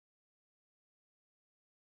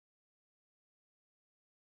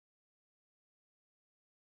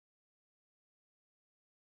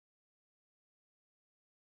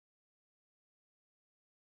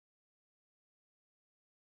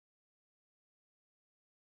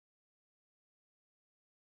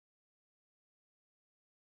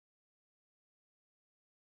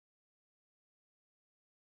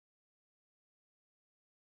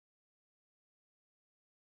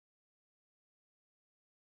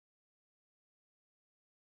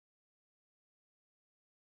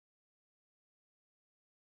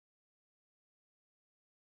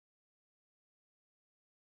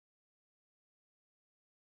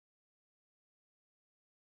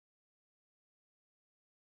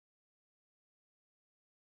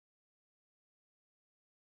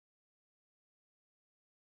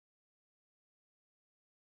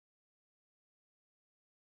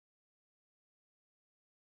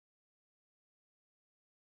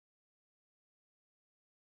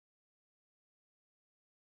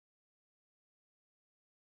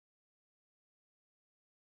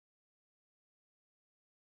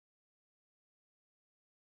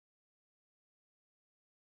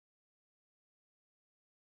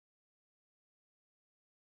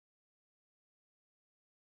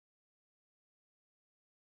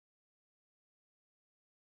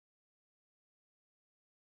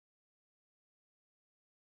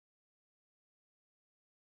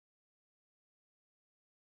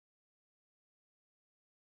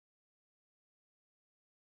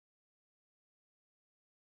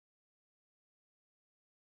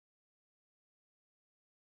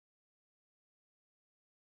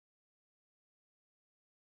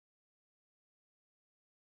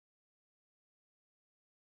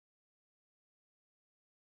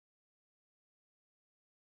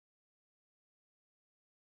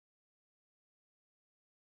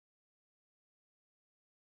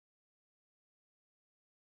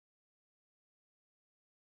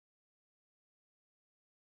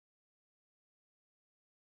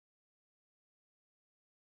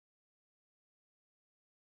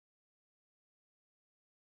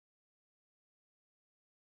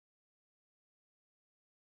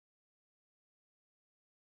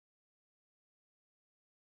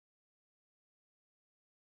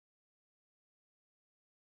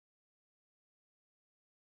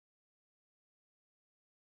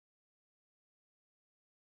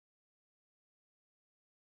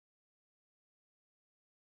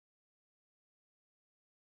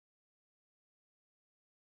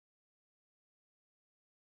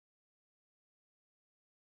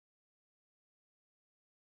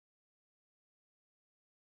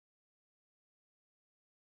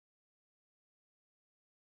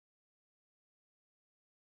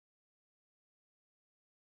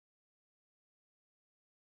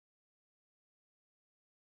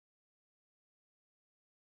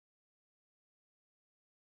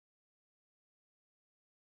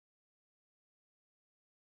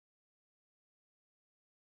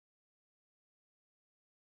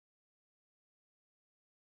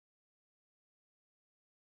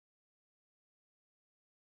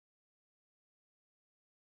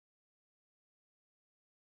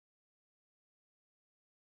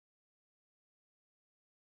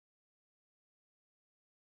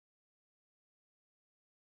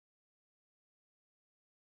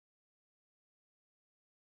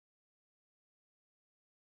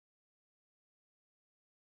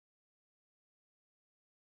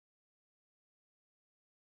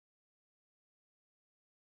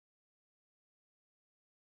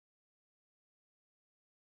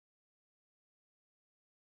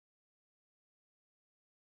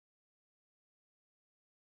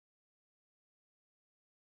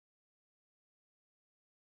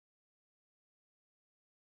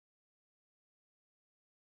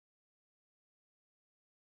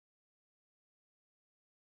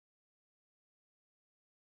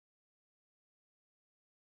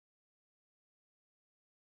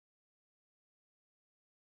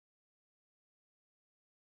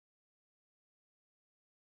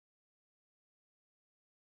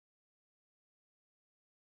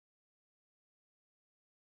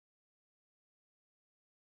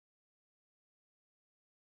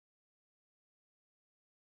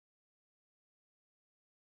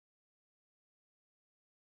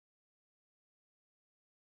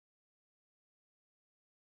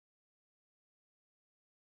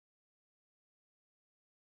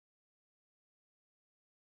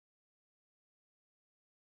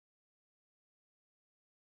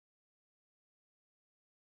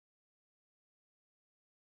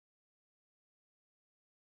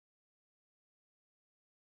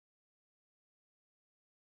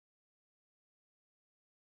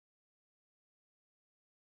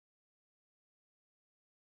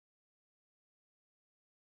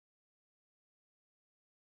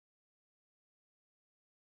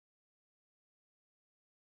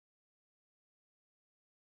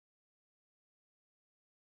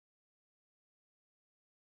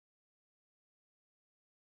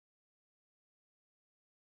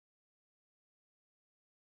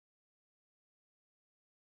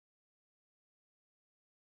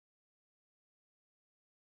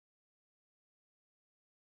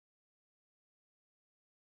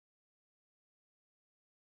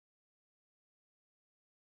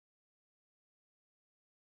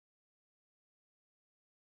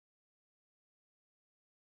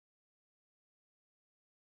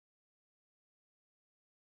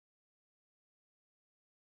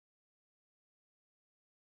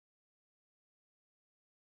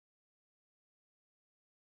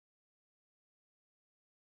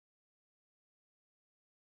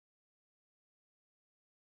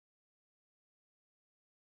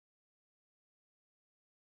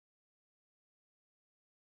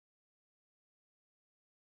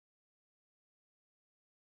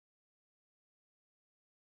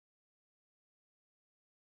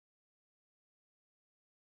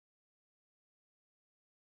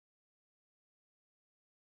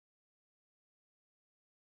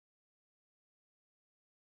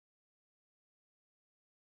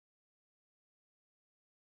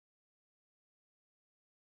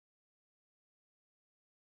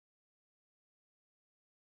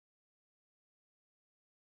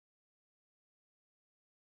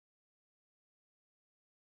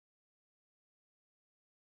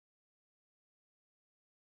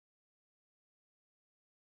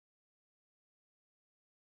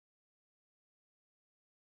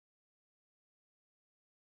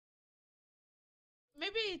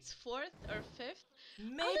maybe it's fourth or fifth.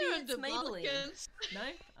 Maybe I live in it's the Maybelline. Balkans. No?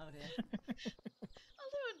 Oh dear. I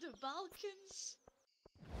live in the Balkans.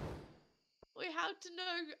 We have to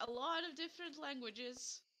know a lot of different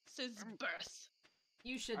languages since birth.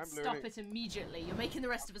 You should I'm stop learning. it immediately. You're making the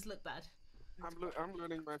rest of us look bad. I'm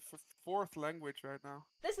learning my fourth language right now.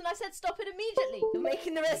 Listen, I said stop it immediately. You're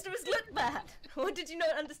making the rest of us look bad. What did you not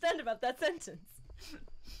understand about that sentence?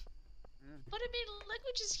 But I mean,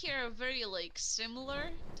 languages here are very like similar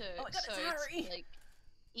to, Oh my God, so it's Harry. it's like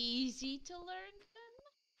easy to learn.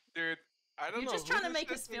 Dude, I don't You're know. just who trying to this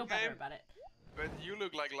make is us in feel game, better about it. But you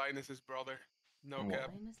look like Linus's brother. No What?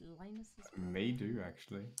 cap. Linus is... May do,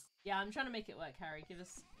 actually. Yeah, I'm trying to make it work, Harry. Give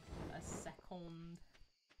us a second.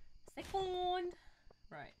 Second!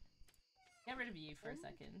 Right. Get rid of you for a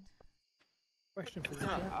second. Question for you.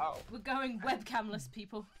 Ow. We're going webcamless,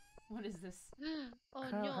 people. What is this? Oh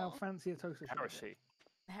How no. fancy a toaster should I get? Heresy.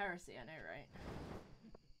 Heresy, I know, right?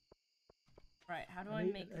 Right, how do I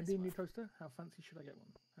Any- make any this new work? toaster? How fancy should I get one?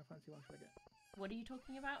 How fancy one should I get? What are you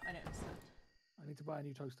talking about? I don't understand. I need to buy a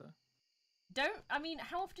new toaster. I mean,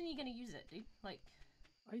 how often are you going to use it, dude? Like,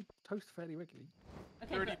 I toast fairly regularly.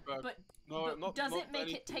 okay, 30 but, bucks. but, No, but not- does not it make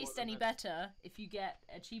any it more taste than any that. better if you get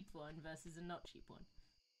a cheap one versus a not cheap one?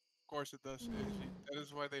 Of course it does. That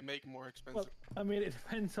is why they make more expensive. Well, I mean, it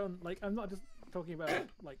depends on, like, I'm not just talking about,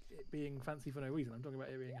 like, it being fancy for no reason. I'm talking about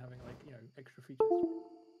it being having, like, you know, extra features.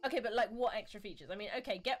 Okay, but like what extra features? I mean,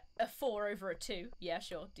 okay, get a 4 over a 2. Yeah,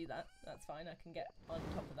 sure, do that. That's fine. I can get on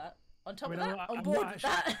top of that. On top I mean, of I'm that, not, on I'm board not with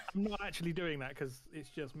actually, that. I'm not actually doing that because it's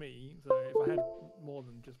just me. So if I had more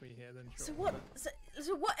than just me here, then sure. So what?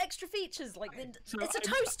 So what extra features? Like, So it's a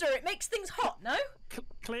I'm- toaster. It makes things hot. No.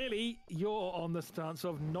 Clearly, you're on the stance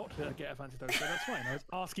of not to get a fancy toaster. That's fine. I was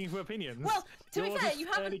asking for opinions. Well, to be Yours fair, is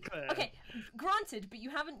you fairly haven't. clear. Okay, granted, but you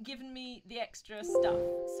haven't given me the extra stuff,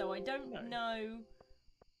 so I don't No. know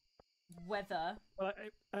whether. Well,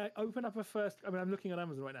 I open up a first. I mean, I'm looking on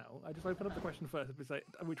Amazon right now. I just opened up the question first,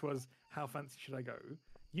 which was, how fancy should I go?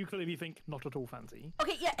 You clearly think not at all fancy.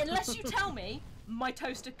 Okay, yeah, unless you tell me my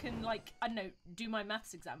toaster can, like, I don't know, do my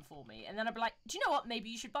maths exam for me, and then I'd be like, do you know what? Maybe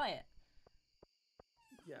you should buy it.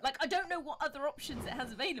 Yeah. Like, I don't know what other options it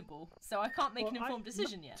has available, so I can't make an Well, informed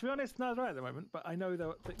decision yet. To be honest, neither do I at the moment. But I know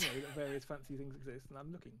that that various fancy things exist, and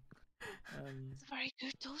I'm looking. It's a very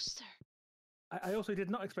good toaster. I also did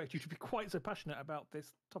not expect you to be quite so passionate about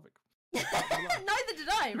this topic. Neither did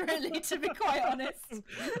I, really, to be quite honest.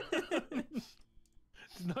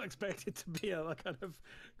 Did not expect it to be a kind of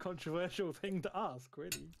controversial thing to ask,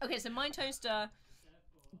 really. Okay, so my toaster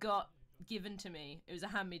got given to me. It was a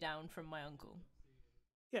hand-me-down from my uncle.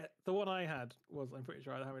 Yeah, the one I had was, I'm pretty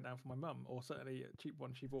sure I had it down for my mum, or certainly a cheap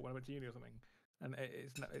one she bought when I went to uni or something. And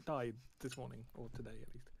it died this morning, or today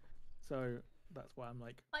at least. So that's why I'm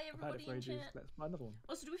like, Hi, I've had it everybody for in ages, chat. let's buy another one.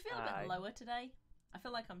 Also, do we feel a Hi. bit lower today? I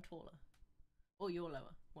feel like I'm taller. Or you're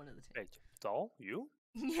lower, one of the two. Wait, tall? You?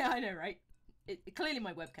 Yeah, I know, right? Clearly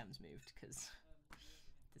my webcam's moved, because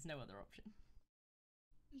there's no other option.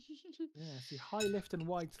 Yeah, see, high lift and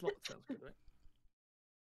wide slot sounds good, right?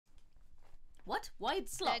 What? Wide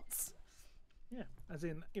slots? Yeah, as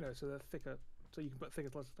in, you know, so they're thicker, so you can put thicker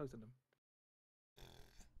slices of toast in them.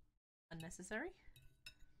 Unnecessary?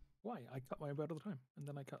 Why? I cut my bread all the time, and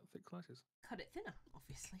then I cut thick slices. Cut it thinner,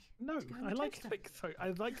 obviously. No, To go in I the like toaster. thick. I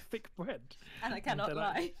like thick bread. And I cannot then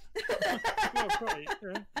lie. Well, great.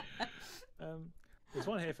 Yeah. There's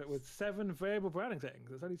one here with 7 variable browning settings.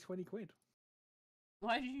 It's only 20 quid.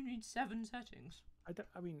 Why do you need 7 settings?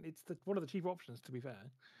 I mean, it's one of the cheap options, to be fair.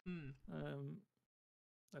 Hmm.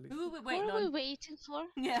 At least. Who are we waiting What are we on? waiting for?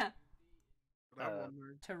 Yeah. But I'm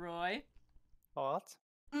wondering. To Roy. What?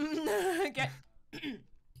 Okay.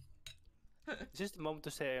 Is this the moment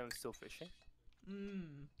to say I'm still fishing?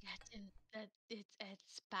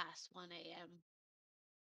 It's past 1 a.m.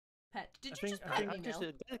 Pet. Did I you think- just I pet think- me, I'm just Mel?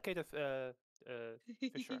 a dedicated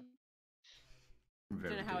fisher. I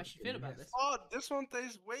don't know how I should feel about Yes. this. Oh, this one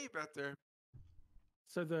tastes way better.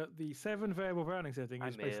 So the 7 variable browning setting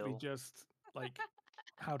is I'm basically ill. just like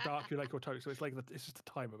how dark you like your toast. So it's like it's just a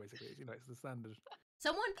timer basically. It's, you know, it's the standard.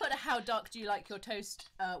 Someone put a "How dark do you like your toast?"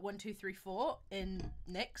 1, 2, 3, 4 in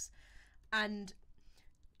Nick's, and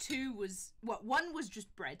 2 was 1 was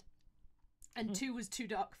just bread, and 2 was too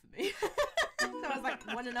dark for me. So I was like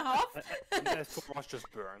 1.5. And that 4 was just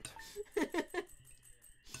burnt.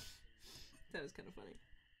 That was kind of funny.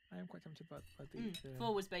 I am quite tempted by the.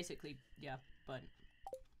 4 was basically burnt.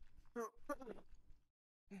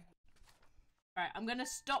 Right, I'm gonna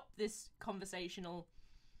stop this conversational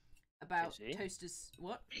about Izzy? toasters.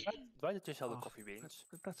 What? Why did you sell the Oh, coffee beans?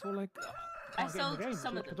 That's all I. I Can't get in sold the game.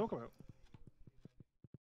 some What of to them. talk about.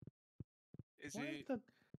 Is Why he? is that?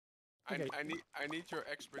 Okay. I need your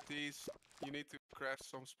expertise. You need to craft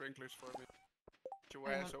some sprinklers for me. Get your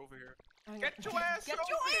Hang ass on. over here. Hang Get on. your ass Get over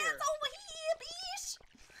your here! ass over here,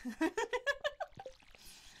 bitch!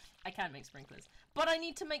 I can make sprinklers, but I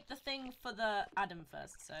need to make the thing for the Adam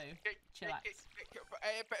first. So chillax.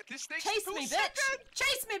 This takes Chase 2 me, bitch! seconds!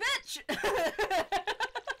 Chase me, bitch!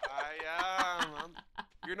 I am.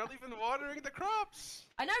 You're not even watering the crops.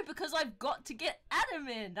 I know, because I've got to get Adam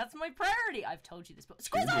in. That's my priority. I've told you this, but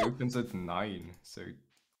School Squeeze opens at 9, so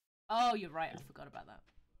Oh, you're right. I forgot about that.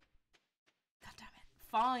 God damn it.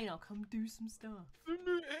 Fine, I'll come do some stuff.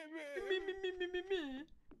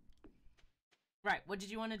 Right, what did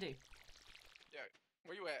you want to do?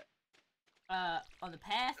 Where you at? On the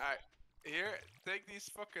path. Alright, here, take these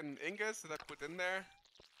fucking ingots that I put in there.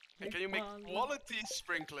 And Take can you make my life. quality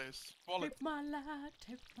sprinklers? Quality. Take my life,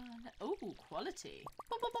 take my life. Oh, quality.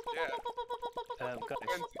 Yeah. Guys.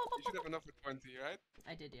 20. You should have enough for 20, right?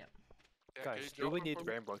 I did, yeah. Yeah, can Guys, you do drop we them need for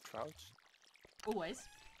me? rainbow trouts? Always.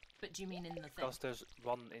 But do you mean in the thing? Because there's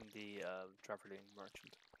one in the traveling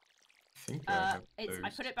merchant. I think I have I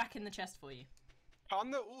those. put it back in the chest for you.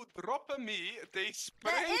 Kan u droppen me de They're in the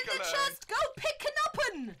sprinkler? chest! Go pick an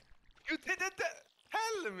uppin! You didn't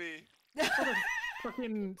tell me.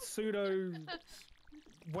 Fucking pseudo,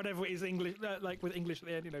 whatever it is English, like with English at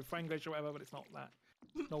the end, you know, Franglish or whatever, but it's not that.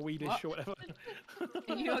 Norwegish What? or whatever.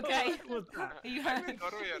 Are you okay? What was that? Are you I'm in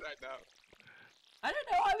Norway right now. I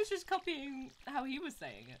don't know, I was just copying how he was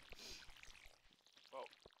saying it. Well,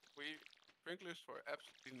 we sprinklers for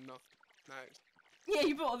absolutely nothing. Nice. Yeah,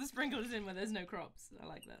 you put all the sprinklers in where there's no crops. I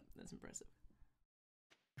like that. That's impressive.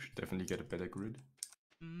 Should definitely get a better grid.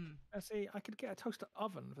 Mm. See, I could get a toaster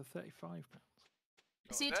oven for £35. Oh,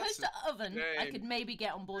 See, a that's toaster oven I insane. could maybe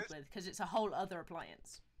get on board with because it's a whole other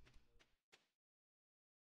appliance.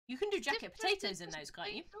 You can do jacket potatoes in those,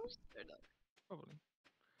 can't you? Probably.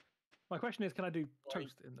 My question is, can I do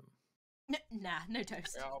toast in them? Nah, no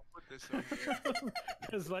toast. Yeah, I'll put this over here.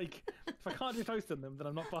 Because, like, if I can't do toast in them, then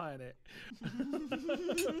I'm not buying it.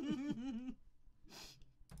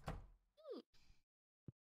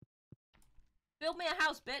 Build me a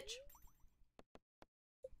house, bitch.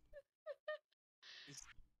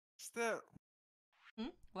 Still,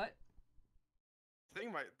 What?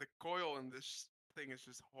 thing, the coil in this thing is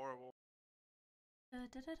just horrible.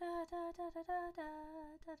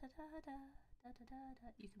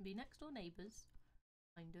 You can be next door neighbours,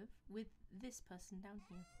 kind of, with this person down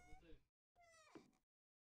here.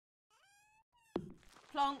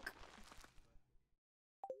 Plonk!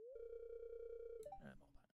 Not that.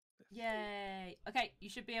 This. Yay! Okay, you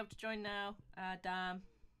should be able to join now. Damn.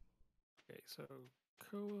 Okay, so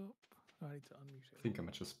co-op. I need to unmute I it. think I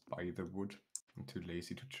might just buy the wood. I'm too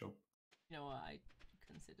lazy to chop. You know what? I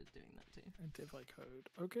considered doing that too. And divide code.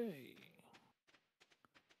 Okay.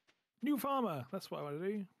 New farmer. That's what I want to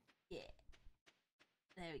do. Yeah.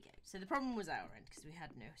 There we go. So the problem was our end because we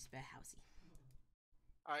had no spare housey.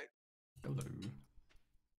 Hello.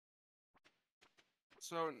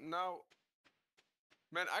 So now,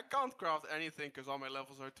 man, I can't craft anything because all my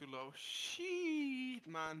levels are too low. Shit,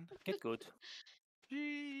 man. Get good.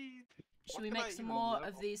 Shit. Should What we can I make some even more level?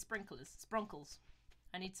 of these sprinklers? Spronkles.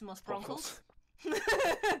 I need some more Spronkles.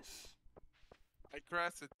 spronkles. I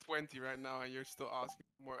crafted 20 right now and you're still asking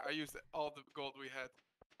for more. I used all the gold we had.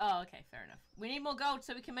 Oh, okay, fair enough. We need more gold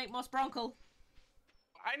so we can make more spronkle.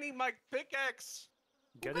 I need my pickaxe.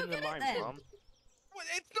 Get go in the get it mine, then. Brom. What,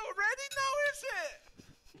 it's not ready now, is it?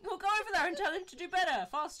 We'll go over there and tell him to do better,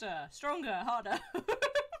 faster, stronger, harder.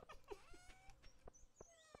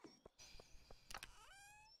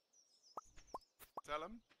 Tell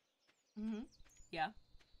him. Yeah.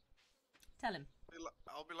 Tell him.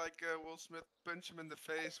 I'll be like Will Smith, punch him in the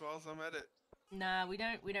face whilst I'm at it. Nah, we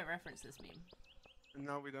don't reference this meme.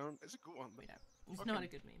 No, we don't. It's a good one. We don't. It's Okay. not a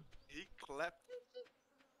good meme. He clapped.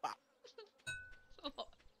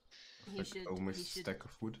 He Like should, almost he should stack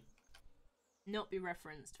of wood. not be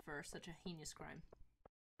referenced for such a heinous crime.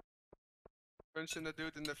 Punching the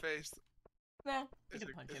dude in the face No, we is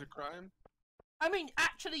didn't punch a him. crime. I mean,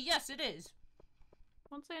 actually, yes, it is.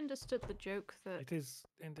 Once I understood the joke that It is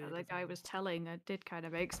indeed. the guy was telling, it did kind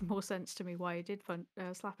of make more sense to me why he did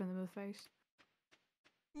slap him in the face.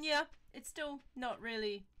 Yeah, it's still not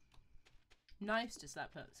really nice to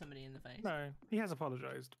slap somebody in the face. No, he has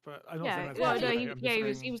apologized, but I'm not Yeah, saying that's well, right. no, I'm he just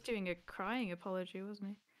was saying- doing a crying apology, wasn't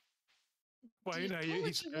he? Well, you The know,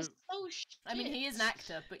 apology was so shit. I mean, he is an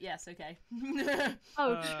actor, but yes, okay.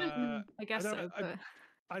 Oh, I I guess don't- so. But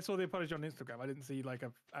I saw the apology on Instagram. I didn't see like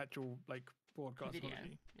a actual like broadcast Video.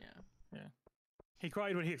 apology. Yeah. He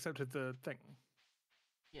cried when he accepted the thing,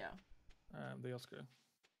 Yeah. the Oscar.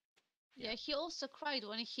 Yeah, he also cried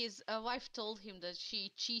when his wife told him that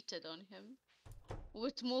she cheated on him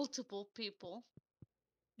with multiple people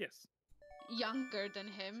Yes. younger than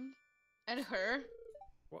him and her.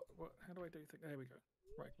 What? How do I do things? There we go.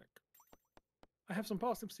 Right click. I have some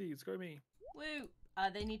parsnip seeds. Go me. Woo!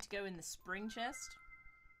 They need to go in the spring chest.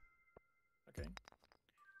 Okay.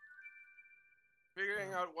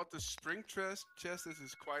 Figuring out what the spring chest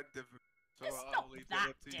is quite difficult. So It's I'll not leave that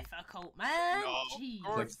up to you. difficult, man. No, Jeez. of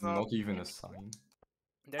course That's not even a sign.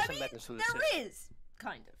 There's I a mean, method solution. there is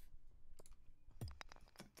kind of.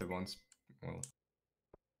 The ones, well,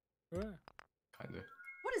 Where? kind of.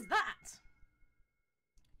 What is that?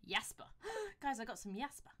 Yasper. Guys, I got some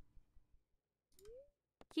Yasper.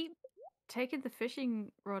 Keep taking the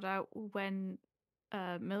fishing rod out when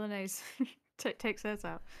Milanese takes hers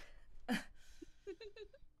out.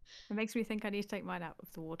 It makes me think I need to take mine out of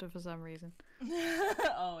the water for some reason.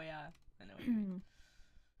 Oh yeah, I know what you mean.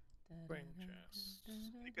 Spring chest.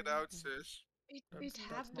 Take it out, sis. It That's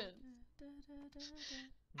not- happened.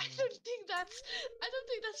 I Hmm. don't think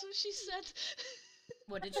that's what she said.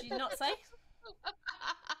 What did she not say?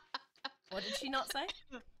 What did she not say?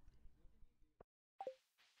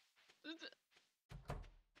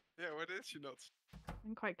 Yeah, what is she not? I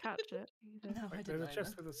didn't quite catch it. either. No, I Wait, didn't there's a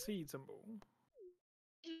chest either. with a seed symbol.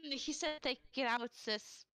 He said take it out,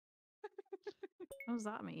 sis. What does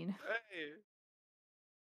that mean? Hey!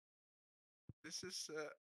 This is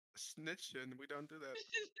snitching. We don't do that.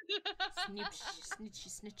 Snitchy,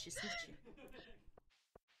 snitchy, snitchy.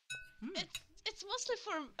 It's mostly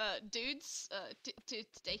for dudes to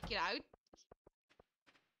take it out. Hmm.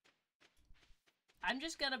 I'm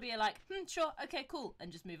just gonna be like, sure, okay, cool,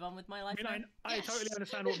 and just move on with my life. I mean, now. I totally Yes.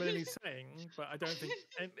 understand what Melanie's saying, but I don't think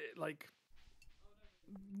like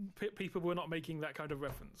people were not making that kind of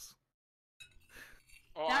reference.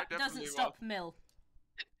 Oh, That I definitely doesn't stop Mill.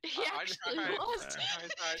 He I- actually I- was.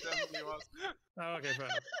 I definitely was. Oh, okay, fair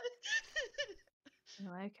enough.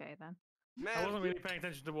 Oh, okay then. I Man, wasn't really paying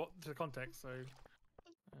attention to the context, so.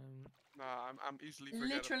 nah, I'm easily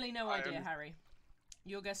forgettable. Literally no I idea, am- Harry.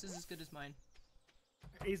 Your guess is as good as mine.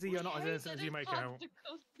 Easy, you're not as We innocent as hated you it make from out.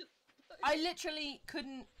 the I literally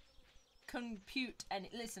couldn't compute any.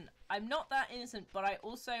 Listen, I'm not that innocent, but I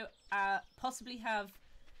also possibly have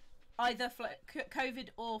either COVID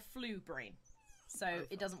or flu brain, so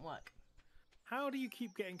it doesn't work. How do you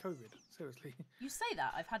keep getting COVID? Seriously. You say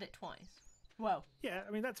that I've had it twice. Well, Yeah,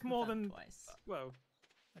 I mean that's more confirmed than twice. well.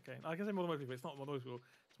 Okay, I can say more than most people. It's not more than most people.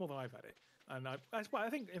 It's more than I've had it, and I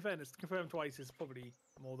think in fairness, confirmed twice is probably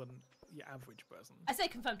more than your average person. I say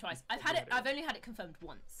confirmed twice. I've had it. I've only had it confirmed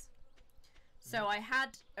once. So I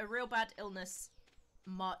had a real bad illness,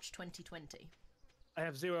 March 2020. I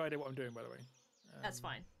have zero idea what I'm doing, by the way. That's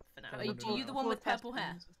fine for now. kind Are of you, wondering you the now. one with Forecast purple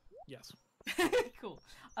hair? Yes. Cool.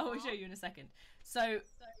 I will show you in a second. So,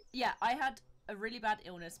 yeah, I had a really bad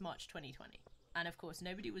illness March 2020. And of course,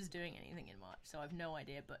 nobody was doing anything in March, so I have no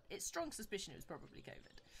idea, but it's strong suspicion it was probably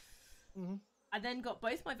COVID. Mhm. I then got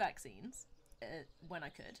both my vaccines when I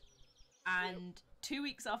could. And 2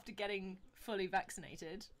 weeks after getting fully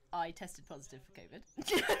vaccinated, I tested positive for COVID.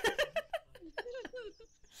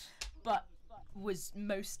 But was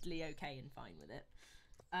mostly okay and fine with it.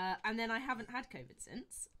 And then I haven't had COVID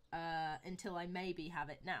since, until I maybe have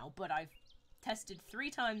it now. But I've tested 3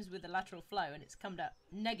 times with a lateral flow, and it's come out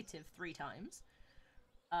negative 3 times.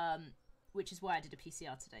 Which is why I did a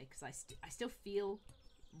PCR today, because I still feel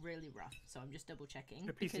really rough. So I'm just double checking.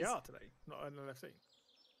 A PCR today, not an NFC.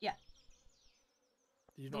 Yeah.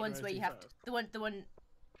 Did you The not do ones where NFC you have first?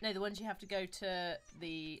 the ones you have to go to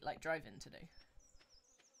the drive-in to do.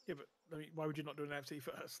 Yeah, but I mean, why would you not do an NFC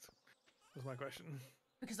first? Was my question.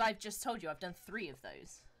 Because I've just told you I've done 3 of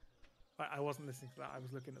those. I wasn't listening to that. I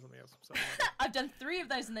was looking at something else. So, I've done 3 of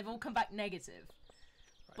those and they've all come back negative.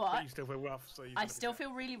 but you still feel rough. So you I still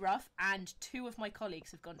feel really rough, and 2 of my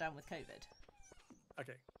colleagues have gone down with COVID.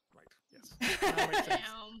 Okay, right. Yes. That makes sense.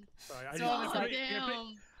 Damn. Sorry, So I was like,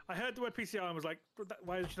 Damn. I heard the word PCR and was like,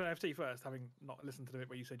 why didn't you do an NFC first? Having not listened to the bit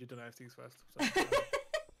where you said you'd done NFTs first.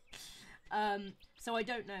 So, So I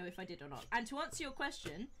don't know if I did or not. And to answer your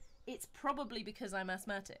question, it's probably because I'm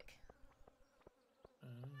asthmatic.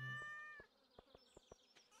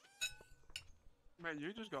 Man,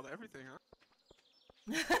 you just got everything, huh?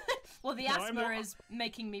 Well, the No, I'm asthma not- is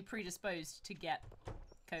making me predisposed to get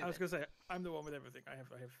COVID. I was gonna say I'm the one with everything. I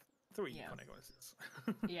have 3 Yeah. chronic illnesses.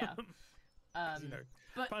 Yeah. You know,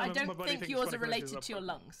 But part I of my don't body think thinks yours are chronic illnesses related are to your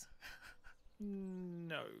problem. lungs.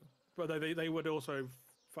 No, but they would also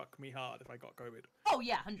fuck me hard if I got COVID. Oh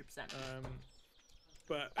yeah, 100%.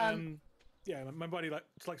 But yeah, my body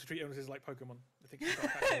likes to treat illnesses like Pokemon. I think it's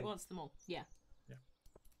got It wants them all. Yeah.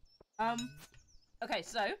 Okay,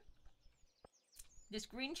 so this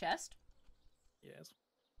green chest Yes.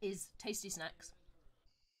 is tasty snacks.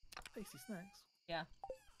 Tasty snacks. Yeah.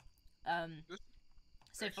 This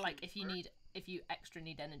So for like actually if you extra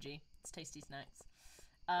need energy, it's tasty snacks.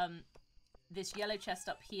 This yellow chest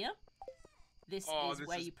up here. This Oh, is this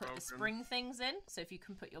where is you put the broken. spring things in. So if you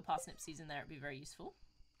can put your parsnip seeds in there, it'd be very useful.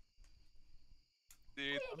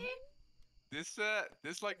 Dude, this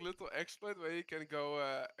like little exploit where you can go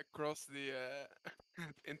across the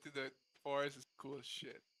into the forest is cool as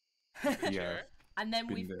shit. Yeah. Sure. And then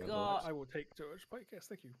Been we've there a got I will take George Pike. Yes,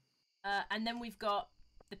 thank you. and then we've got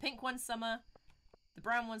the pink one's summer, the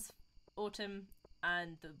brown one's autumn,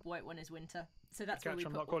 and the white one is winter. So that's where Catch, we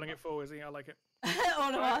I'm put not calling it fall, is he? I like it.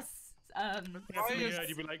 all of us. That's Why when you is- heard,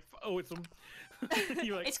 you'd be like, oh, it's some.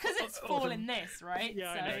 You're like, It's because it's "Oh, fall some-" in this, right?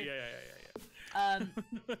 Yeah, so, I know.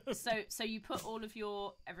 Yeah. so you put all of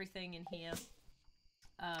your everything in here.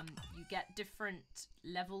 You get different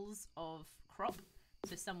levels of crop.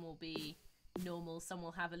 So some will be normal, some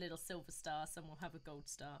will have a little silver star, some will have a gold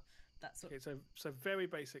star. That sort Okay, so very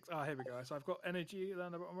basics. Ah, here we go. So I've got energy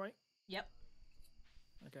down the bottom right. Yep.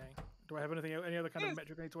 Okay. Do I have any other kind of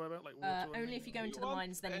metric I need to worry about? Like water or Only if you go into the want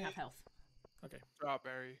mines, then you a- have health. Okay.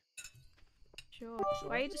 Strawberry. Sure.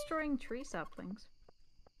 Why are you destroying tree saplings?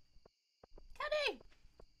 Caddy!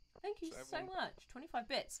 Thank you so 7. much. 25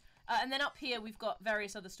 bits. And then up here we've got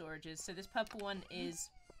various other storages. So this purple one is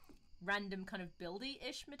random kind of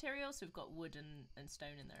buildy-ish materials. So we've got wood and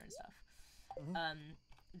stone in there and stuff.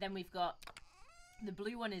 Then we've got the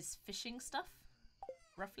blue one is fishing stuff,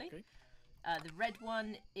 roughly. Okay. The red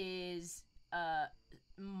one is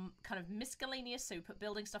kind of miscellaneous. So we put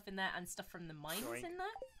building stuff in there and stuff from the mines Yoink. in there.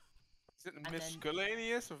 Is it then-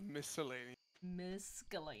 miscellaneous or miscellaneous?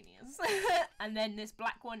 Miscellaneous. And then this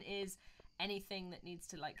black one is anything that needs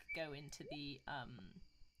to like go into the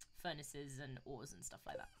furnaces and ores and stuff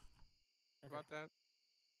like that. About that?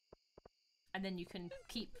 And then you can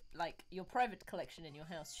keep like your private collection in your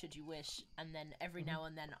house should you wish, and then every now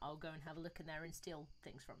and then I'll go and have a look in there and steal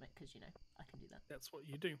things from it because you know I can do that. That's what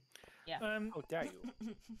you do. Yeah. How dare you?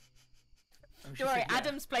 She Don't worry, said yeah.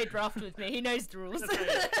 Adam's played draft with me. He knows the rules.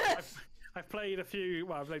 I've played a few.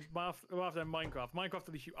 Well, I've played rather than Minecraft. Minecraft,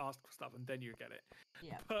 at least you ask for stuff and then you get it.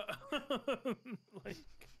 Yeah. But like,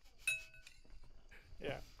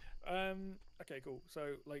 yeah. Okay, cool.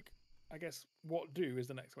 So like, I guess what do is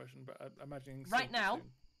the next question. But I'm imagining Right sleep now, soon.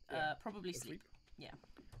 Yeah. probably Go sleep. Yeah.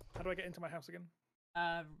 How do I get into my house again?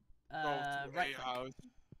 Right A click. house.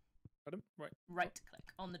 Pardon? Right. Right click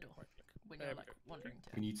on the door Right click. when There you're we like go. wandering to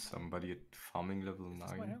We it. need somebody at farming level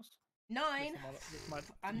That's my 9. house. 9.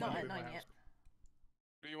 I'm not at 9 yet.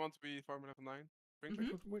 Do you want to be farmer level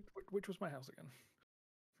 9? Which was my house again?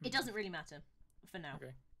 It doesn't really matter for now.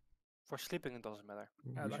 Okay. For sleeping, it doesn't matter.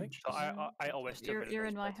 We I should think just- So I always still You're, get a you're nice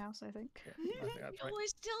in my bed. house, I think. Yeah, I think that's He right. always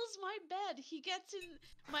steals my bed. He gets in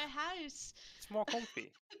my house. It's more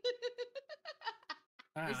comfy.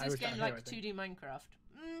 Ah, Is I this was down game here, like I think. 2D Minecraft?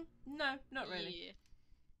 No, not really. Yeah.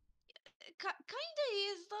 Kinda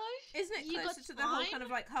is though. Isn't it You got closer to the whole kind time? of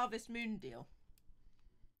like Harvest Moon deal?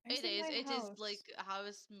 It is. It is like a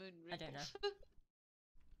Harvest Moon. I don't ripoff. know.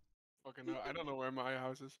 Fucking no, I don't know where my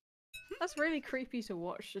house is. That's really creepy to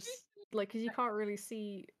watch. Just like, because you can't really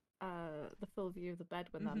see the full view of the bed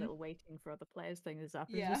when that Mhm. little waiting for other players thing is up.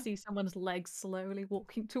 Yeah. You just see someone's legs slowly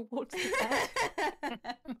walking towards the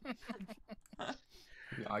bed.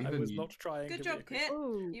 we I either was need- not trying. Good to job, be a Kit.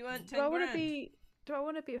 Ooh. You earned Do 10 I want to grand. be? Do I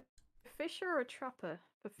want to be a fisher or a trapper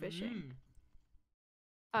for fishing? Mm.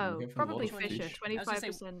 Oh, have a probably lot of fisher. fish. I was gonna say-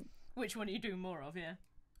 25%. Which one are you doing more of? Yeah.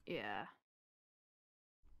 Yeah.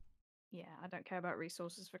 Yeah, I don't care about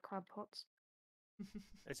resources for crab pots.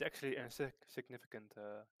 It's actually a significant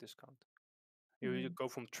discount. You go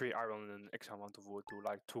from 3 iron and X amount of wood to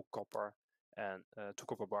like 2 copper and 2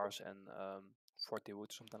 copper bars and 40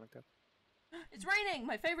 wood, something like that. It's raining.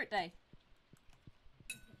 My favorite day.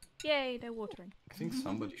 Yay, no watering. I think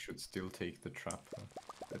somebody should still take the trap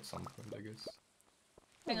at some point, I guess.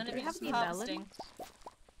 Hang on, do let we me have just any harvesting. melons?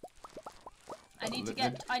 I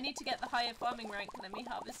need to get the higher farming rank. Let me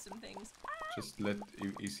harvest some things. Just let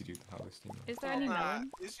Easy do the harvesting. Is there any Nah,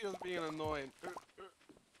 melon? It's just being annoying.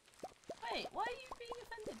 Wait, why are you being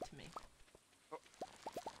offended to me? Oh.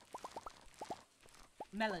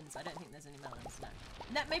 Melons. I don't think there's any melons.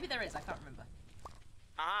 No, maybe there is. I can't remember.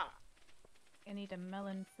 Ah! I need a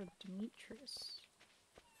melon for Demetrius.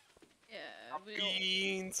 Yeah. We all...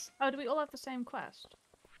 Beans! Oh, do we all have the same quest?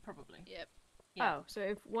 Probably. Yep. Yeah. Oh, so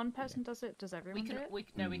if one person does it, does everyone We can. do it? We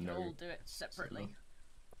can No, all do it separately.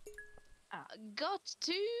 Got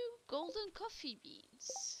 2 golden coffee beans.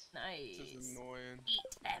 This is Nice. annoying.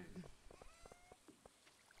 Eat them.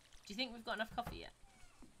 you think we've got enough coffee yet?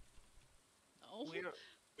 No.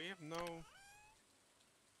 We have no.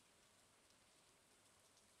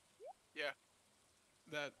 Yeah.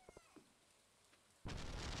 That.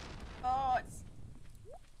 Oh,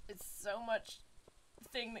 it's so much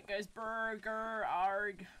thing that goes burger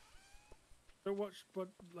arg. So but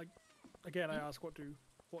like, again, I ask,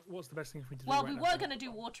 what's the best thing for me to do? Well, right we now? were gonna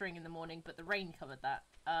do watering in the morning, but the rain covered that.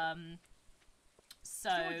 So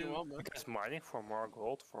Do what you want, man. I guess mining for more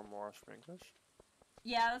gold, for more sprinklers.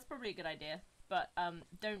 yeah, that's probably a good idea. But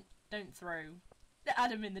don't throw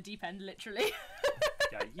Adam in the deep end, literally.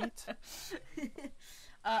 Yeah, yeet.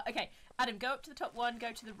 Okay, Adam, go up to the top one.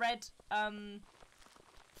 Go to the red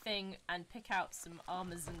thing and pick out some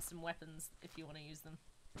armors and some weapons if you want to use them.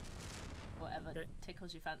 Whatever Okay.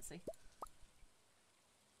 tickles your fancy.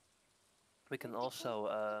 We can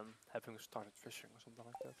also have him started fishing or something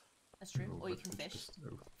like that. That's true. No Or you can weapons, fish. just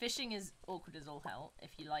no. Fishing is awkward as all hell.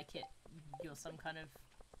 If you like it, you're some kind of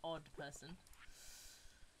odd person.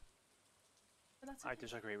 But that's I okay.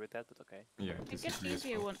 disagree with that, but okay. Yeah, It this gets is really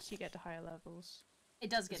easier fun. once you get to higher levels. It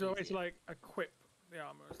does get So it's easier. like equip the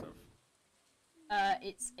armor and stuff.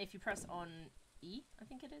 It's if you press on E, I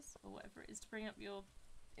think it is, or whatever it is to bring up your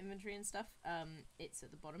inventory and stuff. It's at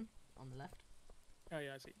the bottom on the left. Oh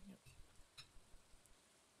yeah, I see. Yeah.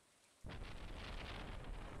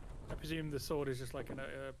 I presume the sword is just like an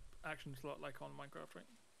action slot, like on Minecraft, right?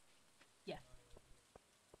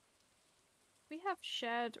 We have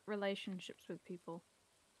shared relationships with people.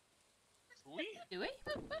 Do we?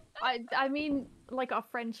 I mean, like our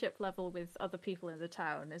friendship level with other people in the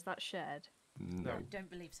town, is that shared? No. Don't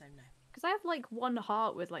believe so. No. Because I have like one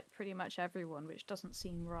heart with like pretty much everyone, which doesn't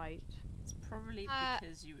seem right. It's probably Uh,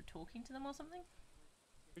 because you were talking to them or something.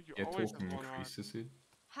 You Yeah, always have talking one heart. increases it.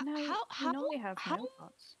 No, we normally have no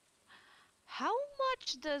hearts. how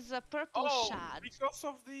much does a purple Oh, shad? because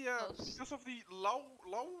of the Those- because of the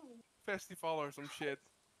low festival or some shit,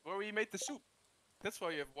 where we made the soup. That's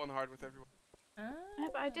why you have one heart with everyone. Yeah,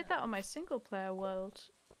 but I did that on my single player world,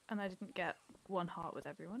 and I didn't get one heart with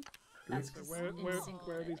everyone. That's Good. So 'cause in single where are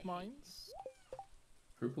player these they- mines?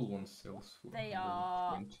 Purple one sells for They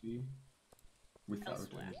are 120 without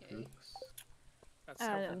elsewhere. any Okay. perks. That's Uh,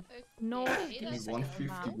 helpful. North Okay, didn't that's sell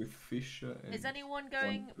 150 mine. with Fisher and Is anyone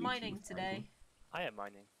going 180 mining with today? Idle. I am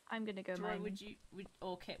mining. I'm gonna go Troy, mining.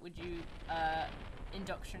 or Kit, would you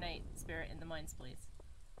indoctrinate Spirit in the mines, please?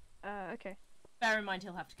 Okay. Bear in mind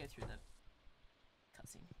he'll have to go through the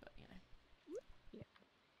cutscene, but you know.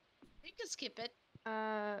 We can skip it.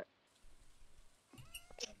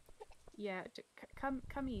 Yeah.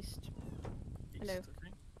 Come east. Hello. East,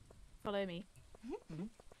 okay. Follow me. Mhm.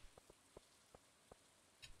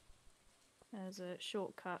 There's a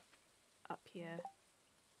shortcut up here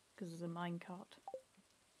because there's a minecart.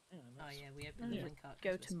 Yeah, Oh nice. yeah, we opened the Yeah. minecart. 'cause Go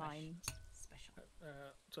we're to special. mines. Special.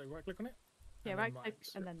 So right click on it. Yeah, and then right click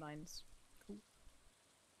mines, and yeah. then mines.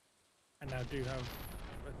 And now do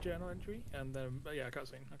have a journal entry and then yeah, a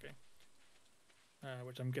cutscene. Okay.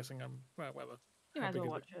 Which I'm guessing well, whatever. You How might as big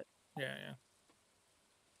well is watch it. Yeah, yeah.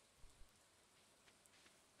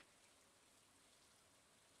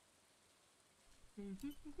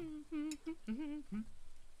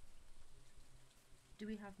 Do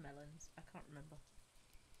we have melons? I can't remember.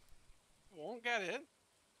 Won't get it.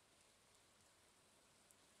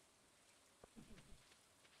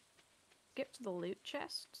 Skip to the loot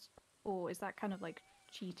chests, or is that kind of like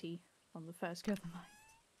cheaty on the first go of the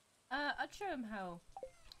mine? I'd show him how.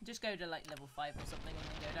 Just go to like level 5 or something and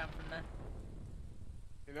then go down from there.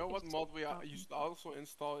 You know what It's mod we awesome. you should also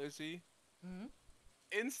install, Izzy? Hmm?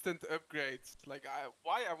 Instant upgrades. Like,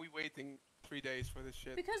 why are we waiting 3 days for this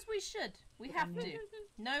shit? Because we should. We have to.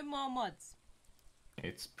 No more mods.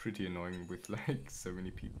 It's pretty annoying with like so many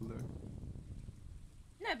people though.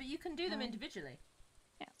 No, but you can do them Fine. individually.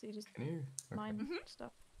 Yeah, so you just Can you? Okay. mine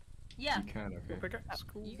stuff. Yeah, You can, okay. Pickaxe,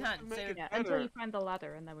 cool. you can. Make So it Yeah, until better. you find the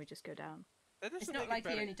ladder, and then we just go down. That it's doesn't not make like it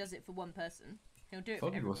he better. only does it for one person. He'll do I it for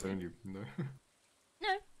thought it was everyone. only no.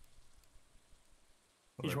 No.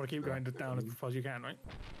 You just want to keep going down as far as you can, right?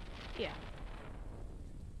 Yeah.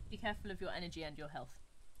 Be careful of your energy and your health.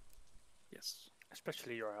 Yes.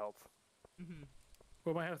 Especially your health. Mm-hmm.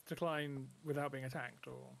 Will my health decline without being attacked,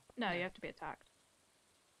 or? No, you have to be attacked.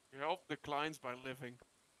 Your health declines by living.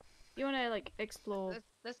 You want to like explore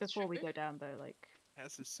That's before we true. go down, though. Like,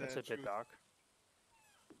 That's a sad It's a bit truth. dark.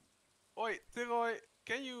 Oi, Tiroy,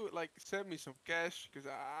 can you like send me some cash? Cause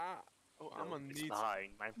I'm No, gonna it's need. mine,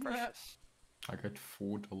 my precious. I got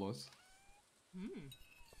 $4. Hmm.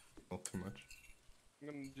 Not too much. I'm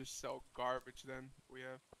gonna just sell garbage then. We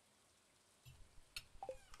have.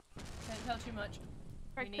 Don't tell too much.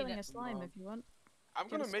 try We need killing it. a slime Mom. if you want. I'm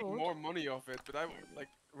Do you gonna have a make sword? more money off it, but like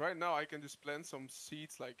right now I can just plant some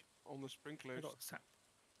seeds like on the I sprinklers. got sap.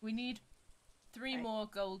 We need 3 Okay. more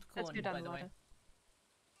gold Let's corn, go down by the the way. ladder.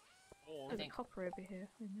 Oh, There's a think. copper over here.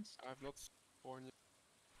 We missed. I've not born yet.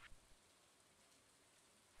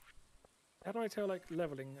 How do I tell like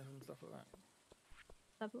leveling and stuff like that?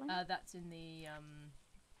 Leveling. That's in the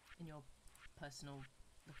in your personal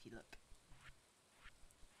looky look.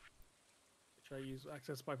 Should I use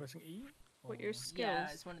access by pressing E? What or- your skills? Yeah,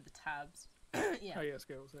 it's one of the tabs. Yeah. Oh yeah,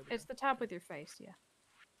 skills. There we It's go. the tab with your face. Yeah.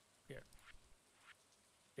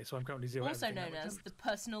 Yeah, so I'm currently zero. Also everything, that known makes as sense. the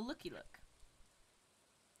personal looky look.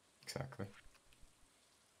 Exactly.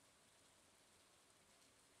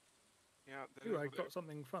 Yeah. that Ooh, is I what got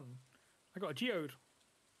something fun. I got a geode.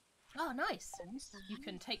 Oh, nice. Nice. You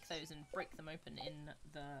can take those and break them open in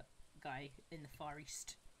the guy in the Far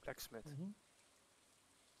East. Blacksmith.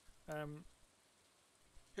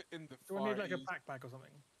 in the Do I Far need like a East. backpack or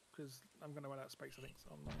something? Because I'm gonna run out of space, I think.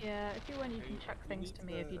 So I'm Yeah, if you want, you can Hey, chuck you things need to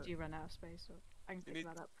me if you the- do run out of space. So I can You pick need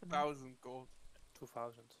that up for now. 1,000 gold.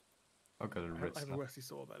 2000. I've got a I red have a snap. rusty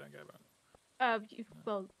sword that I don't care about.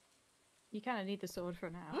 Well, you kind of need the sword for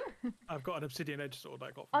now. I've got an obsidian edge sword that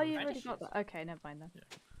I got. Oh, From the- you've already got that. Okay, never mind then.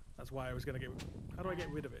 That's why I was gonna get. How do I get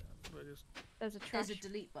rid of it? Do I just? There's a trash. There's a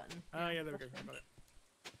delete button. Ah, yeah, there we go. that's fine. Got it.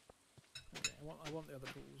 Okay, I want the other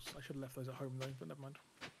tools. I should have left those at home though, but never mind.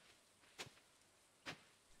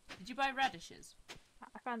 Did you buy radishes?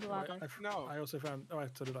 I found a Well, ladder. No. I also found. Oh,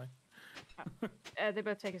 so did I. They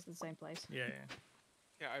both take us to the same place. Yeah, yeah.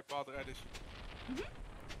 Yeah, I bought radish.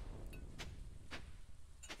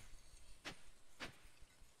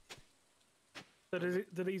 So do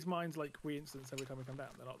these mines like re-instance every time we come down?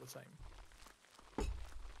 They're not the same.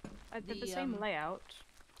 They're the The, same layout.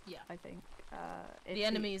 yeah. I think. The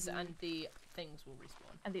enemies and the things will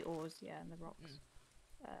respawn. and the ores, yeah, and the rocks.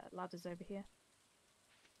 Ladders over here.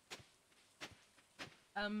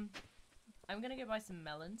 I'm gonna go buy some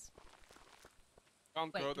melons.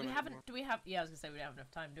 Can't grow Wait, do them we haven't? anymore. Do we have? Yeah, I was gonna say we don't have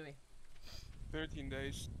enough time, do we? 13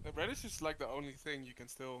 days. Radish is like the only thing you can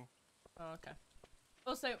still. Oh, okay.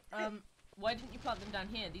 Also, why didn't you plant them down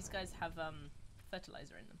here? These guys have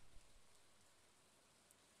fertilizer in them.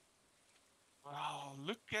 Oh,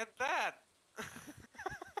 look at that!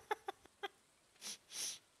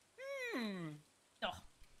 Oh.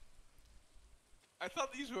 I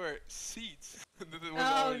thought these were seeds. That it was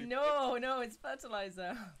Oh already- no, it's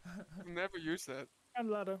fertilizer. I've never used that. And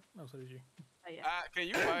ladder. Oh, so did you. Oh yeah. Can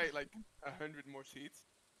you buy like 100 more seeds?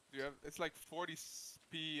 Do you have? It's like 40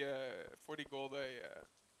 gold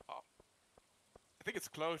a pop. I think it's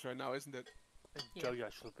closed right now, isn't it? And Yeah.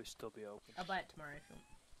 Joja should still be open. I'll buy it tomorrow if you want.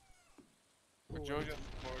 But Ooh, Joja's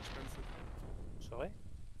is more expensive. Sorry?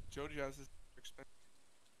 Joja's is more expensive.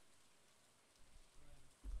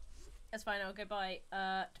 That's fine. I'll go buy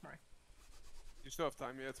tomorrow. You still have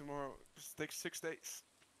time, yeah. Tomorrow just takes 6 days.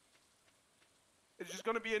 It's just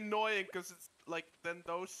gonna be annoying because it's like then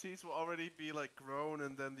those seeds will already be like grown,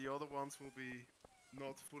 and then the other ones will be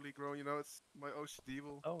not fully grown. You know, it's my OCD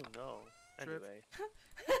will. Oh no. Trip. Anyway.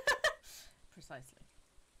 Precisely.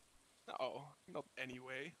 No, not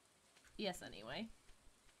anyway. Yes. Anyway.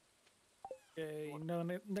 Okay, no,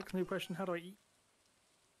 next new question. How do I eat?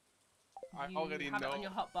 I You already have it know. on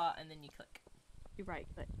your hotbar and then you click. You right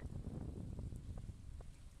click.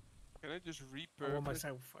 Can I just Oh, repurpose on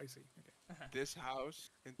myself. I see. Okay. this house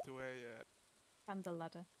into a? And the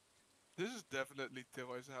ladder. This is definitely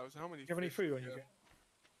Tilroy's house. How many? Do you have any fish food do on you you?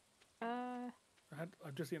 have? Okay?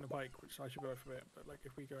 I've just eaten a pike, which I should go for it. But like,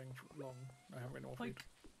 if we're going long, I haven't got more food.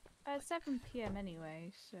 Pike. 7 p.m.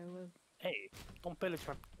 anyway, so we'll. Hey, don't pillage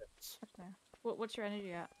my pets. I don't know. What's your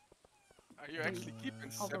energy at? Are you actually keeping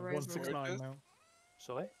All the separate roads are 169 storages? now.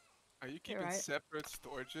 Sorry? Are you keeping right. separate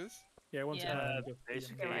storages? Yeah, 169. just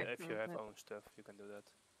Basically, right, if you have but- own stuff, you can do that.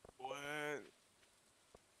 What?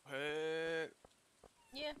 What?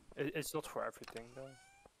 Yeah. It's not for everything though.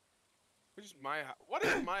 Which is my house? What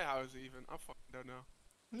is my house even? I fucking don't know.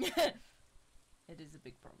 It is a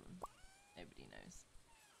big problem. Nobody knows.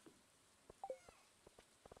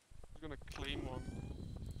 I'm gonna claim one.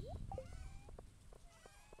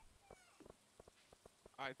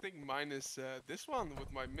 I think mine is this one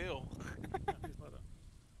with my mill. It's like that.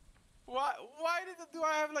 Why? Why do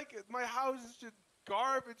I have like my house is just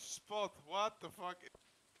garbage spot? What the fuck?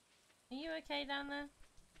 Are you okay down there?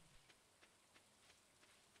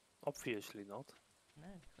 Obviously not. No,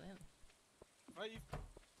 clearly. Why you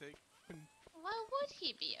take? Why would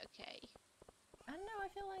he be okay? I don't know. I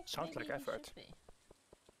feel like Sounds maybe like he effort. should be.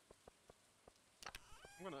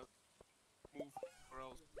 I'm gonna move or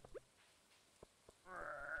else.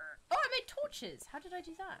 Oh, I made torches. How did I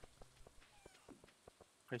do that?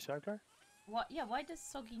 Recycler? What? Yeah, why does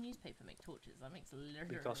soggy newspaper make torches? That makes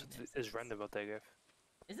literally Because no it's sense. random what they give.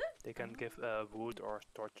 Is it? They can give wood or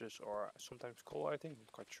torches or sometimes coal, I think.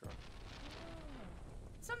 Not quite sure.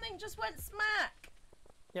 Something just went smack!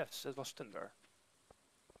 Yes, it was thunder.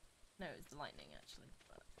 No, it's the lightning actually,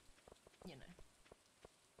 but you know.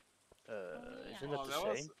 yeah. Isn't it Oh, the that same?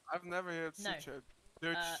 was, I've never heard No. such a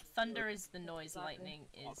Dutch. Thunder is the noise, Exactly. lightning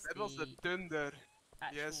is That was the the thunder.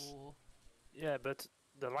 actual. yes. Yeah, but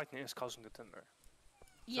the lightning is causing the thunder.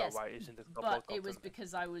 Yes, So why isn't it but called it was thunder?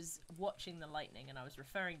 because I was watching the lightning and I was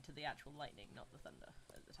referring to the actual lightning, not the thunder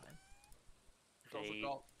at the time. It's also They-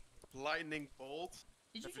 called lightning bolt.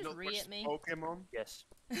 Did you Have just not re watched at me? Pokemon? Yes.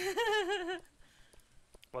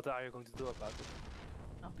 What are you going to do about it?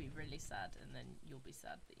 I'll be really sad, and then you'll be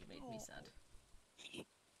sad that you made me sad.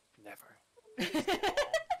 Never.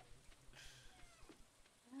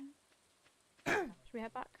 Should we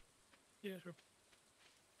head back? Yeah, sure.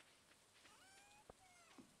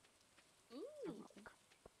 Ooh.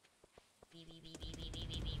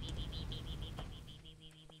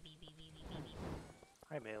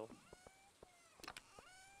 Hi, Mail.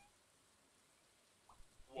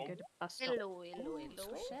 We go to bus stop. Hello, hello,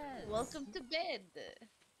 hello. Shes. Welcome to bed.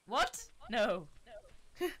 What? No.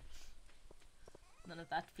 None of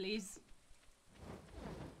that, please.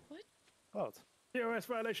 What? TOS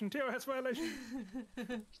violation, TOS violation!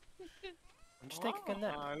 I'm just taking a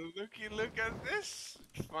nap. Ah, look at this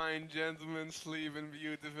fine gentleman sleeping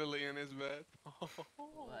beautifully in his bed.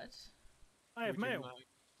 What? I have Would you mail. mind-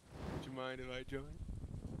 Would you mind if I join?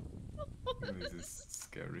 This is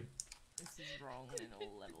scary. This is wrong in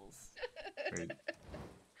all levels. Wait.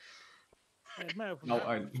 I have mail from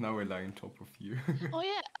Now I lie on top of you. Oh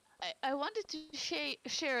yeah, I wanted to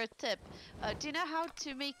share a tip. Do you know how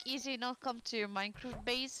to make easy not come to your Minecraft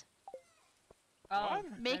base? Oh,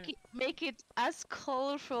 Make it as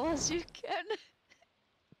colorful as you can.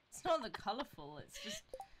 it's not the colourful. It's just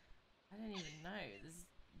I don't even know.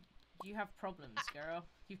 You have problems, girl.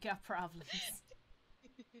 You got problems.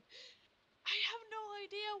 I have no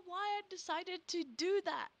idea why I decided to do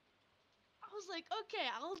that. I was like, okay,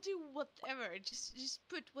 I'll do whatever. Just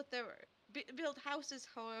put whatever. Build houses,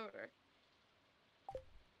 however.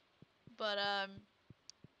 But I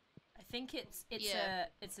think it's Yeah.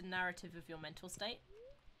 a narrative of your mental state.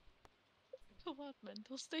 what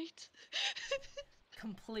mental state?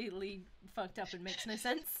 Completely fucked up and makes no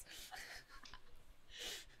sense.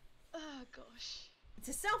 Oh gosh. It's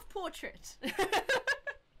a self-portrait.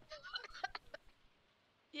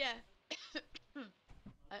 Yeah.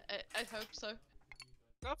 I hope so.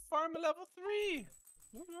 Got farm level 3!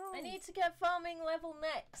 I need to get farming level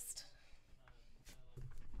next.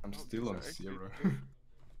 I'm Oh, still on sorry. 0.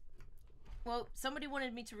 Well, somebody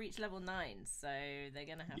wanted me to reach level 9, so they're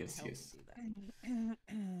gonna have Yes, to help yes. me do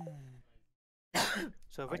that.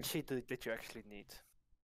 So which seed did you actually need?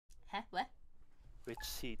 Huh? What? Which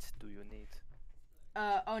seeds do you need?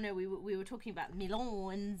 Oh no, we were talking about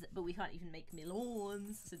melons, but we can't even make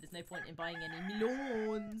melons, so there's no point in buying any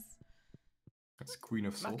melons. That's Queen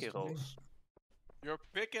of Souls. Mackie rolls. Your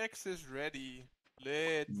pickaxe is ready.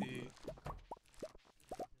 Ready.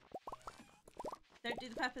 Don't do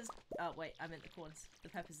the peppers. Oh wait, I meant the corns. The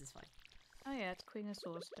peppers is fine. Oh yeah, it's Queen of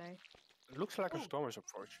Swords Day. It looks like a storm is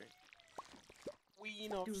approaching.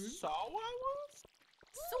 Queen of Dude. Sour was?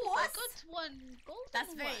 I got one golden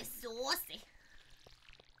That's very one. saucy.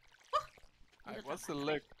 Alright, what's the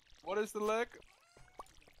look? What is the look?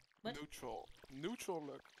 What? Neutral. Neutral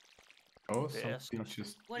look. Oh, Yes, something that's-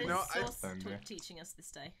 just. What You is know, I- sauce Down there. teaching us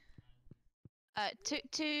this day?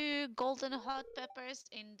 Two golden hot peppers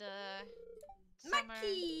in the summer.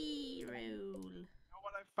 Mackie rule. You know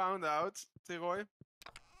what I found out, Tiroy?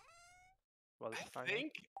 What is I it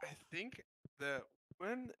fine? think the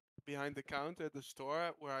when behind the counter at the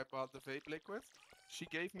store where I bought the vape liquid, she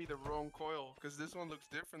gave me the wrong coil because this one looks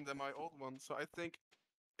different than my old one. So I think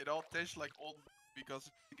it all tastes like old because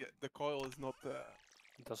the coil is not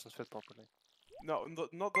It doesn't fit properly. not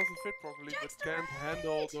doesn't fit properly, but can't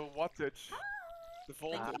handle the wattage, the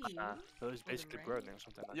voltage. Thank you. So it's For the basically rain. burning or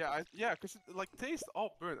something like Yeah, that. yeah, because it like tastes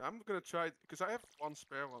all burnt. I'm gonna try because I have one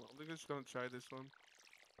spare one. I'm just gonna try this one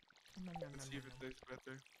and see if it tastes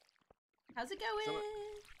better. How's it going?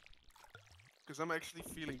 Because I'm actually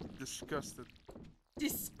feeling disgusted.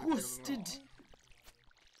 Disgusted.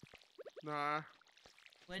 Nah,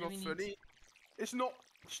 Where it's do we not need? funny. It's not.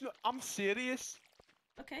 I'm serious.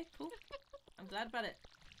 Okay, cool. I'm glad about it.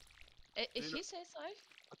 If You know- you say so.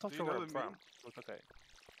 I thought Do you you know were a the pram. meme? But okay.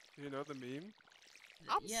 You know the meme?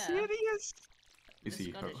 Yeah. I'm serious. You The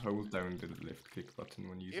see, Scottish. hold down the left click button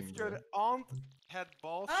when using If your the. aunt had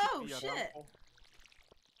balls, Oh, she'd be a shit. rumple.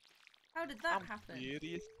 How did that happen?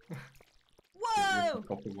 Idiot. Whoa!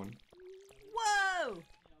 Copper one. Whoa!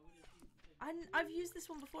 I've used this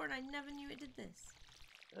one before and I never knew it did this.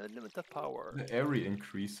 Limited power. The area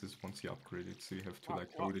increases once you upgrade it, so you have to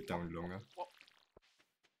like hold it down longer.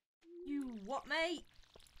 You what, mate?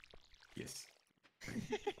 Yes.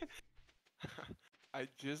 I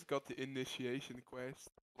just got the initiation quest.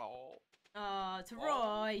 Lol. To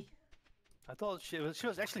Roy. I thought she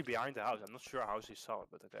was actually behind the house. I'm not sure how she saw it,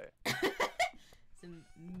 but okay. Some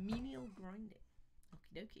menial grinding.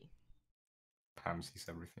 Okie dokie. Pam sees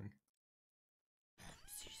everything.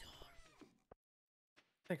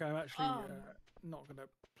 I think I'm actually Um. not gonna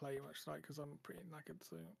play much tonight because I'm pretty knackered.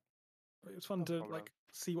 So it was fun No to problem. like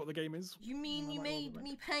see what the game is. You mean I you might roll made the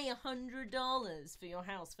me pay $100 for your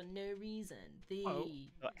house for no reason? The Oh.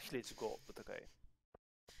 No, actually, it's gold, but okay.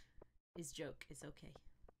 his joke is okay.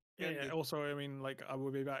 Yeah. Yeah, Yeah. Also, I mean, like I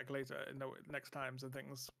will be back later in the next times and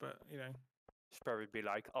things, but you know, Sperry be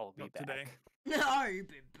like, I'll be not back. today. I'll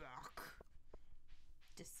be back.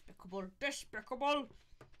 Despicable, despicable.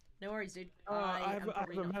 No worries, dude. I am have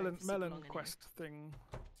probably a not going for super melon long anyway. quest thing.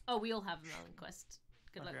 Oh, we all have a melon quest.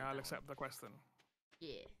 Good luck Okay, with I'll that accept the quest then. one.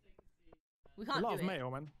 Yeah. We A can't lot do of it,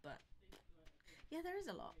 mail, man. but yeah, there is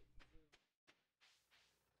a lot.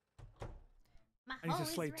 My I need hole to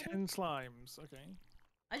is slay ready. 10 slimes. Okay.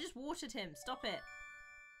 I just watered him. Stop it.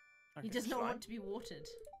 He Okay, does not slime. want to be watered.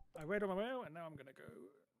 I read on my mail, and now I'm gonna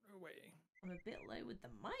go away. I'm a bit low with the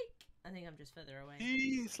mic. I think I'm just further away.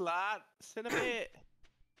 Jeez, lad. Cinnamon.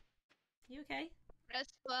 You okay?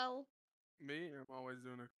 Rest well. Me, I'm always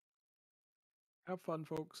doing it. Have fun,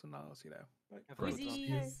 folks, and I'll see you there. Bye. Have a good one.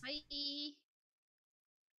 Quizzies. Bye.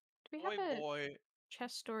 Do we Boy, have a boy.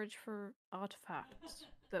 chest storage for artifacts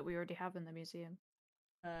that we already have in the museum?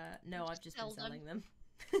 No, I've Just just been sell them. selling them.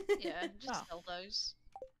 Yeah, just Oh. sell those.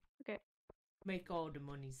 Make all the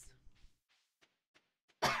monies.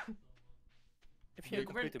 If You're you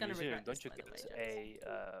complete the gonna museum, regret don't this, you by the get way,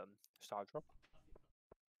 a star drop?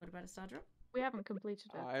 What about a star drop? We haven't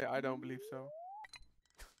completed it. I don't believe so.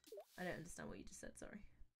 I don't understand what you just said, sorry.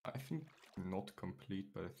 I think not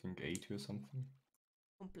complete, but I think 80 or something.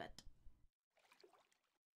 Complete.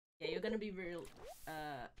 Yeah, you're gonna be real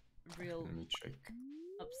Let me check.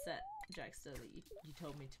 upset, Jackster, that you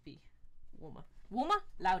told me to be warmer. Warmer?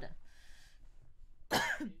 Louder.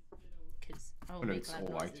 Because I will Oh no, make it's loud all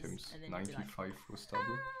noises, items. and then you'll be like, 95 for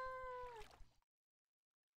stubble.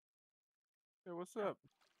 Hey, what's up?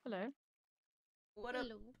 Hello. What up,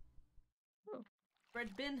 Hello.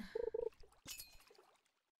 Red Bin?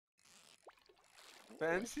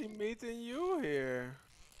 Fancy meeting you here.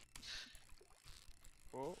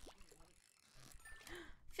 Oh,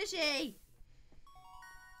 Fishy!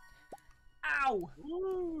 Ow!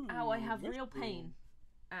 ooh, Ow, I have real mushroom. pain.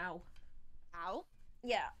 Ow. Ow.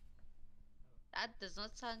 Yeah. That does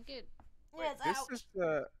not sound good. Wait, Yes, this ouch.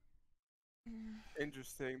 is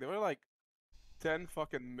interesting. There were like 10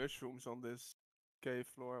 fucking mushrooms on this cave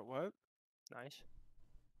floor. What? Nice.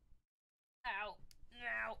 Ow.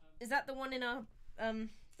 Ow. Is that the one in our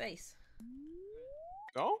base?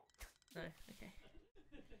 No? No, okay.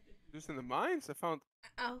 Just in the mines, I found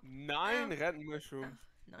Ow. 9 Ow. red mushrooms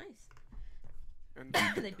Nice. and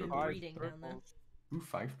They've been 5 breeding down there. purples. Ooh,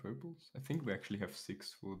 5 purples? I think we actually have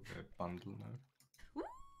 6 for the bundle now. Woo!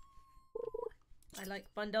 I like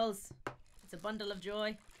bundles. It's a bundle of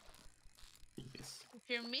joy. Yes. If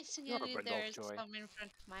you're missing You're a any, bundle of there's joy. some in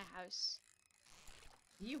front of my house.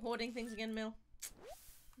 You hoarding things again, Mill?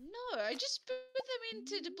 No, I just put them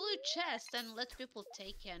into the blue chest and let people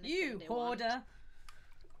take anything You they want. hoarder!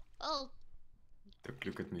 Oh, Don't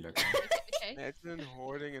look at me like that. okay. Imagine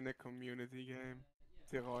hoarding in a community game.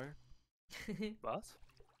 Teroy. What?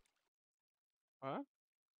 What?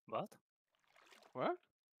 What? What?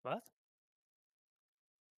 What?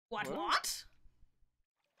 What? What? What?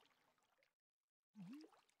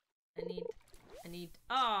 I need.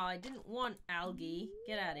 Oh, I didn't want algae.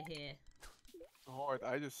 Get out of here. Hoard.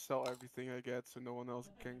 I just sell everything I get so no one else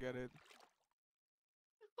can get it.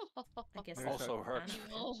 I guess There's that's Also a- hurt.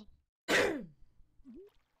 Evil.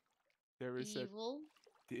 There is a Evil.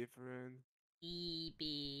 different.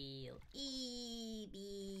 E-Beal.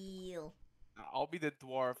 E-Beal. I'll be the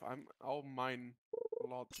dwarf. I'll mine a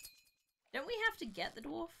lot. Don't we have to get the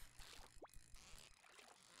dwarf?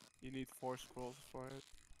 You need 4 scrolls for it.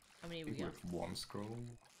 How many I have we think we got? have 1 scroll.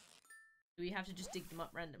 Do we have to just dig them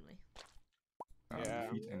up randomly? Yeah.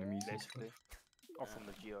 Defeat enemies and Basically. stuff. Or from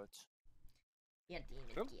the geodes. Yeah, damn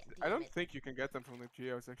I it. don't, Yeah, I damn don't it. think you can get them from the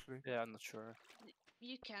geos actually. Yeah, I'm not sure.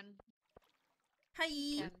 You can. Hi. Are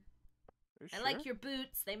you I sure? like your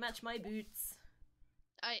boots. They match my boots.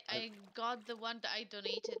 I got the one that I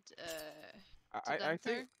donated to I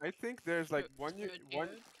Gunther. think there's like one through one.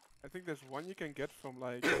 Geode. I think there's one you can get from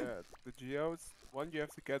like the geodes. One you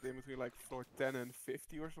have to get in between like floor 10 and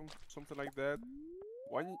 50 or something like that.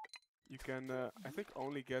 One you can I think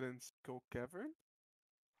only get in Skull Cavern.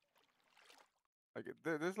 Like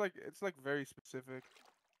there's like it's like very specific.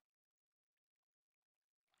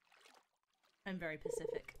 I'm very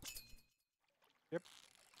Pacific.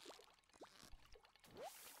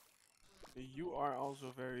 You are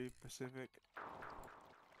also very Pacific.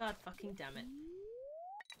 God fucking damn it.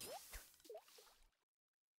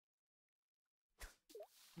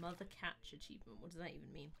 Mother catch achievement. What does that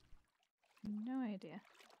even mean? No idea.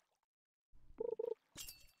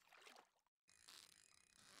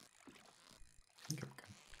 I think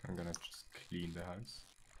I'm gonna just clean the house.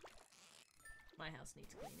 My house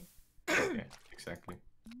needs cleaning. Yeah, exactly.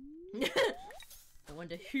 I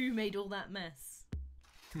wonder who made all that mess.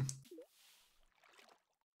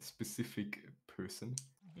 Specific person.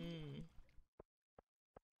 Hmm.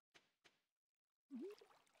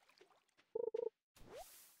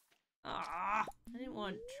 Ah, I didn't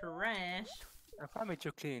want trash. I'm fine with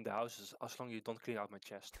you cleaning the houses as long as you don't clean out my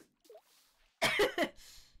chest.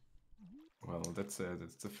 Well, that's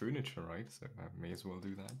the furniture, right? So I may as well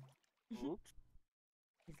do that. Oops.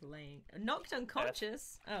 He's laying knocked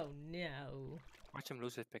unconscious. Oh no. Watch him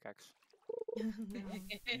lose his pickaxe. You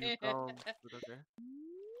can't. But okay.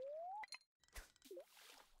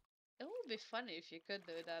 It would be funny if you could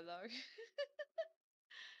do that though.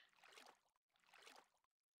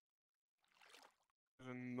 Those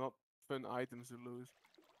are not fun items to lose.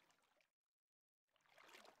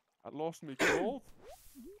 I lost me gold.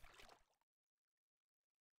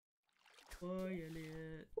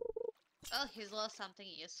 Violet. Well, he's lost something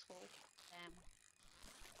useful. Damn.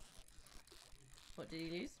 What did he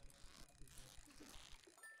lose?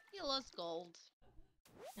 He lost gold.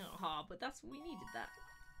 Oh, but we needed that.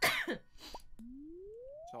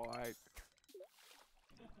 So I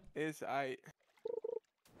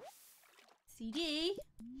CD?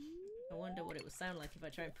 I wonder what it would sound like if I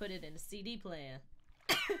try and put it in a CD player.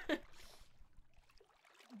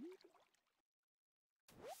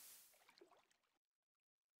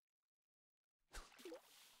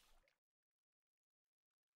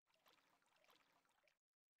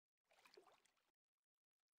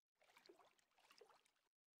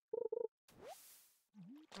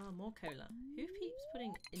 Oh, more cola. Who keeps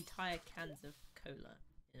putting entire cans of cola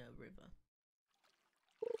in a river?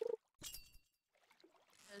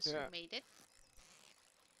 Those Yeah. who made it.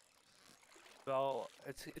 Well,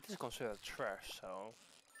 it is considered trash, so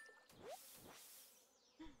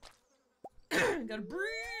Got a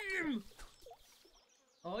broom!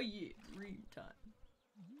 Oh yeah, broom time.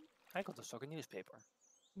 I got to stock a newspaper.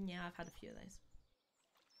 Yeah, I've had a few of those.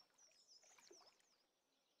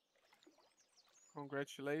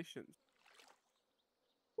 congratulations.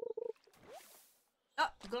 Oh,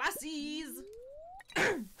 glassies!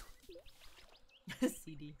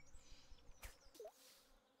 CD.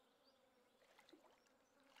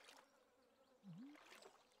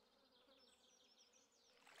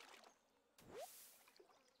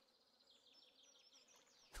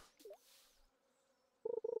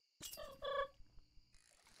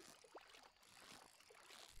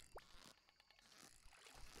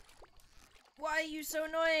 Why are you so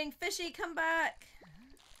annoying? Fishy, come back!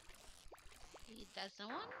 He doesn't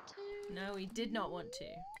want to. No, he did not want to.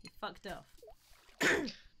 He fucked off.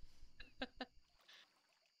 Bad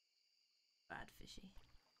fishy.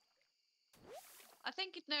 I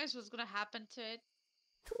think it knows what's gonna happen to it.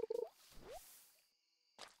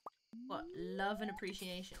 What? Love and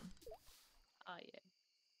appreciation. Oh yeah.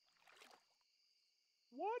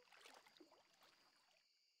 What?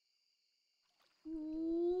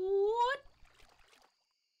 What?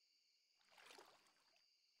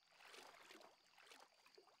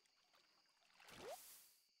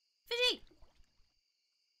 Fishy!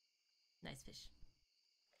 Nice fish.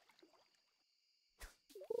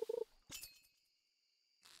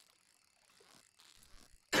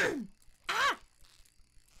 Ah!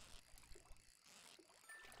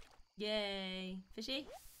 Yay. Fishy?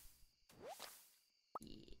 Yeah.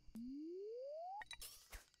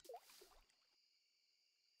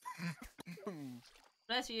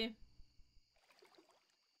 Bless you.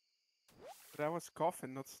 But I was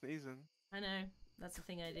coughing, not sneezing. I know. That's the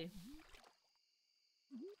thing I do.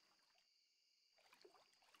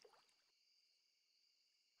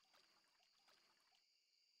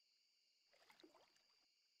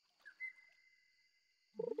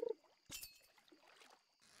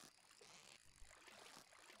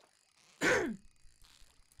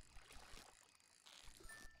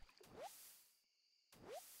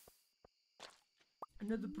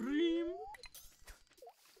 Another bream.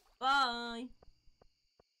 Bye.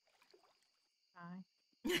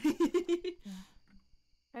 Bye.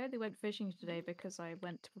 I only went fishing today because I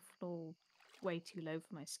went to a floor way too low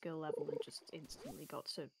for my skill level and just instantly got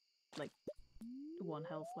to like 1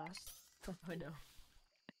 health less. Oh no.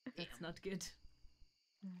 That's not good.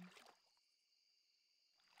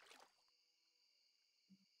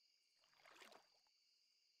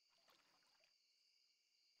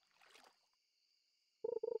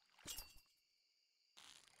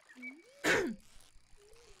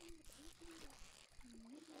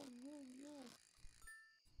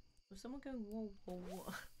 Was someone going whoa whoa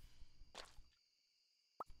whoa?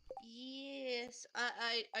 Yes,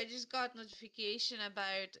 I just got notification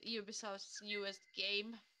about Ubisoft's newest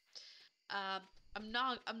game. I'm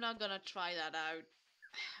not gonna try that out.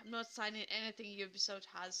 I'm not signing anything Ubisoft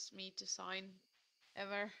has me to sign,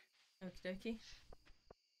 ever. Okie dokie.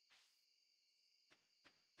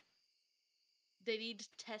 They need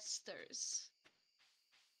testers.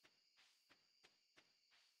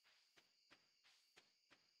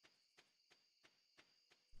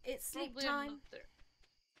 It's sleep Probably time. another.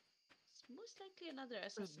 It's most likely another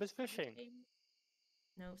Assassin's But Creed fishing. game.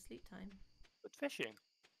 No, sleep time. But fishing.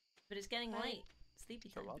 But it's getting Right. late. Sleepy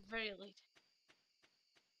So time. what? Very late.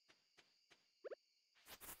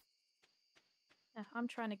 Yeah, I'm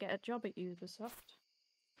trying to get a job at Ubisoft.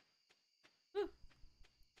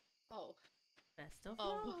 Oh, Best of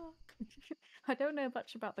Oh. luck. I don't know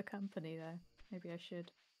much about the company though. Maybe I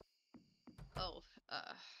should. oh.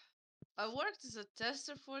 I worked as a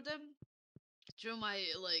tester for them through my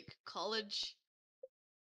college.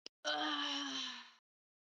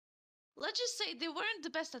 Let's just say they weren't the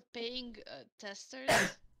best at paying testers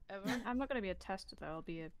ever. I'm not going to be a tester though. I'll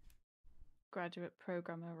be a graduate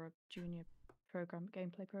programmer or a junior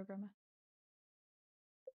gameplay programmer.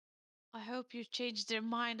 I hope you changed their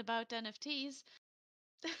mind about NFTs.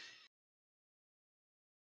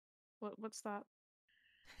 What's that?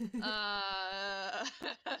 Better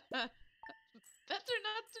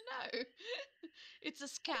not to know. It's a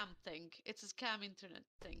scam thing. It's a scam internet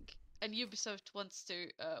thing, and Ubisoft wants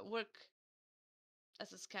to work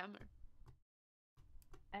as a scammer.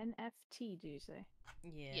 NFT, do you say?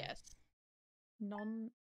 Yeah. Yes.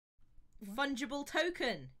 Non. What? Fungible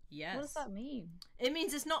token. Yes. What does that mean? It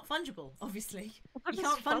means it's not fungible, obviously. What You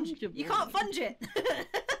does can't funge. You fungible can't mean? funge it.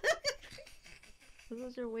 This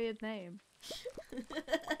is your weird name.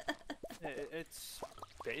 It's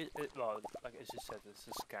well, like as you said, it's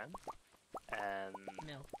a scam, and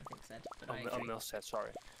Mill, I think said, but I agree. Mill said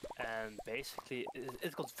sorry, and basically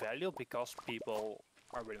it got value because people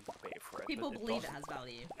are willing to pay for it. People but believe it doesn't- has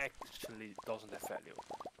value. Actually, doesn't have value.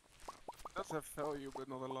 It does have value, but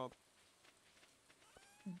not a lot.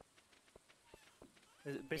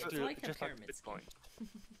 It's basically like a just like pyramid Bitcoin.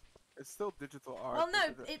 It's still digital art. Well,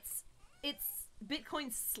 no, but it's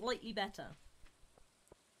Bitcoin's slightly better.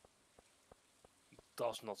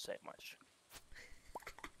 Does not say much.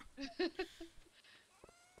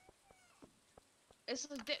 It's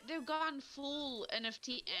like they've gone full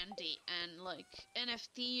NFT Andy, and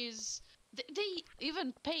NFTs. They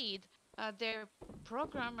even paid their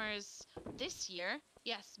programmers this year.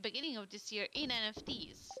 Yes, beginning of this year in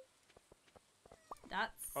NFTs.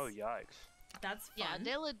 That's Oh yikes! that's fun. Yeah,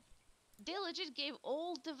 they legit gave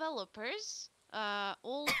all developers,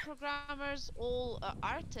 all programmers, all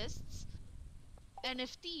artists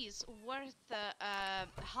NFTs worth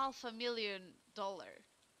 $500,000,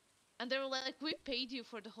 and they were like, "We paid you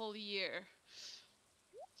for the whole year."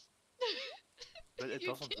 But it You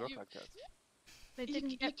doesn't can- work you- like that. They You, didn't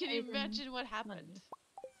you get can paid in imagine what happened. money.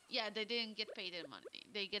 Yeah, they didn't get paid in money.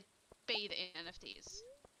 They get paid in NFTs.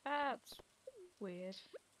 That's weird.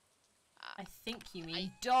 I think you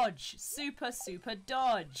mean dodge. Super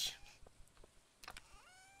dodge.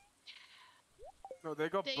 no, they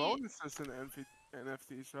got They- bonuses in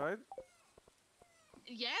NFTs, right?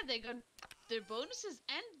 Yeah, they got their bonuses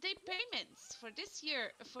and their payments for this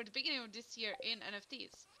year, for the beginning of this year in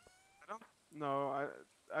NFTs. No,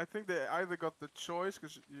 I think they either got the choice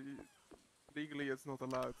because legally it's not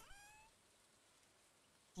allowed.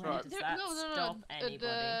 Why Right. does There- that no, no, no. stop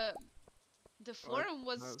anybody? The forum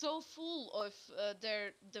was no. so full of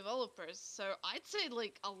their developers, so I'd say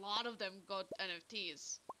a lot of them got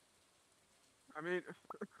NFTs. I mean,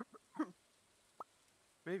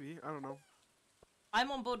 maybe, I don't know.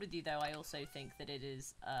 I'm on board with you though. I also think that it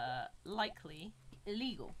is likely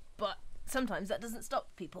illegal, but sometimes that doesn't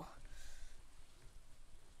stop people.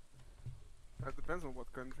 That depends on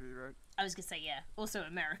what country, right? I was gonna say yeah. Also,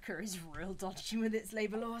 America is real dodgy with its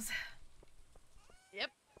labor laws.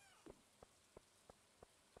 Yep.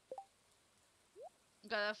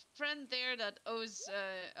 got a friend there that owes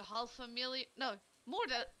a half a million, no, more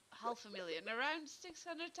than half a million, around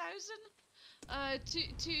 600,000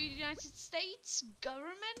 to United States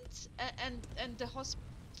government and the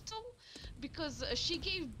hospital because she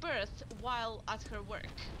gave birth while at her work.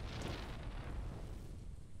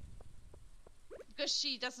 Because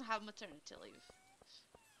she doesn't have maternity leave.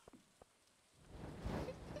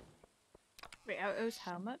 Wait, it was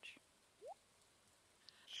how much?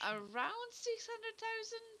 Around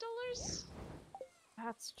 $600,000.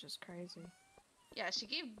 That's just crazy. Yeah, she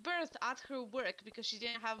gave birth at her work because she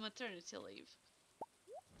didn't have maternity leave.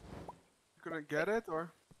 You couldn't get it,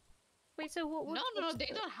 or? Wait, so what? No, what's they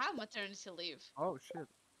the- don't have maternity leave. Oh shit.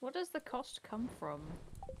 What does the cost come from?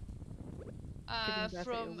 Giving birth at your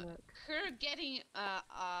From work? her getting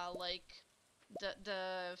like the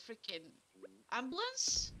freaking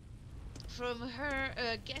ambulance, from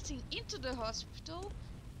her getting into the hospital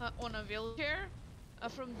on a wheelchair,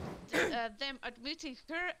 from them admitting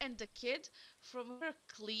her and the kid, from her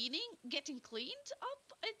getting cleaned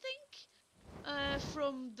up, I think,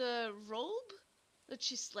 from the robe that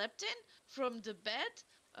she slept in, from the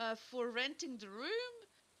bed, for renting the room,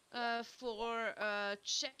 for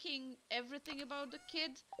checking everything about the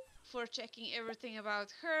kid, for checking everything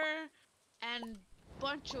about her, and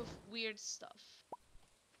bunch of weird stuff.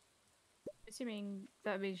 Assuming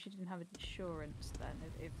that means she didn't have insurance then,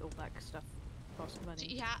 if all that stuff cost money.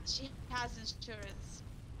 She has insurance,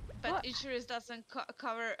 but What? insurance doesn't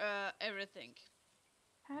cover everything.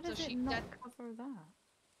 How so does she it not got- cover that?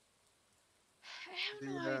 I have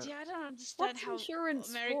no The, idea. I don't understand What's how insurance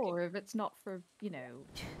American. for if it's not for,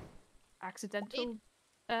 accidental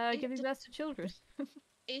it giving d- birth to children?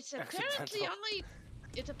 It's Accidental.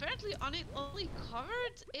 apparently only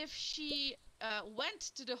covered if she went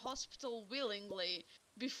to the hospital willingly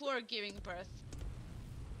before giving birth.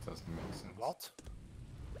 Doesn't make sense. What?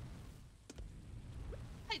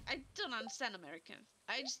 I don't understand Americans.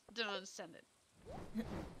 I just don't understand it.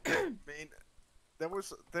 I mean,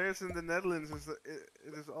 there's in the Netherlands it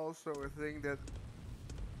is also a thing that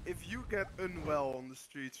if you get unwell on the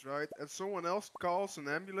streets, right, and someone else calls an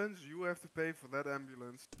ambulance, you have to pay for that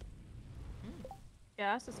ambulance.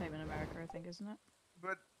 Yeah, that's the same in America, I think, isn't it?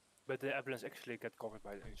 But the ambulance actually get covered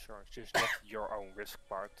by the insurance, just not your own risk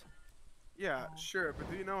part. Yeah, Oh. sure, but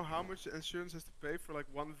do you know how much the insurance has to pay for like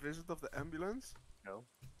one visit of the ambulance? No.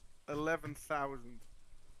 11,000.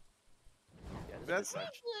 Yeah, That's- a bit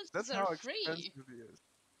much. That's Ambulances how are free. expensive it is.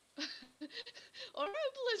 Our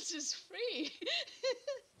ambulance is free.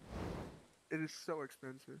 It is so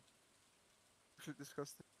expensive. We should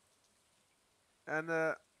discuss it. And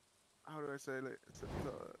how do I say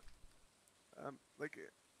like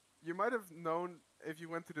you might have known if you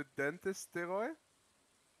went to the dentist, Teroy,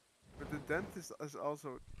 but the dentist is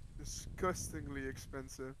also disgustingly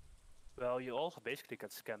expensive. Well, you also basically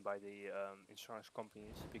get scammed by the insurance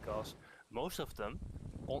companies because most of them,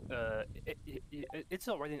 it's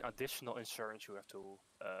already an additional insurance you have to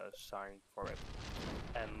sign for it,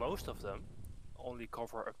 and most of them only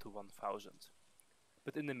cover up to 1,000.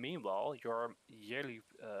 But in the meanwhile, your yearly,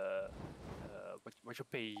 what you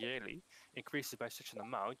pay yearly, increases by such an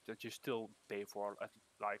amount that you still pay for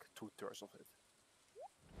like 2/3 of it.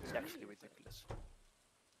 It's Yeah. actually ridiculous.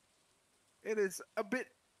 It is a bit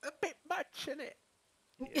much, isn't it?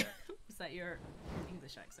 Yeah. Is that your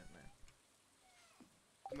English accent there?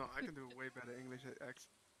 No, I can do a way better English accent.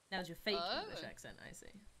 That was your fake English Oh. accent, I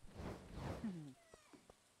see.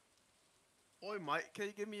 Oi, mate, can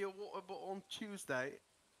you give me a water bottle on Tuesday?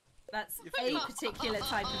 That's You a feel- particular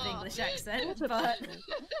type of English accent, but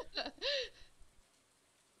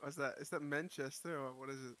What's that? Is that Manchester or what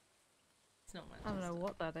is it? it's not much. I don't know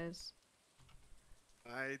what that is.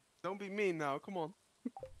 Don't be mean now. Come on.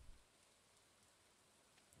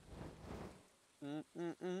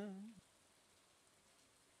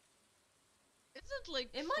 Isn't like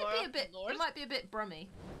It far might be a up bit. north? It might be a bit brummy.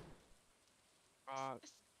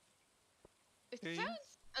 It Okay.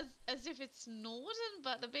 sounds as if it's northern,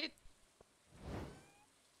 but a bit.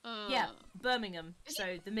 Yeah, Birmingham. Is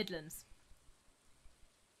So the Midlands.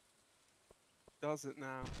 Does it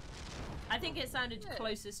now? I think it sounded Yeah.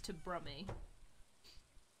 closest to Brummy.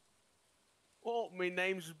 Oh, my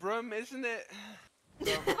name's Brum, isn't it? In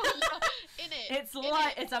it. It's in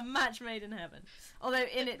like it. it's a match made in heaven. Although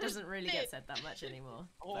in it doesn't really get said that much anymore.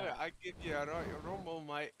 Oh, but- yeah, I give you a right rumble,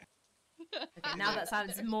 mate. Okay, now that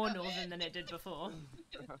sounds more northern than it did before.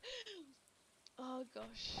 Oh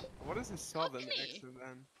gosh. What is a southern Cockney. accent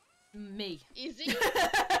then? Me. Easy.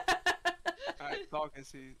 Alright, talk and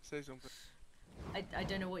say something. I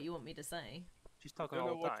don't know what you want me to say. She's talking Don't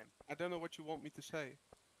know all the what- time. I don't know what you want me to say.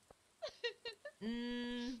 I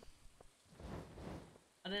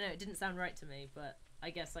don't know. It didn't sound right to me, but I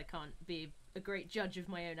guess I can't be a great judge of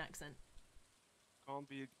my own accent. Can't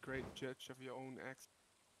be a great judge of your own accent.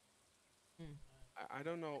 Hmm. I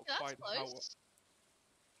don't know That's quite how. close.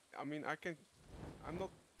 I mean, I'm not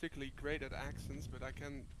particularly great at accents, but I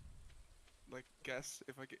can, like, guess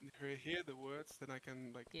if I can hear the words, then I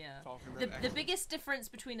can like Yeah. talk in that The accent. biggest difference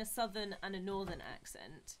between a southern and a northern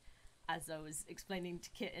accent, as I was explaining to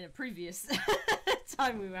Kit in a previous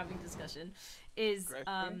time we were having discussion, is Great.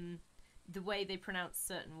 the way they pronounce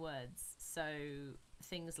certain words. So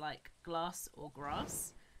things like glass or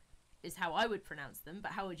grass is how I would pronounce them,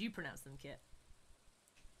 but how would you pronounce them, Kit?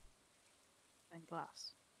 And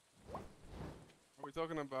glass. Are we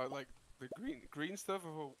talking about like the green stuff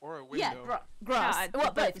or a window? Yeah, grass. Yeah,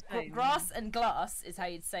 Well, they're both. both the same. Grass and glass is how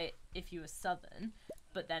you'd say it if you were southern,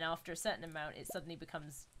 but then after a certain amount, it suddenly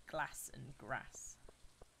becomes glass and grass.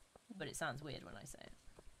 But it sounds weird when I say it.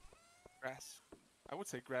 Grass. I would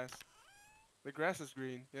say grass. The grass is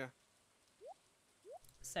green. Yeah.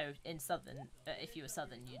 So in southern, if you were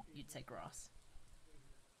southern, you'd say grass.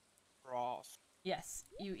 Grass. Yes,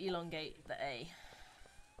 you elongate the A.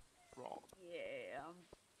 Grass. Yeah.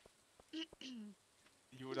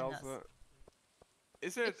 You would And also.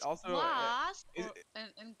 Is it It's also? glass is or,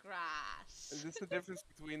 it- and grass. Is this the difference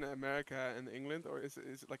between America and England, or is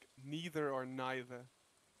it like neither or neither?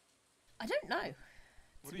 I don't know.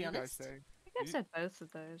 What To do be you honest. guys say? I think I've You- said both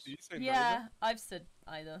of those. Do you say Yeah, I've said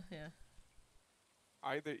either. Yeah.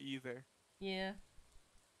 neither? Either. Yeah.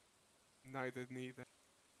 Neither. Neither.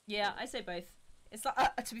 Yeah, I say both. It's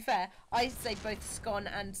like, to be fair, I say both scone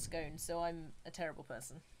and scone, so I'm a terrible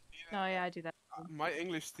person. No, yeah, I do that. My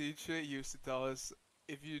English teacher used to tell us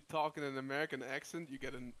if you talk in an American accent, you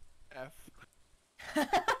get an F. Yeah,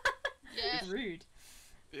 It's rude.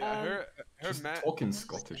 Yeah, Um, her Just man. talking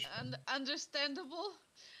Scottish. and understandable.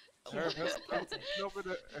 Her husband, no, but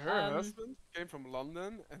her Um, husband came from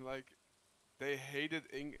London, and like they hated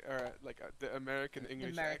the American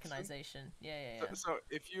English accent. Americanization. Yeah, So, yeah, so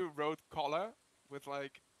if you wrote collar with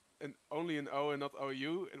like only an O and not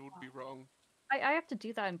OU, it would be wrong. I have to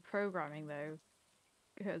do that in programming though,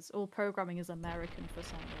 because all programming is American for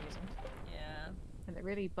some reason, yeah. and it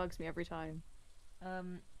really bugs me every time.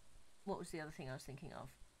 What was the other thing I was thinking of?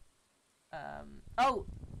 Oh,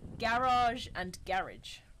 garage and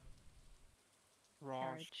garage.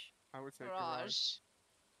 Garage. I would say garage. Garage.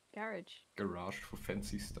 Garage. Garage for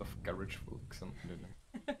fancy stuff, garage for something.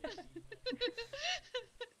 I don't know.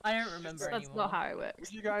 I don't remember That's anymore. not how it works.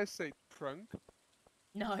 Would you guys say trunk?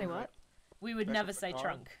 No. Say what? We would Back never of the say car?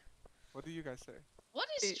 trunk. What do you guys say? What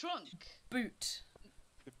is Boot. trunk? Boot.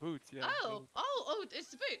 The boot, yeah. Oh, it's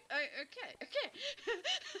the boot. Okay.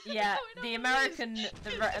 Yeah, Now I know the what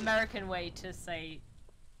it is. American way to say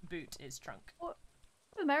boot is trunk. What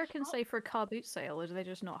do Americans say for a car boot sale, or do they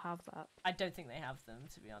just not have that? I don't think they have them,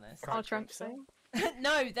 to be honest. Car trunk trunk sale? sale?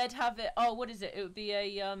 No, they'd have it. Oh, what is it? It would be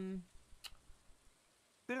a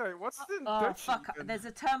Dylan, what's the Oh Dutch? fuck! There's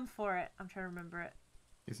a term for it. I'm trying to remember it.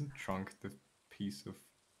 Isn't trunk the piece of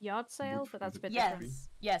Yard sale, Wood but that's a for bit the- Yes, different.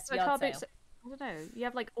 yes, So yard car sale. boot I don't know. You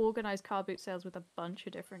have like organized car boot sales with a bunch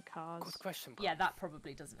of different cars. Good question. Yeah, that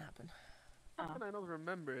probably doesn't happen. How can I not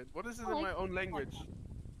remember it? What is it Oh, in like- my own language?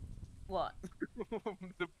 What?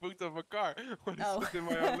 The boot of a car. What is Oh. it in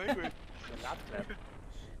my own language?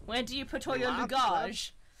 Where do you put all your Lab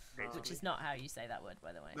luggage? Maybe. Which is not how you say that word,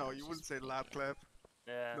 by the way. No, It's you wouldn't just say lab clap.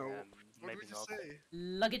 Yeah, No. and What maybe would you not. say?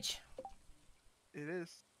 luggage. It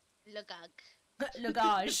is. Lugag.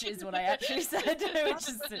 Luggage is what I actually said, which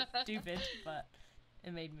is stupid, but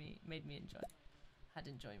it made me enjoy. Had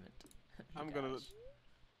enjoyment. I'm gonna- Luggage.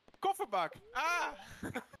 Kofferbak! Ah!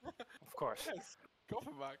 Of course. Yes,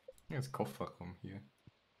 kofferbak. Ja, het is kofferraum hier.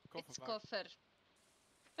 It's Kofferbak. koffer.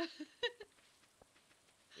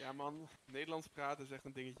 Ja man, Nederlands praten is echt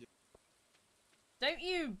een dingetje. Don't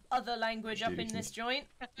you other language up in Seriously. this joint?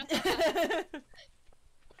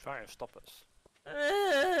 Try and stop us.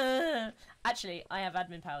 Actually, I have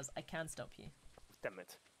admin powers. I can stop you. Damn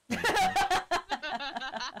it.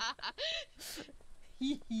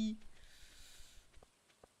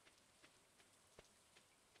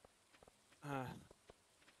 Ah.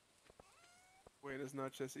 Buenas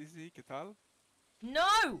noches, Izzy, ¿qué tal?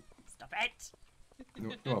 No! Stop it! No,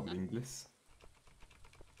 no hablo inglés.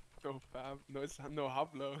 No, fam. No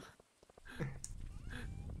hablo.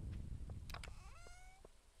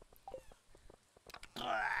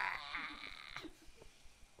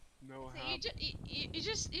 No So hablo. you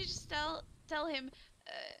just tell him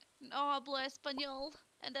no hablo español,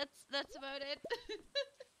 and that's about it.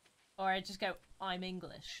 Or I just go, I'm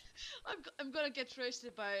English. I'm gonna get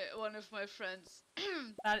roasted by one of my friends.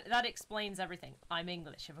 That explains everything. I'm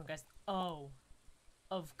English. Everyone goes, oh,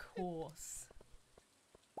 of course.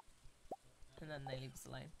 And then they leave us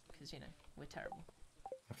alone because, you know, we're terrible.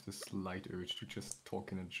 I have the slight urge to just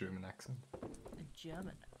talk in a German accent. A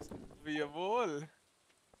German accent. Jawohl.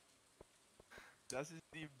 Das ist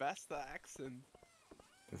die beste Accent.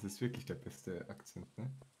 Das ist wirklich der beste Akzent, ne?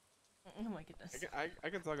 Oh my goodness. I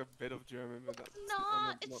can talk a bit of German, but that's No,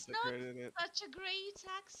 I'm it's that not great in it. such a great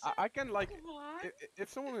accent. I can like What? if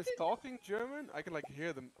someone is talking German, I can like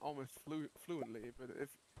hear them almost fluently. But if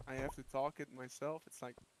I have to talk it myself, it's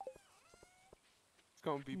like it's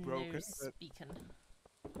gonna be broken. No But speaking.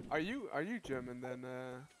 are you German then?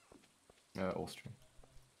 Austrian.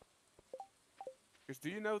 Because do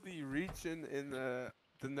you know the region in the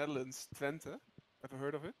Netherlands, Twente? Ever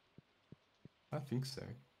heard of it? I think so.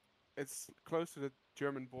 It's close to the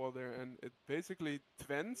German border, and it basically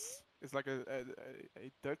Twents is like a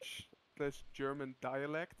Dutch slash German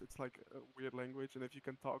dialect. It's like a weird language, and if you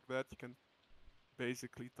can talk that, you can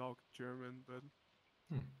basically talk German. But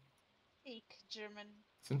Speak German.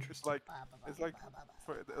 It's interesting. it's like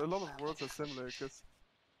for, a lot of words are similar. Because,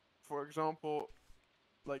 for example,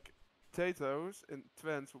 like potatoes in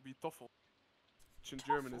Twents will be toffel, which in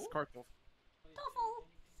German is kartoffel.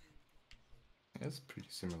 Yeah, it's pretty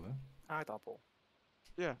similar. Aardappel.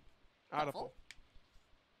 Yeah, aardappel.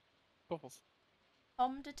 Toffels.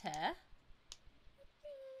 Pomme de terre.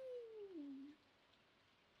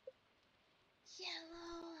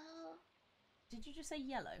 Yellow. Did you just say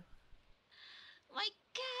yellow? My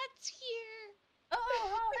cat's here. Oh,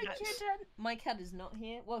 hi, Yes. kitten. My cat is not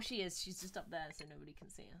here. Well, she is. She's just up there, so nobody can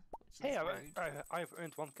see her. Which is Hey, rude. I've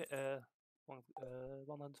earned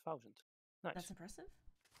 100,000. Nice. That's impressive.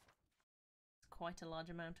 It's quite a large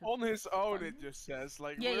amount of. On his own, fun. it just says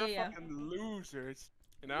like Yeah, we're yeah, yeah. fucking losers,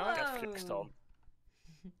 you know. Whoa. Get flexed on.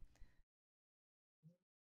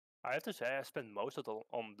 I have to say, I spent most of it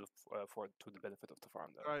on the to the benefit of the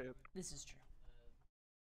farm. Though. Right. This is true.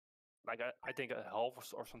 Like I think a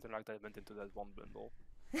half or something like that went into that one bundle.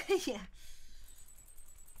 Yeah.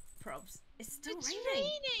 Probs. It's still It's raining.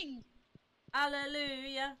 raining.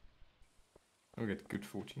 Hallelujah. I'll get good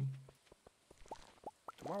fortune.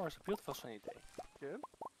 Tomorrow is a beautiful sunny day. Again?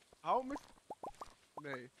 Hou mis...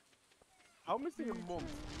 Nee. Hou missing a mond.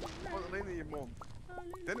 Gewoon alleen in je mond.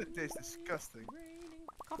 Then it tastes disgusting. Raining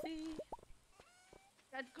coffee.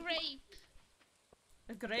 A grape.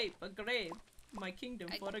 A grape, a grape. My kingdom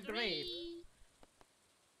for a grape.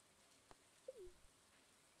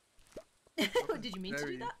 Did you mean to do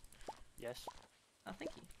Very- that? Yes, Oh,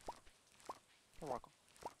 thank you. you're welcome.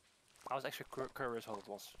 I was actually curious how it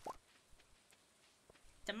was.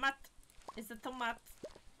 Tomat. It's a tomat.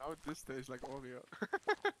 Now this tastes like Oreo.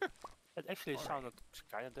 It actually sounded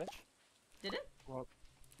kind of Dutch. Did it? Well,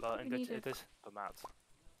 in We Dutch need it is tomaat.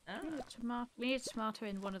 Ah. We need tomato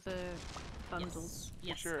in one of the bundles.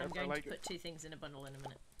 Yes, Sure, I'm I going like to it. put two things in a bundle in a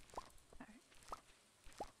minute.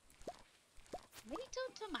 Little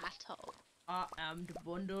tomato. I am the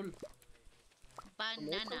bundle.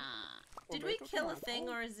 Banana. Did we Tomato, kill a tomato. thing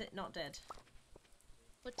or is it not dead?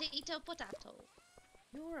 Potato, potato.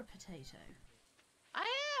 You're a potato. I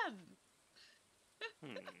am.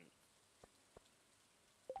 Hmm.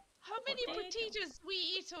 How many Potato. potatoes we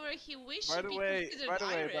eat over here? We By should the be way, considered by the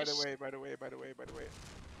way, by the Irish. way, by the way, by the way, by the way.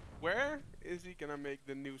 Where is he gonna make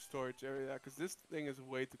the new storage area? Because this thing is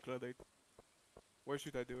way too cluttered. Where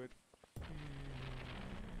should I do it?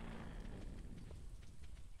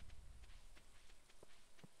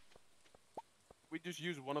 We just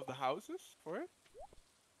use one of the houses for it?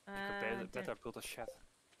 Better build a shed.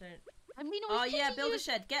 Don't. I mean, we Oh can yeah, build a use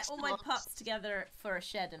shed. Get all my slabs. pups together for a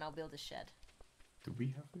shed and I'll build a shed. Do we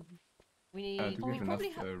have it? We need. Do we we have probably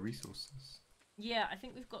enough have. resources? Yeah, I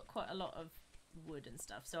think we've got quite a lot of wood and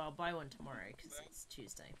stuff, so I'll buy one tomorrow because it's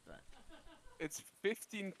Tuesday. But It's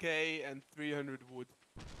 15k and 300 wood.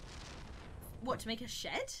 what, to make a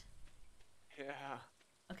shed? Yeah.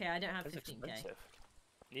 Okay, I don't have That's 15k. expensive.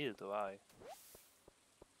 Neither do I.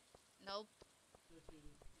 Nope.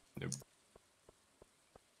 Nope.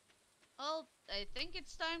 Oh, I think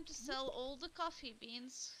it's time to sell all the coffee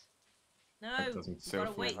beans. No, That doesn't we've sell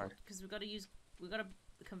got to wait forever. because we've got to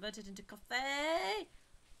convert it into coffee.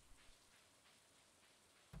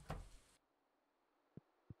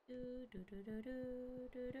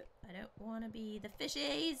 I don't want to be the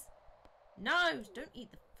fishies. No, don't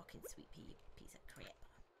eat the fucking sweet pea, you piece of crap.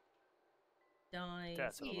 Dye,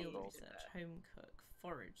 That's a skill, little research, home cook,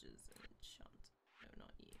 foragers, and enchant. No,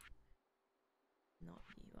 not you. Not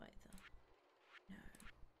you either.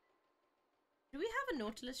 No. Do we have a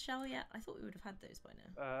Nautilus shell yet? I thought we would have had those by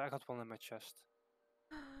now. I got one in my chest.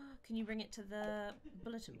 Can you bring it to the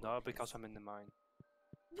bulletin board? No, please? because I'm in the mine.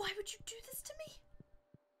 Why would you do this to me?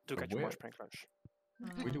 To catch where? more sprinklers.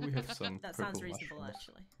 Where do we have some That purple sounds reasonable, mushrooms?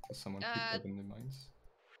 actually. Does someone pick up in the mines?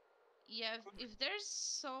 Yeah, if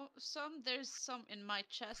there's there's some in my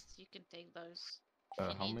chest. You can take those. If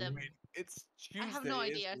you How need many? them. Wait, it's Tuesday. I have no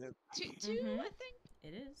idea. Isn't it? Two, Mhm. I think.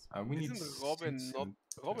 It is. We need Isn't Robin 6 not? and-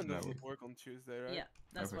 Robin no, doesn't work on Tuesday, right? Yeah,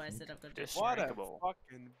 that's why I Everything. said I've got to do Yes. it. What a Drinkable.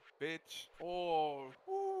 fucking bitch! Oh,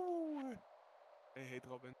 ooh. I hate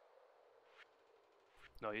Robin.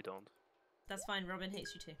 No, you don't. That's fine, Robin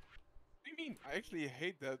hates you too. What do you mean? I actually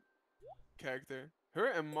hate that character. Her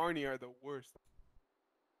and Marnie are the worst.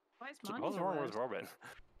 Why is So Marnie what's the wrong with worst? Robin?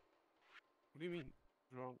 What do you mean?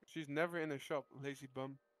 What's wrong? She's never in a shop, lazy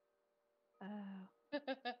bum.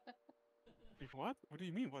 Like, what? What do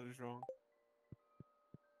you mean? What is wrong?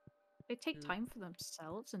 They take Mm. time for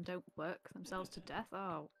themselves and don't work themselves to death.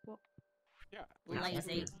 Oh, what? Yeah. Yeah, lazy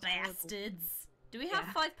Lazy that's terrible. bastards. Do we have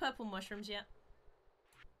Yeah. 5 purple mushrooms yet?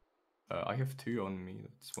 I have 2 on me.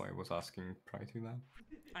 That's why I was asking prior to that.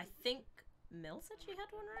 I think Mill said she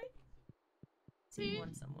had one, right? Seen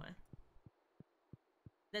one somewhere.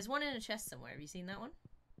 There's one in a chest somewhere. Have you seen that one?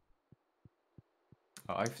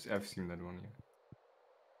 I've seen that one. Yeah.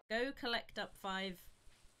 Go collect up 5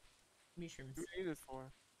 mushrooms. What do you need it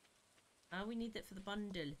for? We need that for the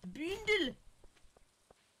bundle. The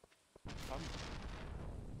bundle!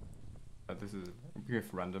 This is we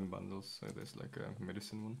have random bundles, so there's like a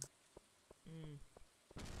medicine one. Mm.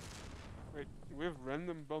 Wait, we have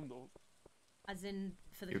random bundles. As in,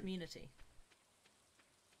 for the Yep. community.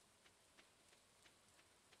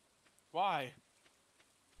 Why?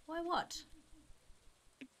 Why what?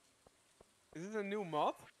 Is this a new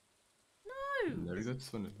mod? No! No, that's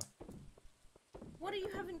vanilla. What are you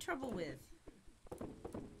having trouble with?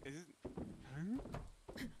 Is it? Huh?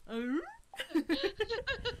 Oh?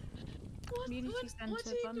 Community what centre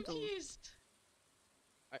are you bundles. confused?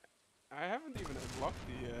 I haven't even unlocked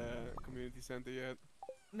the community center yet.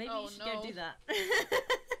 Maybe Oh, you should go no. do that.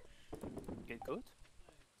 Get good?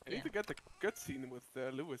 I need Yeah. to get the cutscene with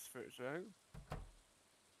Lewis first, right?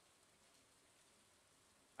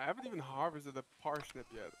 I haven't even harvested a parsnip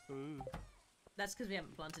yet. Ooh. That's because we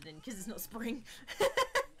haven't planted in, because it's not spring.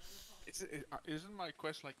 Isn't my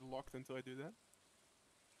quest like locked until I do that?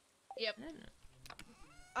 Yep. I don't know.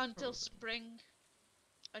 Until Probably. spring.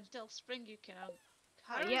 Until spring, you can Yeah,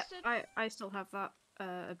 harvest it. I still have that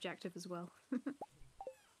objective as well.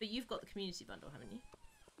 But you've got the community bundle, haven't you?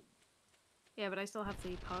 Yeah, but I still have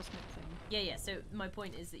the parsnip thing. Yeah. So my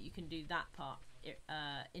point is that you can do that part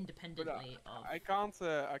independently of. I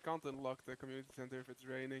can't unlock the community center if it's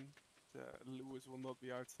raining. Lewis will not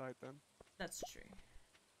be outside then. That's true.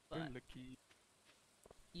 But Unlucky.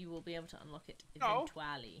 you will be able to unlock it No.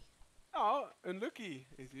 eventually. Oh, unlucky,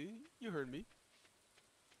 is he? You heard me.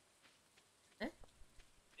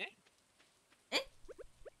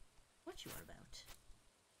 What you on about?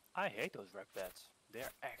 I hate those red bats. They're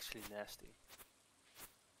actually nasty.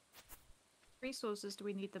 Resources do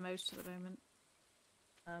we need the most at the moment?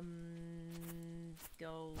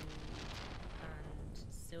 Gold and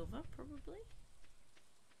silver, probably.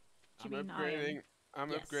 Do you mean iron?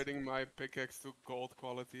 I'm Yes. upgrading my pickaxe to gold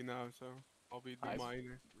quality now, so I'll be the Nice.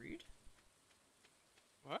 miner. Rude.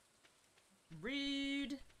 What?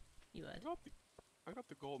 Rude. You heard. I got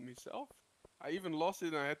the gold myself. I even lost it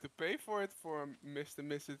and I had to pay for it for Mr.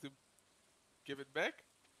 Missy to give it back.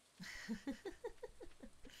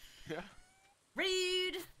 Yeah.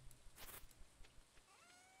 Rude.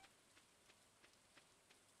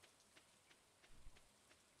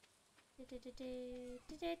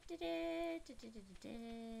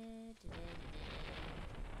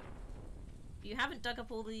 You haven't dug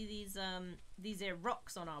up all these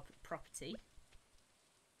rocks on our property.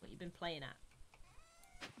 What you've been playing at?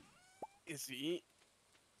 Is he?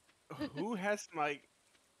 Who has my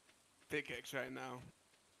pickaxe right now?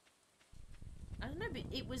 I don't know, but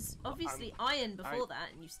it was obviously iron before that,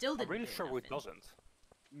 and you still I'm didn't. really put sure enough it in. doesn't.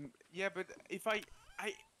 Yeah, but if I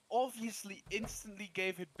obviously instantly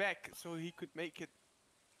gave it back so he could make it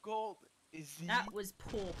gold. Is he? That was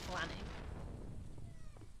poor planning.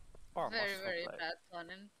 Or Very, masterful very play. bad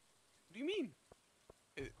planning. What do you mean?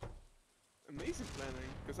 Amazing planning.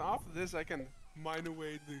 Because after this I can mine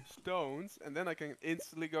away the stones and then I can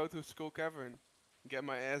instantly go to Skull Cavern and get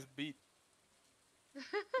my ass beat. We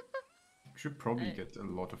should probably Uh, get a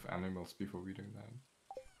lot of animals before we do that.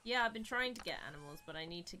 Yeah, I've been trying to get animals, but I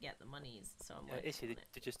need to get the monies, so I'm working Izzy, on it.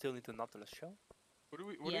 did you still need the Nautilus shell? What do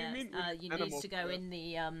Yes, you mean? you need to go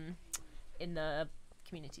in the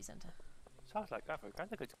community center. Sounds like effort.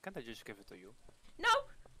 Can't I just give it to you? No,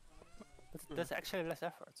 That's actually less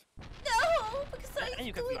effort. no, because And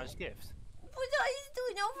you get a nice gift. but I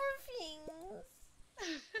doing other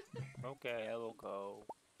things. Okay, I will go.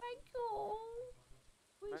 Thank you.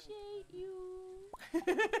 Appreciate you.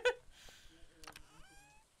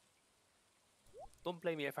 Don't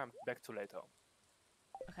blame me if I'm back too late home.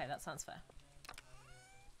 Okay, that sounds fair.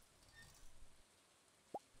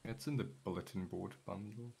 It's in the bulletin board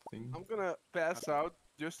bundle thing. I'm gonna pass out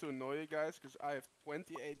just to annoy you guys because I have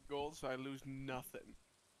 28 gold, so I lose nothing.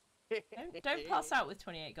 Don't pass out with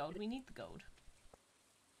 28 gold. We need the gold.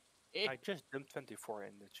 I just dumped 24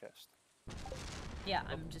 in the chest. Yeah,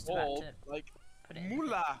 I'm just about Gold, to like put it in.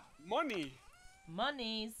 moolah, money,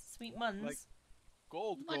 Monies, sweet muns. Like-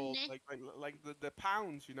 gold, Money. like the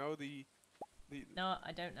pounds, you know, the No,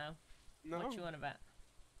 I don't know. no, What you want about?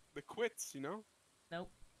 the quits, you know. Nope.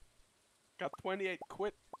 Got 28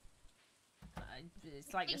 quit.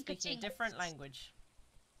 It's like you're speaking a different language.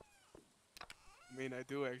 I mean, I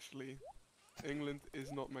do actually. England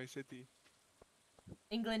is not my city.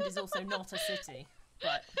 England is also not a city,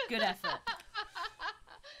 but good effort.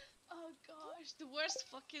 Oh gosh, the worst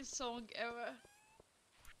fucking song ever.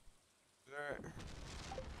 There.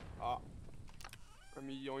 Ah, I'm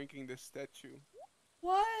yoinking the statue.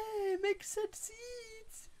 Why? Make some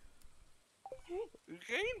seeds.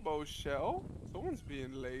 Rainbow shell? Someone's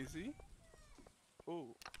being lazy.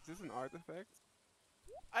 Oh, is this an artifact?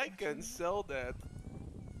 I can sell that.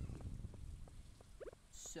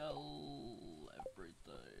 Sell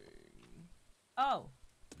everything. Oh.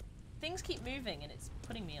 Things keep moving and it's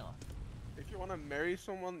putting me off. If you want to marry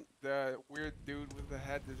someone, the weird dude with the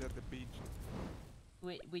head is at the beach.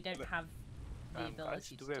 We don't have the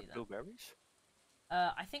ability do to we do have that. blueberries?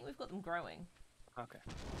 I think we've got them growing. Okay.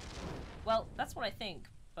 Well, that's what I think,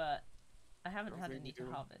 but I haven't don't had think any we to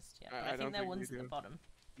do. harvest yet. I But I don't think they're think we ones at the do. bottom.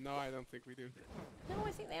 No, I don't think we do. No,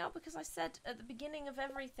 I think they are because I said at the beginning of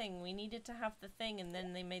everything we needed to have the thing and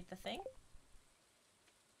then they made the thing.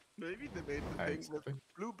 Maybe they made the I thing accept with it.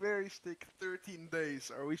 blueberries take 13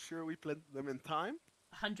 days. Are we sure we planted them in time?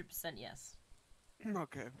 100% yes.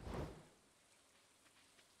 Okay.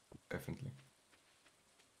 Definitely.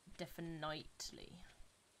 Definitely.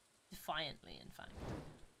 Defiantly, in fact.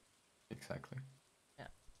 Exactly.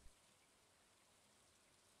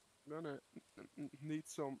 Gonna need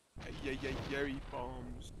some Yeri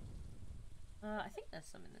bombs. I think there's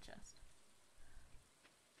some in the chest.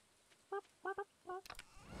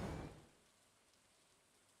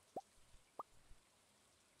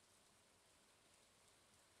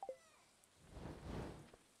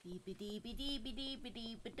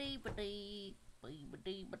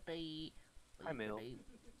 Hi, Mil.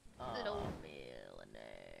 Oh,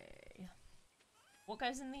 Melanie. What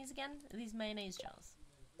goes in these again? Are these mayonnaise jars?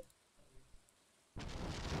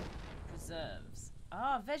 Preserves.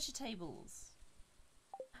 Ah, vegetables.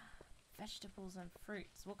 Vegetables and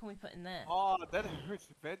fruits. What can we put in there? Oh, that hurts.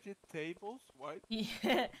 Vegetables? What?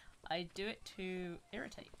 Yeah, I do it to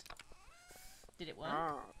irritate. Did it work?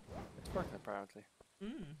 Ah, It worked apparently.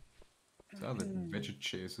 Mm. There are the veggie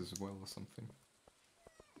chairs as well or something.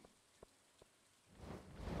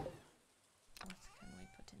 What can we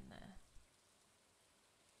put in there?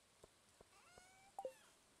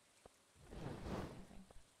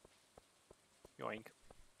 Yoink.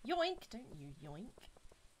 Yoink! Don't you yoink.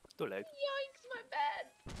 Too late. Yoinks, my bed!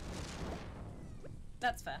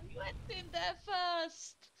 That's fair. You went in there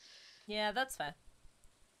first! Yeah, that's fair.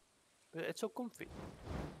 It's so comfy.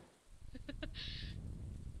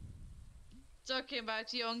 Talking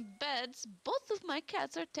about young beds, both of my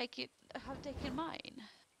cats have taken mine.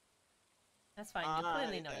 That's fine. You're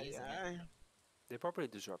clearly not using it. They probably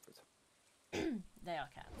deserve it. They are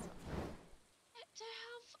cats. They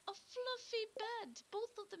have a fluffy bed.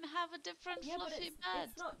 Both of them have a different Yeah, but fluffy it's, bed.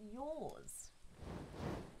 it's not yours.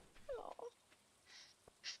 Oh.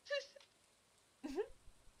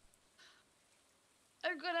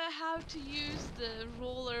 I'm gonna have to use the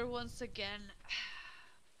roller once again.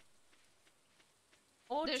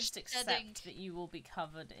 Or They're just accept shedding. that you will be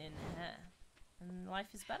covered in hair. And life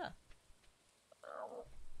is better.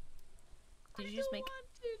 Did you just make...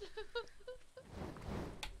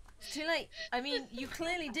 It's too late. I mean, you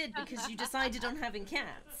clearly did because you decided on having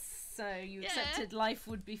cats. So you Yeah. accepted life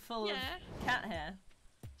would be full Yeah. of cat hair.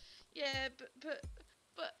 Yeah,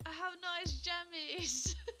 but I have nice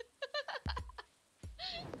jammies.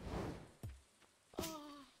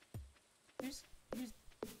 Oh. Who's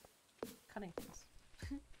cutting things?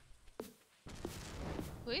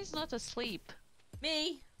 Who is not asleep?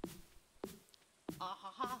 Me! Ah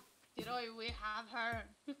ha ha! Did we have her?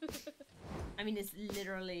 I mean, it's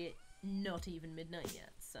literally not even midnight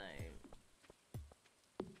yet, so...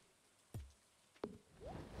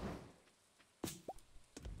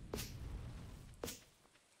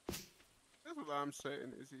 That's what I'm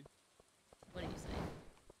saying, Izzy. What are you saying?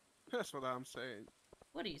 That's what I'm saying.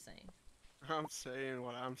 What are you saying? I'm saying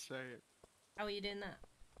what I'm saying. How are you doing that?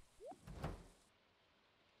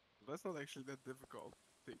 That's not actually that difficult to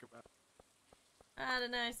think about. I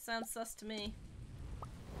don't know, sounds sus to me.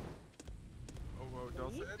 Oh, whoa,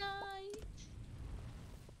 does it? Midnight.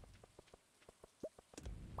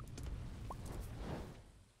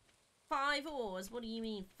 5 oars? What do you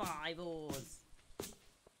mean 5 oars?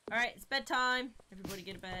 Alright, it's bedtime. Everybody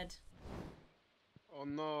go to bed. Oh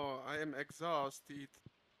no, I am exhausted.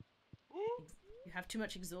 You have too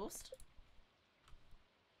much exhaust?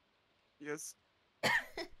 Yes. I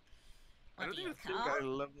What don't do you even think call? I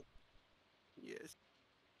leveled. Yes.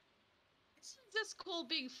 Isn't this called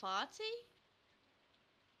being farty?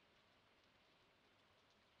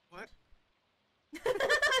 What? We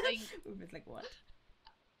were like, what?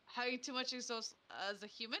 Having too much exhaust as a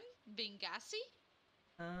human? Being gassy?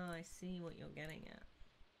 Oh, I see what you're getting at.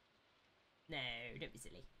 No, don't be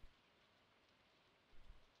silly.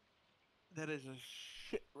 That is a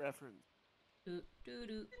shit reference. Doo, doo,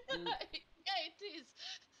 doo, doo. Yeah, it is.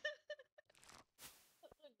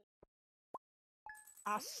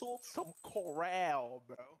 I sold some corral,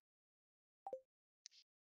 bro.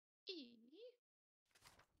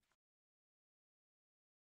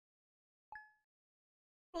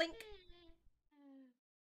 Blink.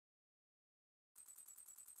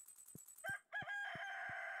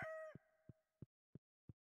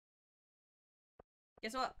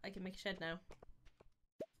 Guess what? I can make a shed now.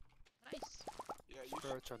 Nice. Yeah, you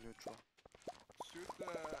Birds are neutral. should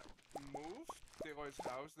move Teroy's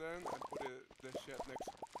house then and put the shed next.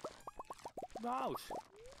 Mouse!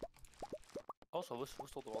 Also, who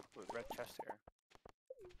stole the red chest here?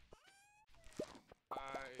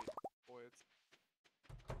 Oh, it's.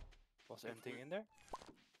 Was anything in there?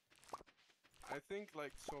 I think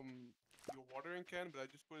like your watering can, but I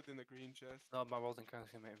just put it in the green chest. No, my Walden can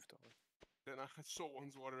is in my inventory. Then I saw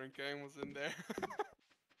one's watering can was in there.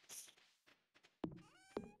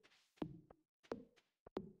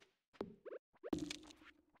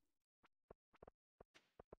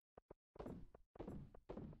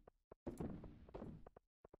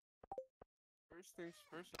 First things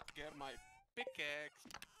first, get my pickaxe.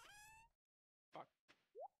 Fuck.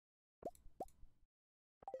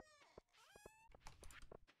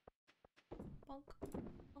 Bonk.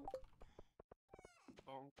 Bonk.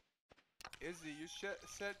 Bonk. Izzy, you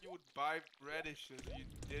said you would buy radishes, you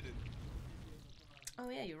didn't. Oh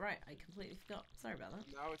yeah, you're right. I completely forgot. Sorry about that.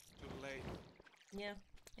 Now it's too late. Yeah,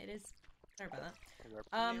 it is. Sorry about that. They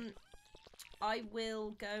were- I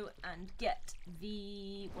will go and get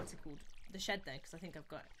the what's it called? The shed there, because I think I've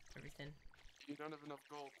got everything. You don't have enough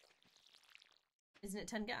gold. Isn't it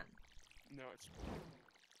 10 gan? No, it's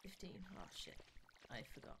 15. Oh shit, I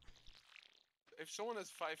forgot. if someone has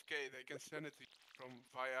 5k, they can send it to you from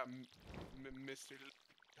via Mr.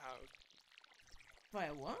 House.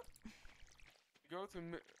 Via what? Go to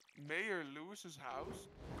Mayor Lewis's house.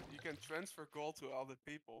 You can transfer gold to other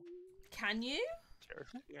people. Can you?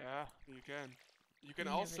 Seriously? Yeah, you can. You can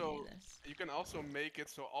I never also knew this. you can also make it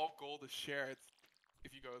so all gold is shared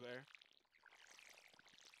if you go there.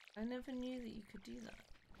 I never knew that you could do that.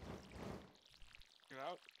 Get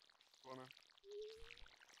out. Wanna?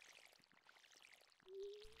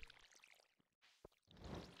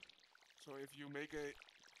 So if you make a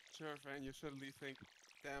server and you suddenly think,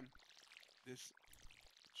 damn, this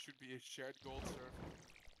should be a shared gold server.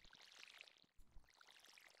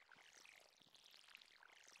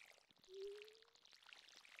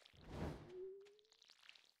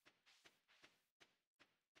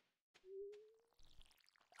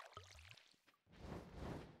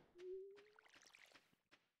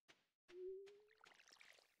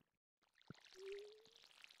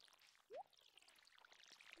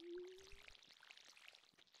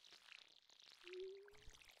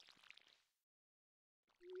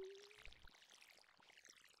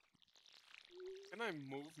 Can I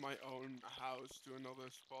move my own house to another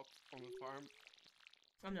spot on the farm?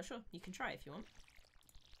 I'm not sure. You can try if you want.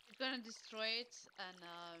 You're gonna destroy it and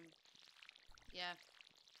yeah.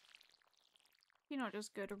 You not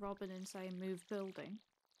just go to Robin and say move building.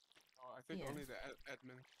 Oh, I think Yeah. only the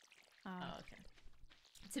admin. Oh, okay.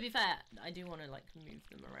 To be fair, I do want to like move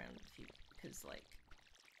them around a few because like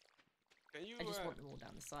Can you? I just want them all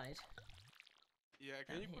down the side. Yeah,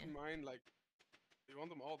 can down you put here. mine like? You want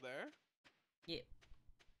them all there? Yeah.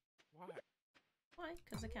 Why? Why?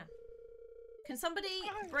 Because I can. Can somebody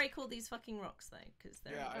break all these fucking rocks though? Because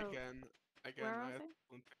they're Yeah, I Oh. can. Where are I have they?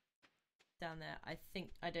 one down there. I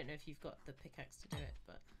don't know if you've got the pickaxe to do it,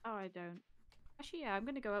 but. Oh, I don't. Actually, yeah, I'm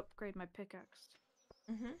gonna go upgrade my pickaxe.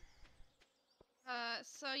 Mhm.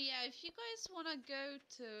 So yeah, if you guys wanna go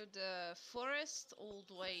to the forest all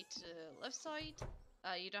the way to the left side,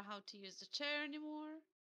 you don't have to use the chair anymore.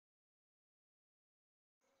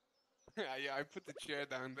 Yeah, I put the chair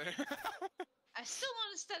down there. I still don't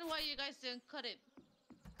understand why you guys didn't cut it.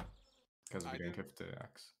 Because I we don't didn't- have the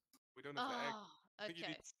axe. We don't have the axe. Oh, I think you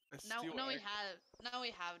okay. need a Now, steel now we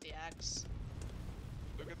axe. have the axe.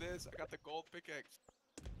 Look at this, I got the gold pickaxe.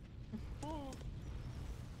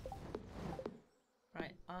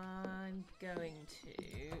 Right, I'm going to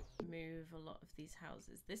move a lot of these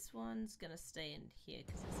houses. This one's gonna stay in here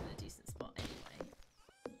because it's in a decent spot anyway.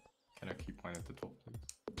 Can I keep mine at the top,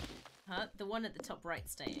 please? Huh? The one at the top right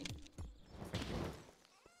staying. Thank you.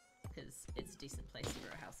 Because it's a decent place for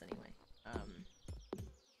a house anyway. I'm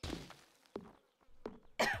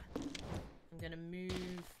gonna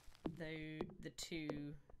move the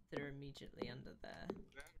two that are immediately under there.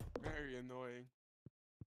 Very annoying.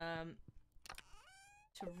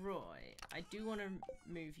 To Roy, I do want to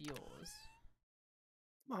move yours.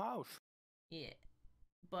 My house. Yeah.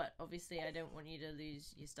 But obviously I don't want you to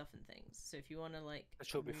lose your stuff and things. So if you want to like It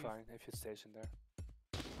should be move- fine if it stays in there.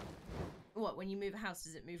 What, when you move a house,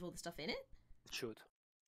 does it move all the stuff in it? It should.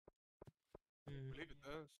 I believe it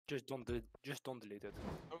does. Just don't delete it.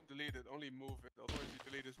 Don't delete it, only move it. Otherwise you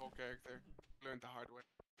delete his whole character. Learned the hard way.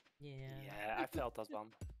 Yeah. Yeah, I felt that one.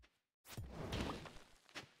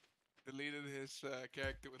 Deleted his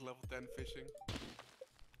character with level 10 fishing.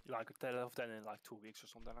 Like a 10 of 10 in like 2 weeks or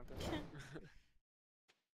something like that.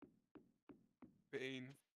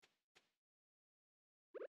 Pain.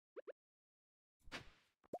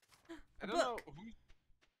 I don't know Book. who.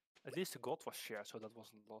 At least the gold was shared, so that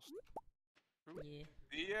wasn't lost. Yeah.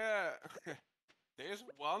 Yeah. There's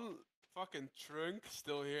one fucking trunk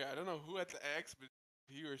still here. I don't know who had the axe, but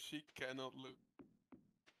he or she cannot loot.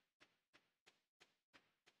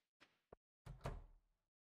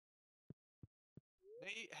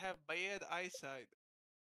 They have bad eyesight.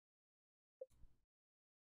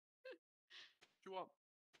 What you want?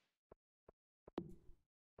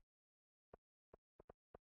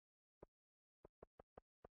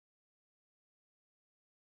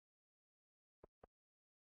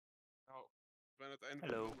 Oh, ik ben aan het einde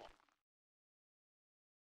Hallo. van de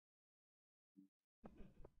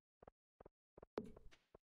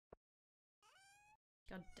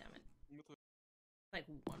God damn it. Moeten we- Like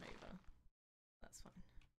one over. That's fine.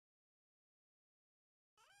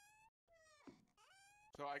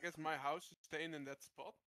 So I guess my house is staying in that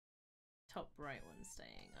spot. Top right one's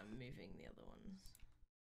staying. I'm moving the other ones.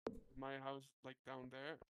 My house like down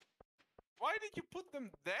there. Why did you put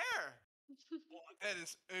them there? Oh, that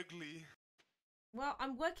is ugly. Well,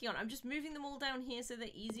 I'm working on it. I'm just moving them all down here so they're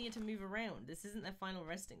easier to move around. This isn't their final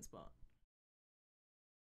resting spot.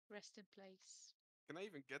 Rest in place. Can I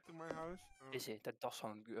even get to my house? Oh. Is it? That does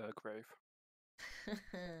sound grave.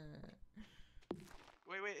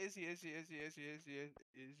 Wait, is he?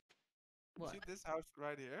 What? See this house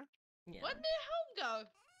right here? Yeah. Where did home go?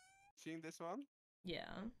 Seeing this one?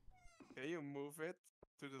 Yeah. Can you move it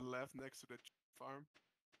to the left next to the farm?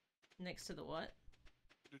 Next to the what?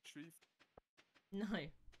 The tree. No.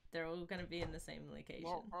 They're all gonna be in the same location.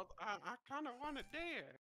 Well, I kind of want it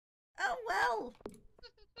there. Oh well!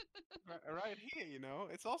 Right here, you know.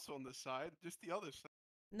 It's also on the side, just the other side.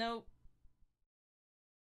 No.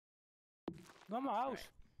 Not my house.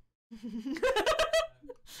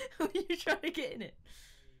 Are you trying to get in it?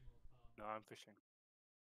 No, I'm fishing.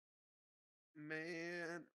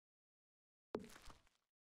 Man.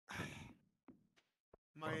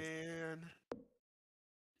 Man.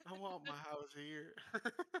 I want my house here.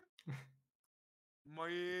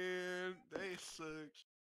 Man, they sucks.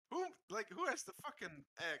 Who has the fucking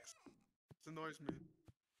axe? It annoys me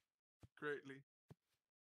greatly.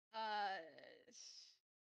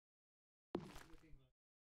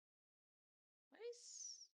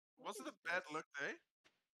 Was it a bad luck day?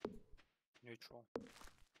 Neutral.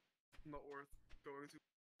 Not worth going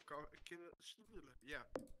to kill it. Yeah.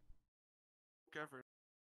 Cavern.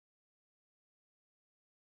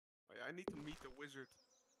 Oh, yeah, I need to meet the wizard.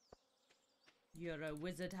 You're a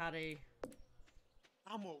wizard, Harry.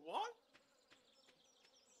 I'm a what?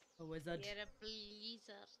 A wizard. You're a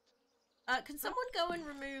blizzard. Can someone go and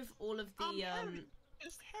remove all of the Harry.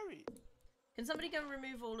 Just Harry. Can somebody go and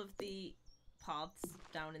remove all of the paths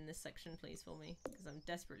down in this section, please, for me? Because I'm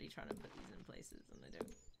desperately trying to put these in places and I don't.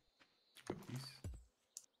 These?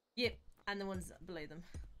 Yep, and the ones below them.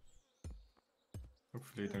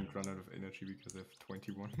 Hopefully I don't run out of energy because I have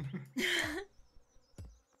 21.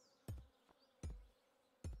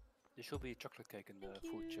 There should be chocolate cake in the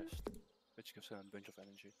Thank food you. chest, which gives a bunch of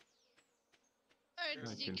energy. Where Yeah, did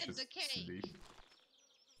I you can get just the cake? sleep.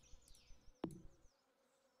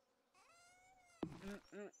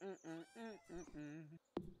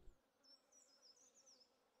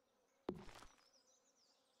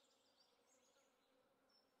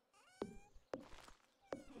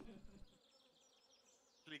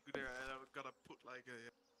 Really good. I gotta put like a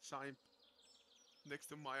sign next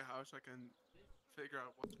to my house. I can figure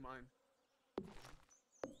out what's mine.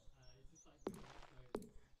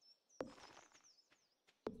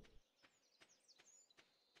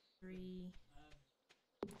 Three,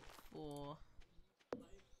 4.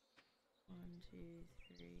 1, 2,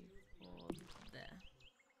 3, 4. There.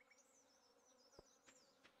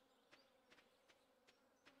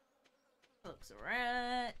 Looks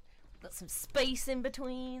alright. Got some space in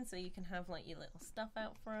between, so you can have like your little stuff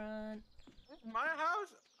out front. My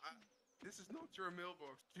house? This is not your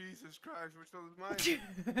mailbox. Jesus Christ, which one is mine?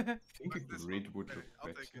 I think a Like this grid one. would Okay, look I'll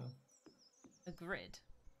take better. it. A grid.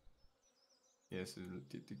 Yes,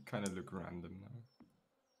 it kind of look random now.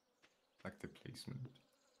 Like the placement.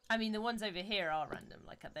 I mean, the ones over here are random.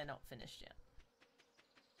 Like they're not finished yet.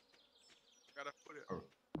 Gotta put it. Oh,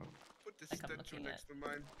 well. Put this Like I'm statue looking next to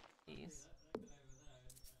mine. These.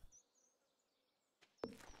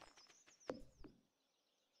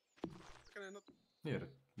 Can I not? Yeah,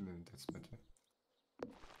 that's better.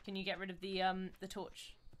 Can you get rid of the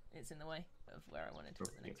torch? It's in the way of where I wanted to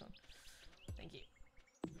put the next one. Thank you.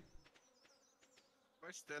 If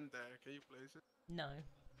I stand there, can you place it? No.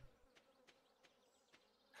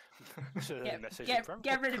 So the message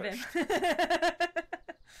Get rid of him.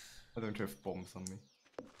 I don't have bombs on me.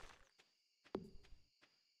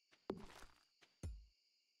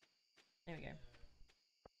 There we go.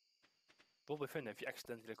 Will be fun if you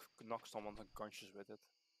accidentally knock someone unconscious with it.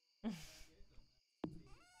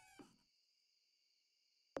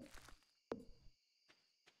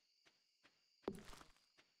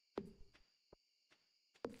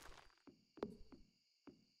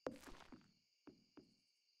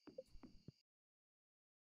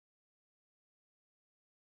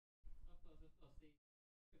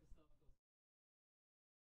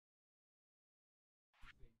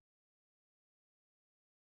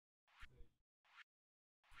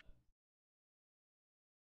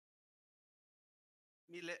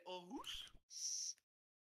 Me little hoes.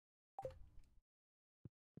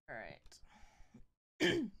 Alright.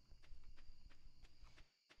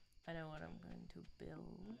 I know what I'm going to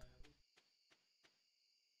build.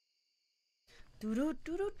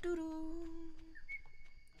 Doo-doo-doo-doo-doo-doo.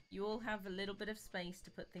 You all have a little bit of space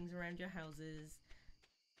to put things around your houses.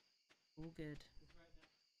 All good.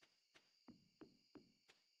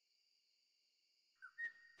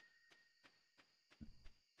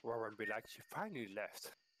 Warren be like, she finally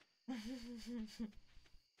left.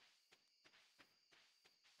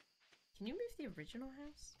 Can you move the original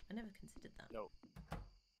house? I never considered that. No.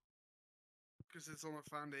 Because it's on a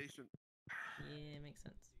foundation. Yeah, makes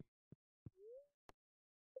sense.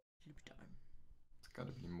 Loop time. It's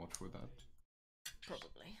gotta be a mod for that.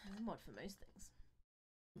 Probably. There's a mod for most things.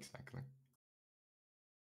 Exactly.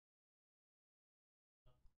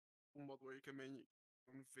 What where you can make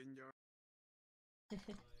on vineyard.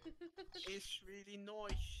 It's really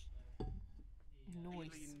nice. Noise.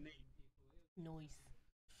 Really neat. Noise.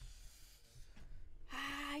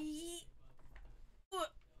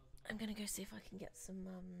 I'm gonna go see if I can get some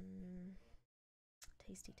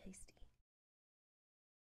tasty.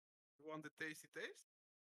 You want the tasty taste?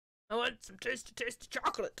 I want some tasty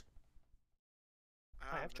chocolate.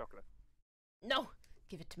 I have chocolate. No,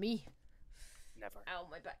 give it to me. Never. Ow,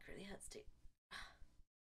 my back really hurts too.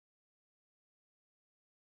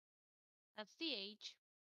 That's the age.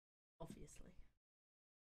 Obviously.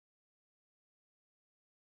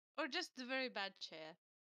 Or just the very bad chair.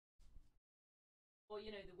 Or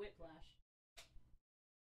you know the whiplash.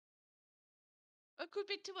 Or it could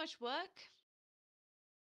be too much work.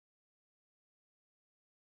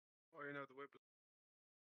 Or you know the whip.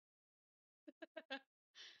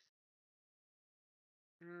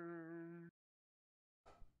 Can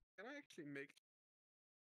I actually make?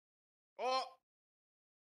 Oh!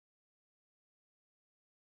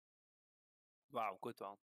 Wow, good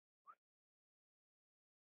one.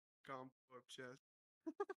 Can't blow up chest.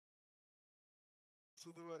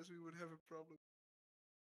 Otherwise we would have a problem.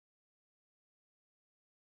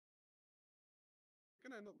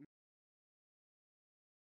 Can I not?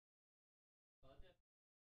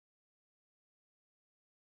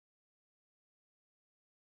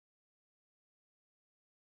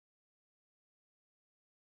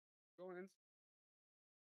 going in.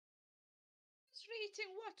 It's rating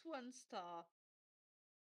what 1 star?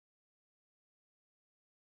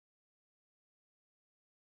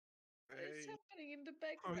 What's Hey, happening in the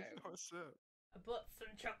background? what's up? I bought some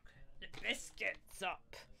chocolate biscuits up.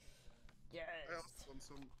 Yes.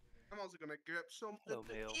 I'm also gonna grab something Hello,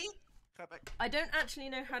 to Mail. eat. Come back. I don't actually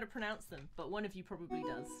know how to pronounce them, but one of you probably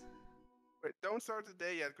does. Wait, don't start the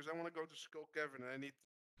day yet, because I want to go to Skull Cavern and I need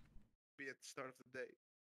to be at the start of the day.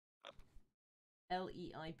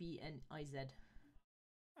 Leibniz.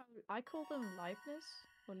 I call them Leibniz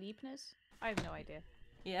or Leibniz. I have no idea.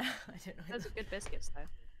 Yeah, I don't know. Those are good biscuits, though.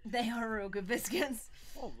 They are real good biscuits.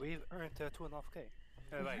 Oh, we earned 2.5k. Wait,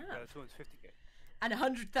 Yeah. 250k. And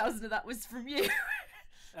 100,000 of that was from you.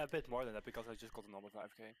 A bit more than that because I just got a normal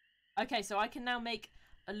 5k. Okay, so I can now make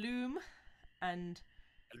a loom and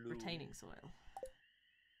retaining soil.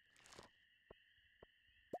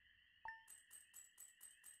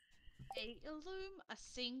 A loom, a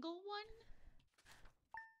single one?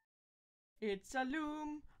 It's a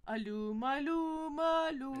loom, a loom, a loom,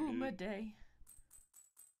 a loom a day.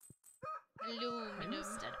 Aluminum.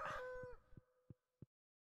 Homesteader.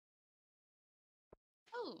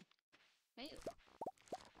 Oh. Hey.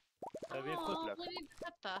 We have good luck. We need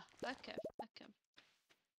pepper. Okay, okay.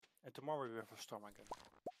 And tomorrow we have a storm again.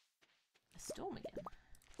 A storm again.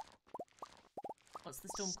 What's the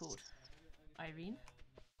storm called? Irene?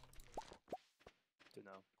 Don't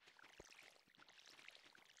know.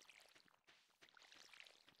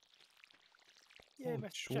 Yeah, Oh, my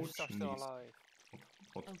George chests are still needs- alive.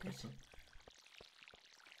 What Oh, good. pepper?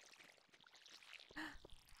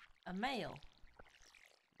 A male.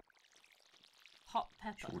 Hot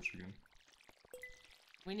pepper. George again.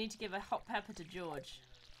 We need to give a hot pepper to George.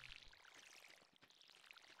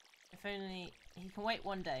 If only he can wait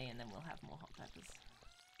one day and then we'll have more hot peppers.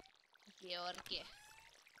 Georgie.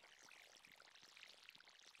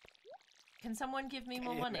 Can someone give me more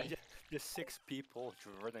Can you money? imagine the 6 people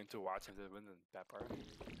running towards him to win the pepper.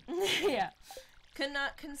 Yeah.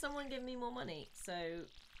 Can someone give me more money so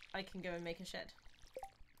I can go and make a shed?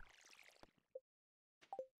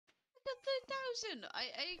 I got 3,000.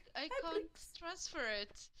 I can't Thanks. transfer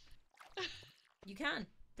it. You can.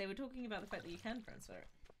 They were talking about the fact that you can transfer it.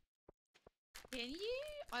 Can you?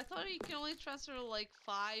 I thought you can only transfer like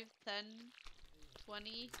 5, 10,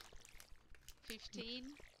 20, 15.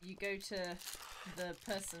 You go to the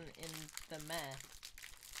person in the mare.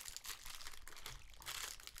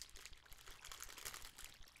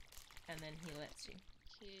 And then he lets you.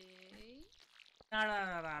 Okay. Da, da,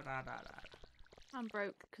 da, da, da, da, da. I'm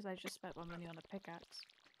broke because I just spent my money on a pickaxe.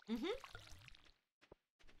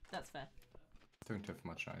 That's fair. Don't have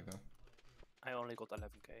much either. I only got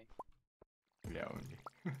 11k. Yeah,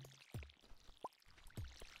 only.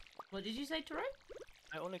 What did you say, Toro?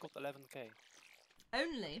 I only got 11k.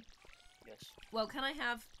 Only? Yes. Well, can I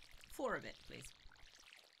have 4 of it, please?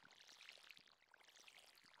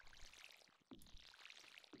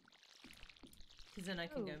 Because then I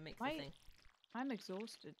can go Oh, make why- the thing. I'm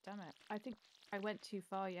exhausted, damn it. I think I went too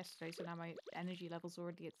far yesterday, so now my energy level's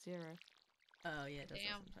already at 0. Oh, yeah, it does that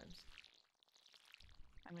Damn. sometimes.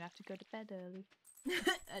 I'm gonna have to go to bed early.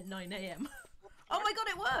 At 9 AM. Oh my god,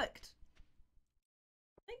 it worked!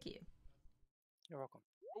 Thank you. You're welcome.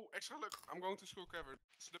 Oh, extra luck. I'm going to Skull Cavern.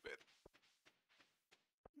 Slip it.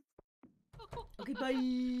 Okay, bye!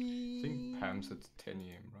 I think Pam's at 10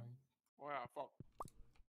 AM, right? Oh yeah, fuck.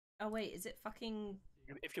 Oh wait, is it fucking...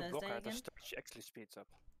 If you block Thursday her, the again? stage actually speeds up.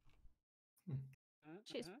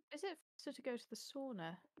 Actually, is it faster to go to the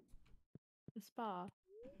sauna? The spa?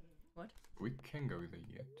 We can go there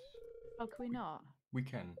yet. Oh, can we not? We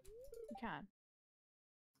can We can.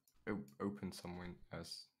 open somewhere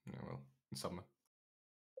as, you know, well, in summer.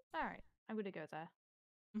 Alright, I'm gonna go there.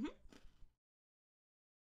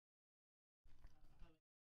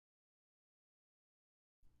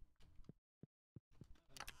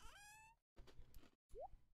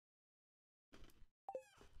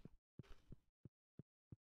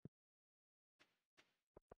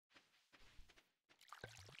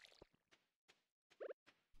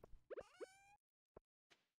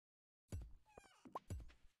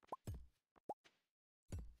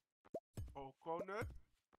 Coconut.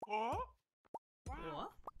 Oh? Wow.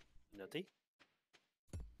 What? Nutty.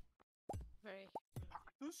 Very.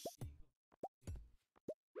 Cactus.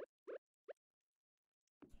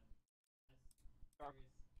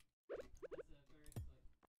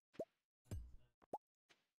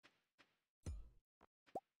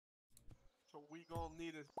 So we gonna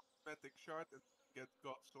need a magic shard and get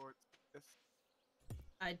God sword. Yes.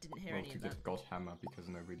 I didn't hear Well, any to of that. get God Hammer because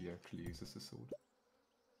nobody actually uses the sword.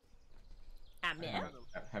 Damn it.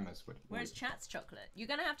 Hammer's what. Where's Chat's chocolate? You're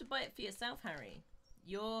gonna have to buy it for yourself, Harry.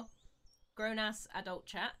 You're grown-ass adult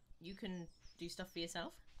Chat. You can do stuff for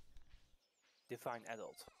yourself. Define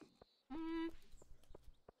adult.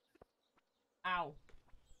 Ow.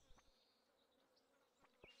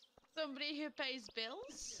 Somebody who pays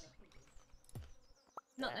bills?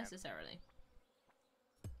 Not Damn. necessarily.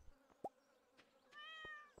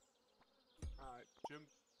 Alright, jump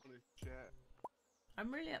on the chat.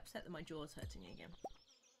 I'm really upset that my jaw's hurting again.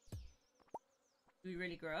 Do we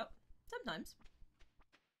really grow up? Sometimes.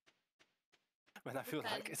 When I feel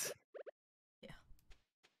like it.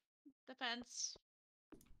 Depends.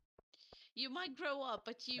 You might grow up,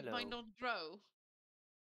 but you might Hello. not grow.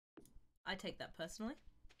 I take that personally.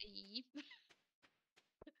 Yep.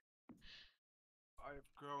 I have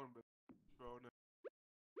grown, but grown up.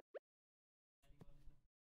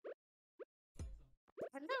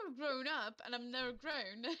 I've never grown up, and I've never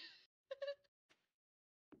grown.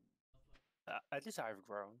 At least I've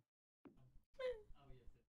grown.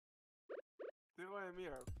 Do I am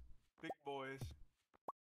here? Big boys.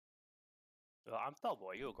 Well, I'm tall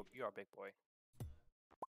boy. You're a big boy.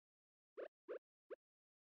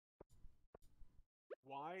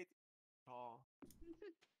 Wide, tall.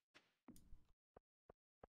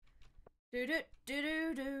 Do do do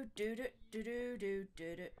do do do do do do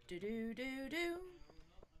do do do do do.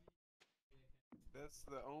 That's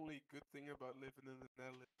the only good thing about living in the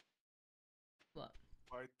Netherlands. What?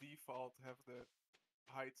 By default, have the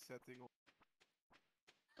height setting on.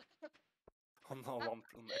 I'm not one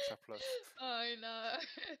extra plus. I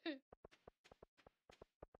know.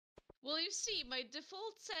 Well, you see, my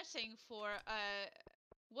default setting for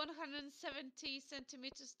 170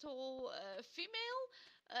 centimeters tall female,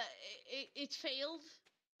 it failed.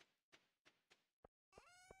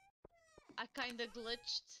 I kinda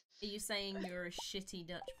glitched. Are you saying you're a shitty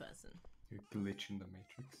Dutch person? You glitch in the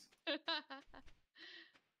matrix.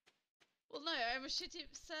 Well, no, I'm a shitty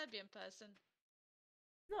Serbian person.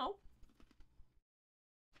 No.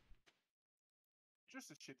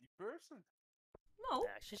 Just a shitty person. No.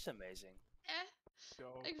 Yeah, she's amazing.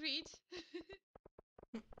 So, Agreed.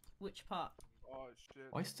 Which part? oh shit.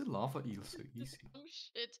 Why is the lava eel so easy? Oh,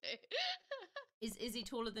 shitty. Is Izzy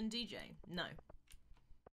taller than DJ? No.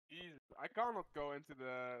 Jesus. I cannot go into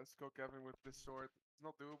the Skull Cavern with this sword. It's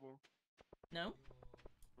not doable. No?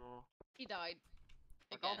 No. He died.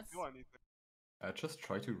 I Again. can't do anything. Just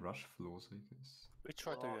try to rush floors, I guess. Which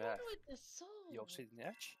sword do Oh. you What have? with the soul? The Obsidian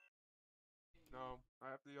Edge? No, I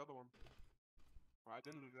have the other one. Oh, I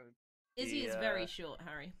didn't lose any. Izzy is The, very short,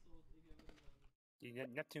 Harry. The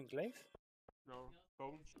Neptune Glaive? No.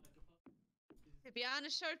 Bones. To be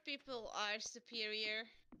honest, short people are superior.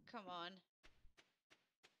 Come on.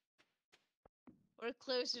 We're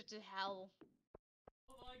closer to hell.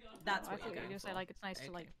 That's I what thought you're you were going gonna say for. like it's nice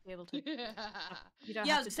to like be able to. Yeah, You don't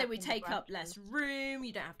Yeah, I have was to gonna say we duck in the take up less branches. room,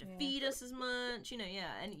 you don't have to Yeah. feed us as much, you know,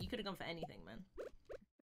 yeah, and you could have gone for anything, man.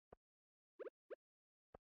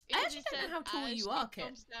 I actually don't know how tall you are, Kit.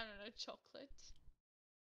 Comes down on a chocolate.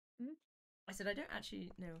 I said I don't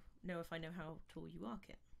actually know if I know how tall you are,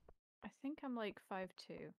 Kit. I think I'm like 5'2".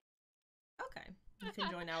 Okay, you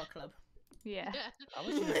can join our club. Yeah. Yeah. I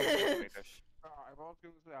was even meters. I was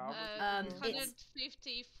gonna say, how much? It's-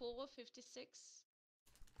 154, 56.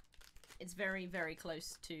 It's very, very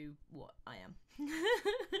close to what I am.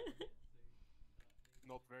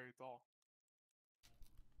 Not very tall.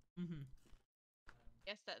 Mm-hmm.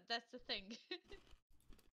 Yes, that's the thing.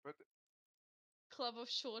 But Club of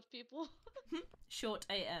short people. Short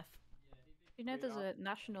AF. You know, We there's are- a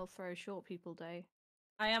National Throw Short People Day.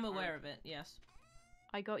 I am aware of it, yes.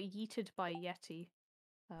 I got yeeted by Yeti.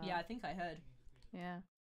 Yeah, I think I heard. Yeah.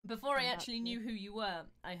 Before I And actually that's- knew who you were,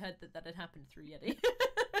 I heard that had happened through Yeti.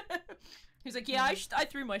 He was like, yeah, I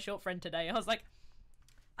threw my short friend today. I was like,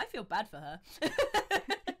 I feel bad for her. What's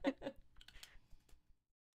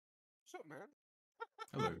up, man?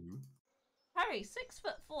 Hello. Harry,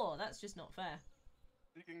 6'4". That's just not fair.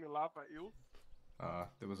 Seeking the lava eel.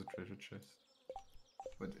 There was a treasure chest.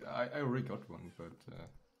 But I already got one, but,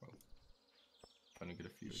 well, trying to get a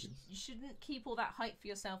few, I guess. You shouldn't keep all that height for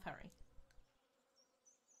yourself, Harry.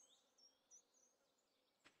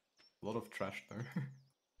 A lot of trash, though.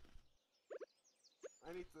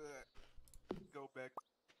 I need to go back.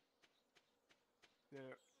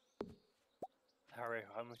 There. Harry,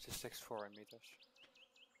 how much is 6'4" in meters?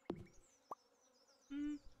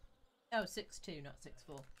 Oh, 6'2", not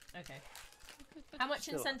 6'4". Okay. How much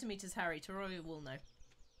in Still. centimeters, Harry? Toroya will know.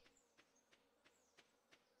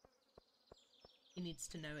 He needs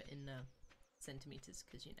to know it in centimeters,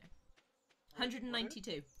 because, you know.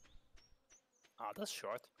 192. Ah, that's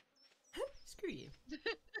short. Screw you.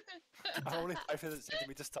 I'm only 5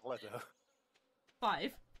 centimeters taller though.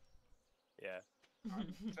 5. Yeah.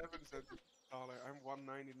 I'm 7 centimeters taller. I'm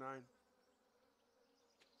 199.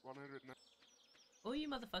 109. All you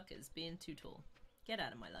motherfuckers being too tall. Get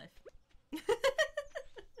out of my life.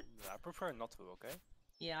 I prefer not to, okay?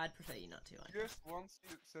 Yeah, I'd prefer you not to. Just 1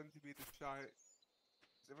 centimeter shy.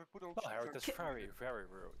 If I put on Well, Harry, that's very, very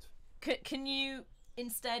rude. Can you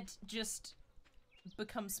instead just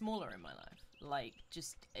become smaller in my life? Like,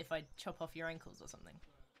 just if I chop off your ankles or something?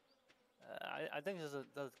 I think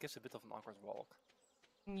that gives a bit of an awkward walk.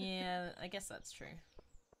 Yeah, I guess that's true.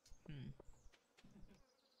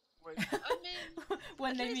 Wait, I mean,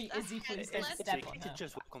 When at they least meet I Izzy, had please So don't less step you on could her.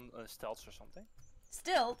 just walk on stilts or something.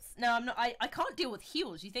 Stilts? No, I'm not. I can't deal with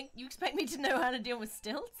heels. You expect me to know how to deal with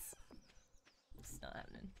stilts? It's not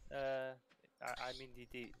happening. I mean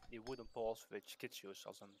the wooden poles which kids use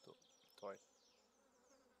as a toy.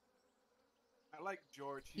 I like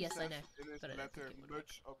George. He Yes, I says know, in his but I don't think letter, it would work.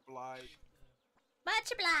 much obliged.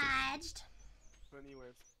 Much obliged. So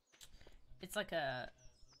anyways, It's like a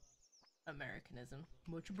Americanism.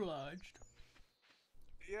 Much obliged.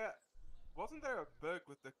 yeah. Wasn't there a bug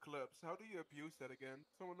with the clubs? How do you abuse that again?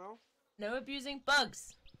 Someone know? No abusing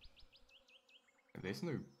bugs. There's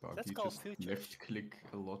no bug. That's You called just features. left click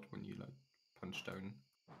a lot when you like punch down.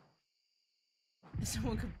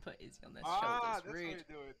 Someone could put Izzy on their Ah, shoulders. that's how Rude.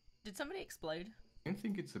 you do it. Did somebody explode? I don't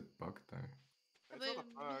think it's a bug though. It's not a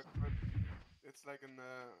mean- bug, but it's like an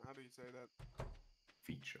how do you say that?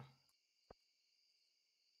 Feature.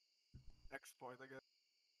 Exploit, I guess.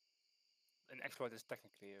 An exploit is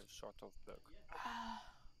technically a sort of bug.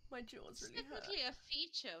 My jaws it's really hurt. definitely a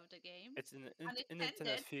feature of the game. It's an Unintended,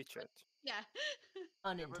 internet feature. Yeah.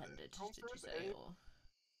 Unintended, did you Concert say? A- Or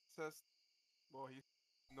Says, well, he's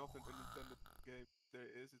not an unintended game. There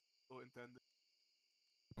is, it's still intended.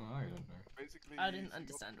 Well, I don't know. Basically, I he's didn't not-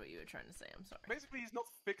 understand what you were trying to say. I'm sorry. Basically, he's not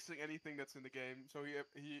fixing anything that's in the game, so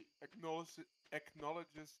he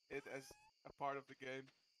acknowledges it as a part of the game.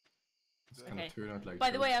 It's The- gonna Okay. turn out like.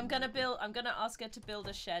 By the way, Joe's I'm gonna America. build. I'm gonna ask her to build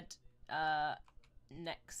a shed.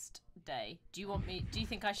 Next day. Do you want me? Do you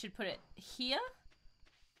think I should put it here?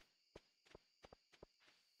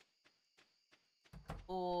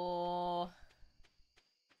 Or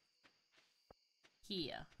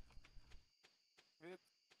here? it-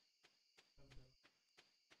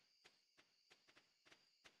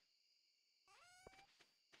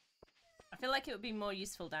 I feel like it would be more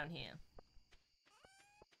useful down here.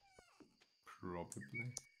 Probably.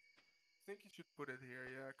 I think you should put it here,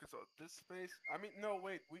 yeah, because this space. I mean, no,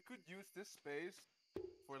 wait. We could use this space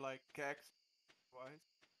for like kegs, wise.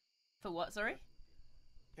 For what? Sorry.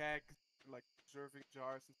 Kegs, like serving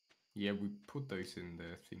jars. And Yeah, we put those in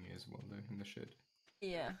the thingy as well, though, in the shed.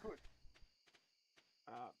 Yeah. we could.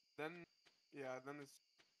 Then, yeah, then it's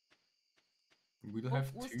We'll What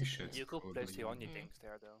have was two the- sheds. You could place the probably. only things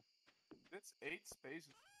there though. it's 8 spaces.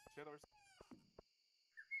 Shed or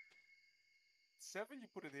 7, you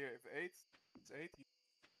put it here. If 8, it's 8. You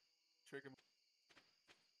trigger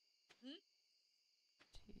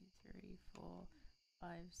 2, 3, 4, 5,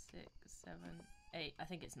 6, 7, 8. I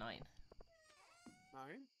think it's 9.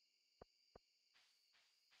 9.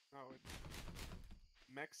 No, it's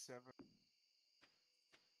max 7.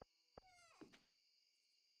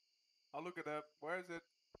 I'll look it up. Where is it?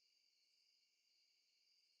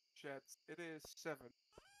 Sheds. It is 7.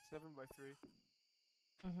 7 by 3.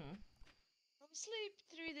 Mhm. I'll sleep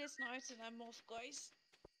through this night and I'm off, guys.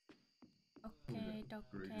 Okay,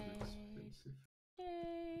 Really okay. expensive.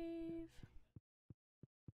 Dave.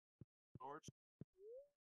 George.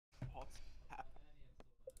 Hot.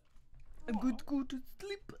 I'm going to go to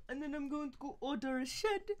sleep and then I'm going to go order a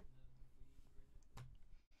shed.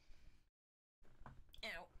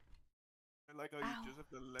 Ow. I like how Ow. you just have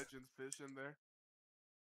the legend fish in there.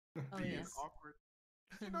 Oh, Being yes. awkward.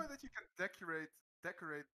 Did you know that you can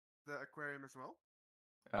decorate the aquarium as well?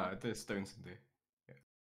 There's stones in there.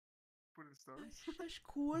 Put in stones. That's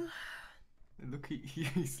cool. Look,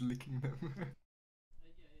 he's licking them.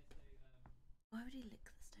 Why would he lick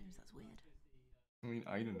the stones? That's weird. I mean,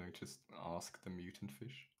 I don't know, just ask the mutant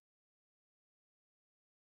fish.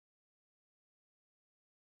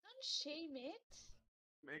 Don't shame it.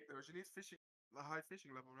 Make those. You need fishing, a high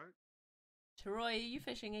fishing level, right? Troy, are you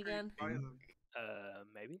fishing again? Buy them.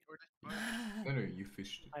 Maybe. Or just buy them. No, you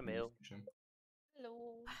fished. Hi, you Mail. fish 'em.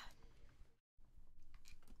 Hello.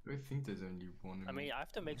 I think there's only one. I mean, I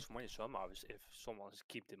have to make some money somehow if someone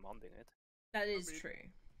keep demanding it. That is mean- true.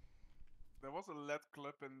 There was a lead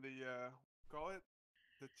clip in the call it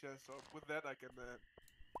the chest. So with that, I can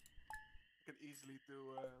easily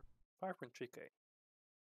do 5.3k.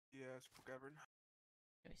 Yeah, Skull Cavern.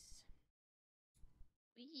 Nice.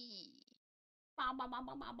 Wee.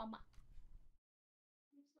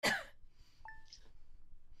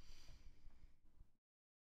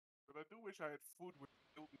 But I do wish I had food with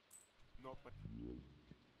not my.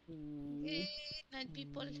 Good night,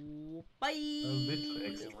 people. Bye. A little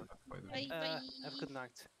extra, one. by the Bye way. bye. Have a good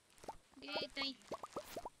night. Good night.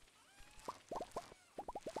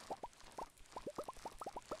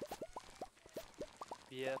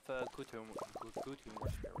 We have good humor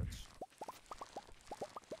spirits.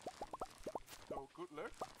 So good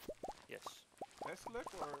luck, Yes. best luck,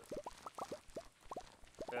 or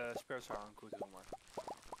Spirits are on good humor.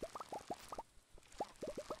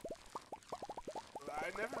 well, I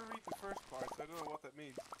never read the first part, so I don't know what that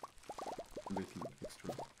means. A little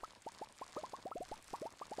extra.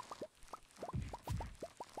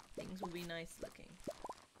 Things will be nice looking.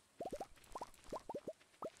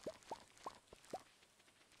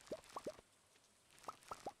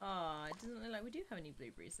 Ah, it doesn't look like we do have any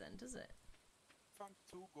blueberries then, does it? Found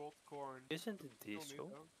 2 gold corn. Isn't it Still these need two?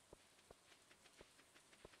 those.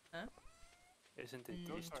 Isn't it Mm, these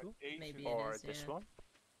Those are two? ancient. Maybe it Or is, this yeah. one?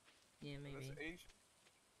 Yeah, maybe. That's ancient.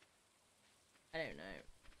 I don't know,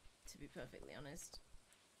 to be perfectly honest.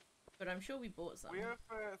 But I'm sure we bought some. We have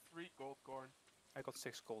 3 gold corn. I got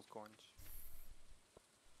 6 gold coins.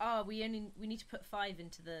 Oh, we need to put 5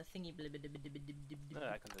 into the thingy.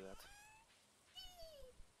 I can do that.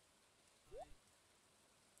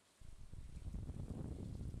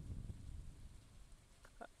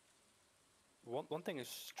 One thing is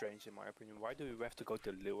strange in my opinion. Why do we have to go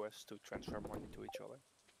to Lewis to transfer money to each other?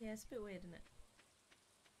 Yeah, it's a bit weird, isn't it?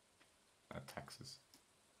 Taxes.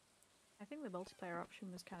 I think the multiplayer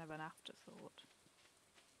option was kind of an afterthought.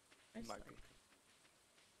 Most Might be. likely.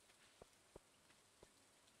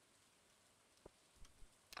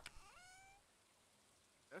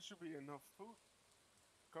 That should be enough food.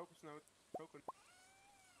 Coconut. Coconut.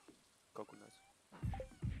 Coconut.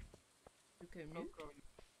 Coconut. Coconut.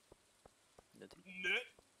 Nutty. Nut.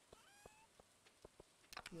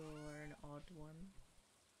 You're an odd one.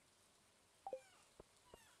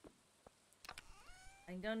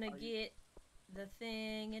 I'm gonna Are you- get the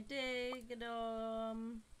thing a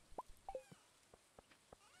dig-a-dum.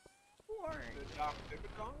 The dark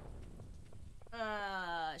Tibetan.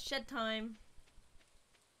 Shed time.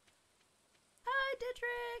 Hi,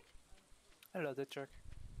 Dietrich! Hello, Dietrich.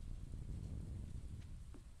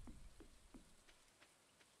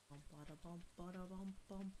 Bum bada bum bada bum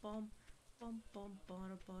bum bum bum bum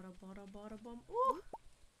bada bada bada bada bum. Ooh!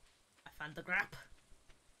 I found the grap.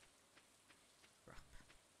 Grap.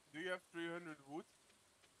 Do you have 300 wood?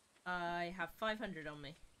 I have 500 on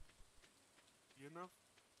me. Enough?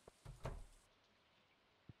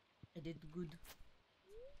 I did good.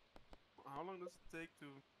 How long does it take to?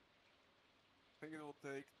 I think it will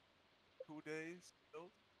take 2 days.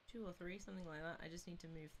 Build. 2 or 3, something like that. I just need to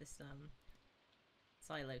move this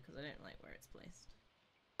silo because I don't like where it's placed.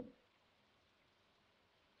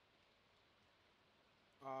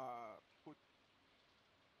 Put.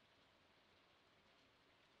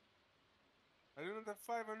 I don't have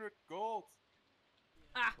 500 gold.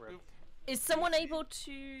 Ah! Rip. Is someone able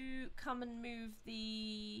to come and move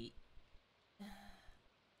the...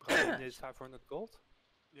 You need 500 gold?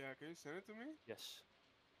 Yeah, can you send it to me? Yes.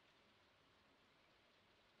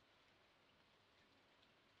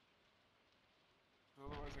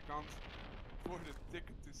 Otherwise, I can't afford a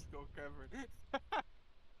ticket to Skull Cavern.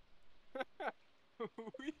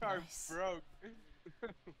 We are Nice. broke.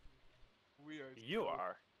 We are. You broke.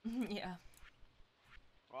 are. Yeah.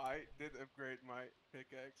 Well, I did upgrade my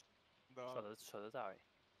pickaxe. The So did I.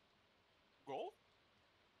 gold?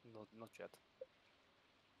 Not yet.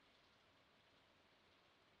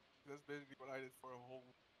 That's basically what I did for a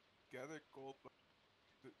whole gather gold, but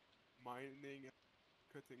the mining and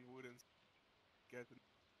cutting wood and getting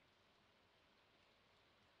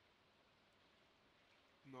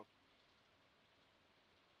not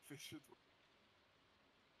efficient.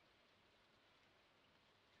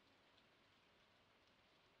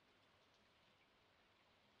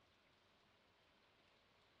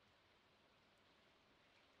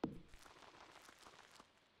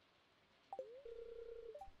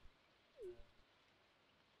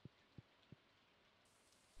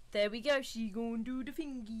 There we go. She gonna do the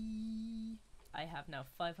thingy. I have now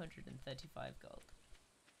 535 gold.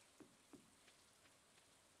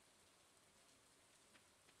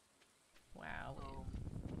 Wow. Oh,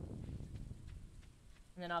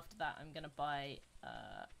 And then after that, I'm gonna buy.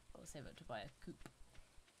 I'll save up to buy a coop.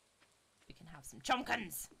 We can have some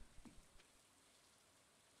chomkins.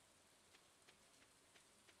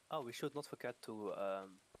 Oh, we should not forget to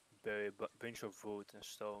buy a bunch of wood and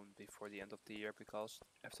stone before the end of the year because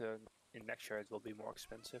in next year it will be more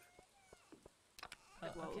expensive.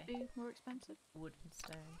 What would Okay. be more expensive? Wood and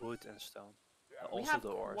stone. Wood and stone. We Also have the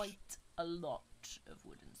ores. quite a lot of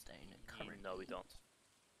wood and stone currently. No, we don't.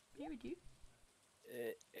 Yeah, we do.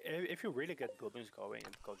 If you really get buildings going,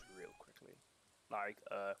 it goes real quickly. Like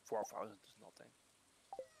 4,000 is nothing.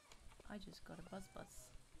 I just got a buzz.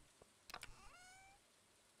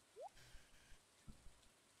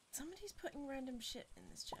 Somebody's putting random shit in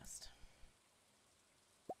this chest.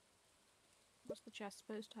 What's the chest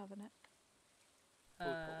supposed to have in it?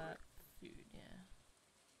 probably. Food, yeah.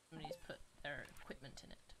 Somebody's put their equipment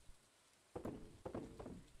in it.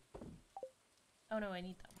 Oh no, I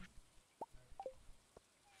need that one.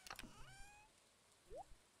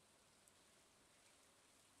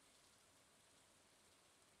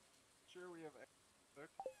 Sure, we have.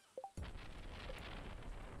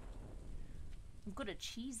 I've got a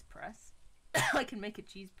cheese press. I can make a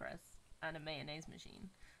cheese press and a mayonnaise machine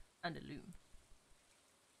and a loom.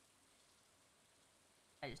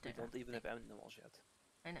 I just We don't. don't even have animals yet.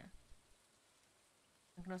 I know.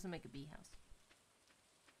 I can also make a bee house.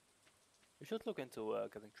 We should look into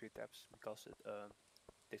getting tree taps because it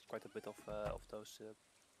takes quite a bit of those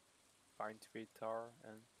pine tree tar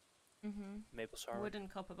and maple syrup. Wood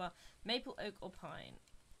and copper bar. Maple, oak, or pine.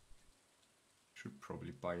 Should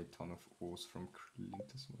probably buy a ton of ores from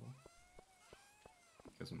Clint as well.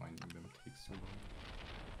 Because mining them takes so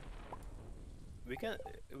long.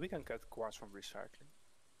 We can get quartz from recycling,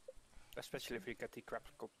 especially if we get the crab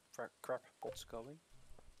pots going.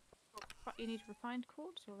 You need refined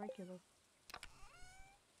quartz or regular?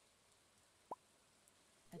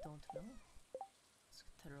 I don't know. Ask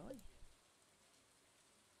Troy.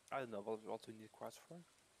 I don't know what we need quartz for.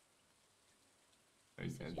 He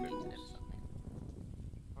said you needed something.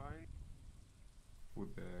 Fine.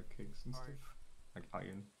 With the cakes and Fine. stuff. Like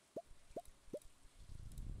iron.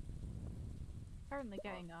 Apparently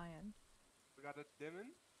getting iron. We got a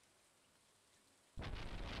diamond.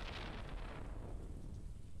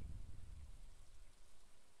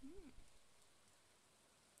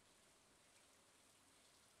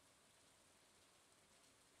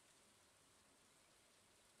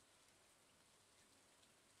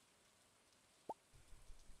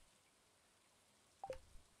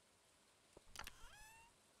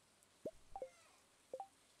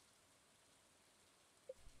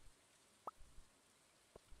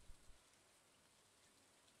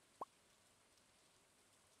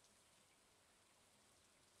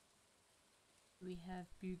 We have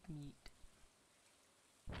bug meat.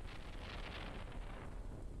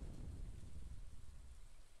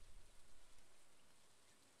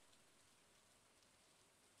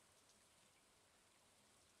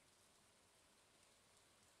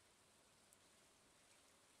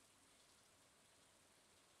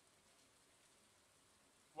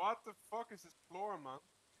 What the fuck is this floor, man?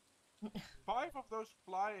 5 of those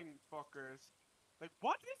flying fuckers. Like,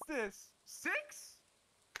 what is this? 6?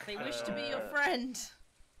 They wish to be your Uh, friend.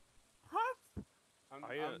 What?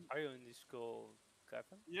 Are you in the school,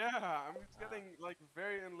 Kevin? Yeah, I'm just getting like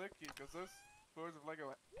very unlucky because those floors have like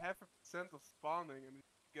a 0.5% of spawning and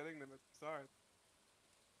getting them at the start.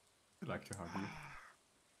 I'd like to hug you.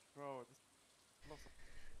 Bro, this lots of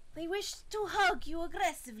They wish to hug you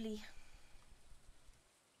aggressively.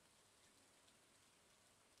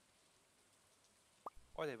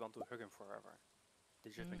 Or they want to hug him forever.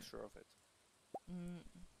 They just make sure of it.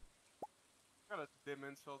 got a dim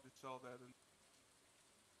insult, you saw that. And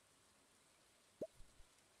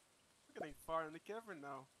we're getting far in the cavern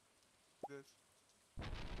now. This.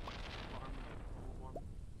 Farm, cool one.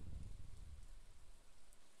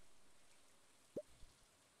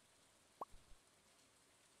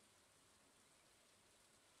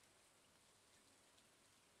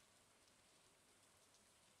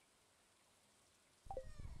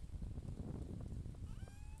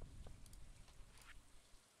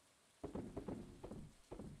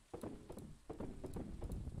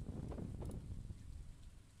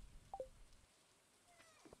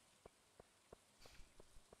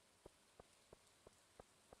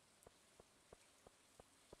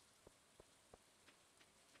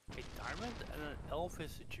 A diamond and an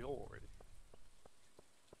elfish jewelry.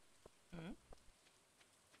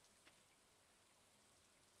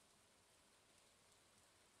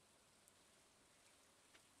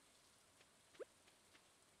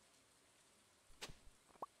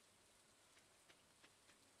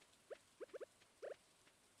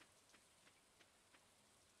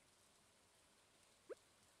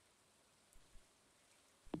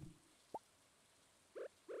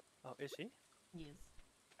 Oh, is he? Yes.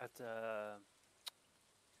 At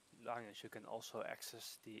Linus, you can also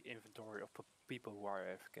access the inventory of people who are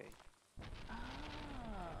AFK. Oh,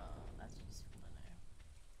 that's useful to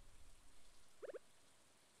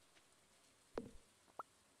know.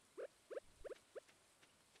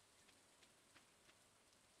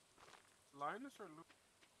 Linus or Luke?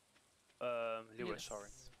 Lewis, sorry.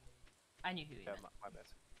 I knew who he Yeah, my bad.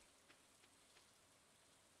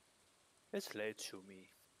 It's late to me.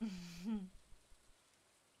 meant.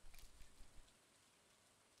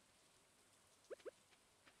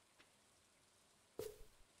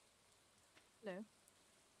 Hello.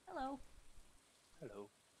 Hello. Hello.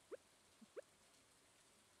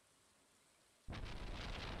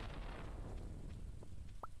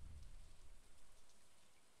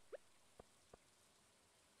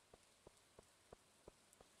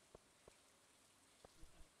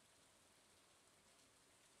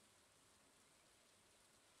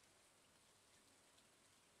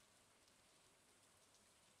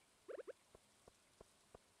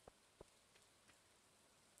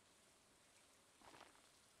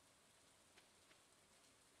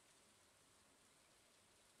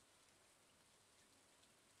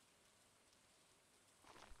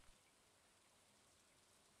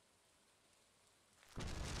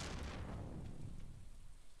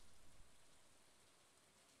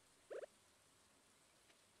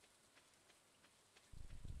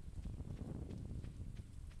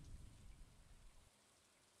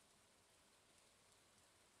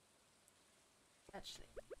 Actually,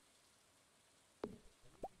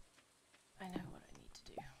 I know what I need to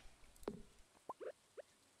do.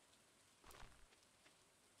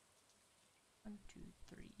 One, two,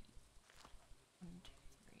 three. 1, 2,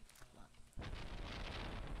 3. One.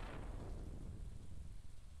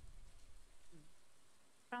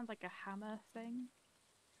 Found like a hammer thing.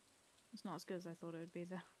 It's not as good as I thought it would be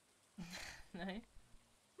though. No?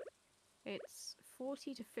 It's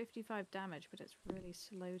 40 to 55 damage, but it's really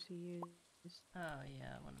slow to use. Oh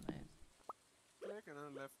yeah, one of those. Click and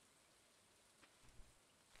then left.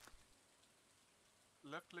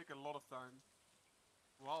 Left click a lot of time.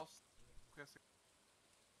 Whilst pressing.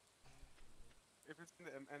 If it's in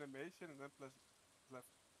the animation and then press left.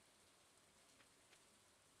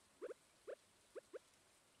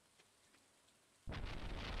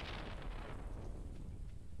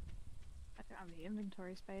 I don't have the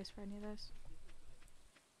inventory space for any of this.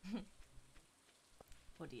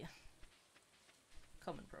 Oh dear.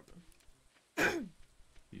 Common problem.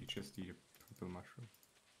 You just eat a purple mushroom.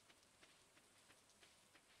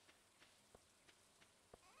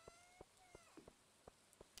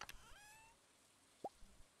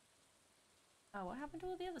 Oh, what happened to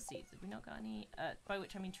all the other seeds? Have we not got any? By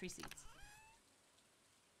which I mean tree seeds.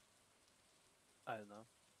 I don't know.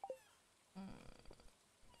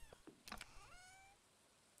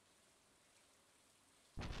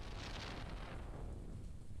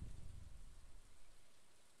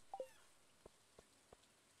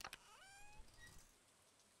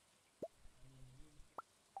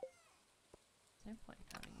 There's no point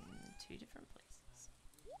having them in 2 different places.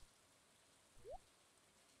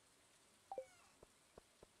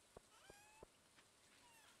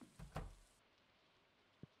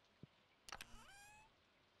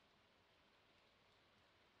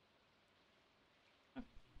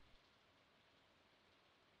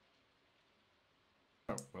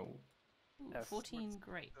 Oh, well, Ooh, F. 14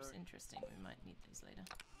 grapes. Interesting. We might need those later.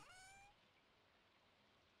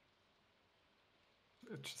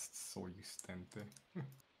 I just saw you stand there.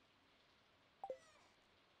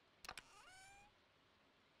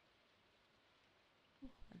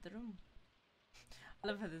 At the room. I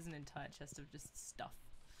love how there's an entire chest of just stuff.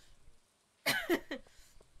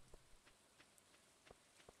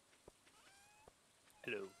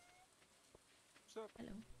 Hello. What's up?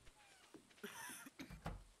 Hello.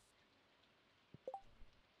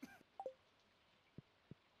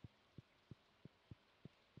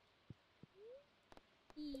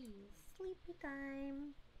 Sleepy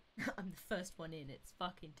time. I'm the first one in. It's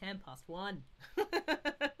fucking 1:10.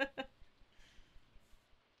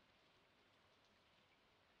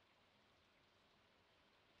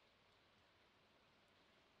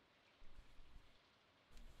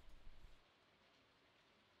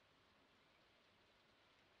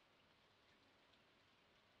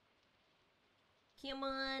 Come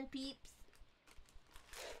on, peeps.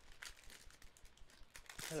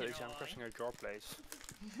 Hello, Lisa, I'm crashing at your place.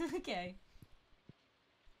 Okay.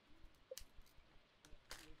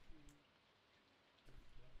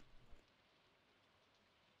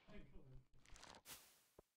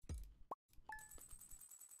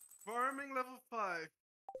 Farming level 5.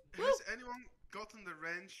 Has anyone gotten the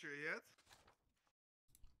rancher yet?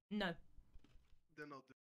 No. Then I'll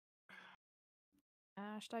do.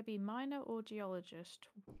 Should I be miner or geologist?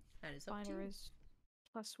 That is up to Miner you. is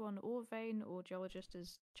 +1 ore vein, or geologist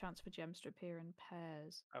is chance for gems to appear in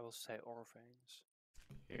pairs. I will say ore veins.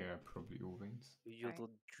 Yeah, probably all veins. You, Right.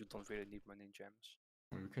 you don't really need many gems.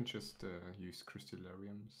 We can just use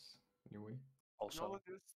crystallariums anyway. Also,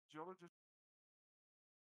 Geologist.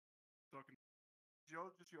 Talking.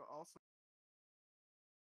 Geologist, you're also.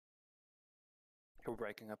 you're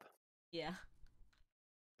breaking up. Yeah.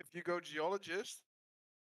 If you go geologist,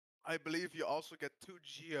 I believe you also get 2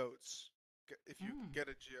 geodes. If you Mm. get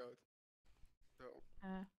a geode. So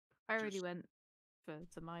I already Just- went for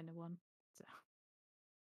the miner one. So.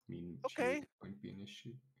 I mean, Okay. geode won't be an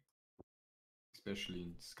issue. Especially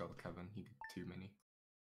in Skull Cavern, you get too many.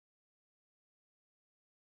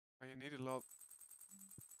 oh, you need a lot.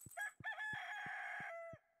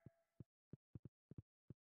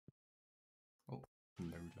 Oh,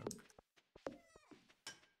 no luck.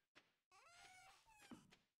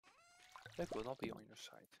 That will not be on your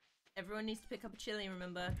side. Everyone needs to pick up a chili,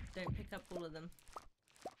 remember? Don't pick up all of them.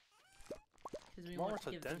 Because we More want to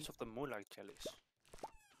the give them... dance of the moonlight jellies.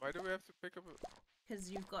 Why do we have to pick up a... Because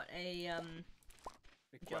you've got a job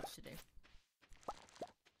Request. to do.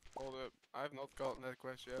 Hold up. I have not gotten that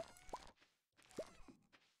quest yet.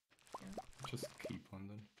 Just keep on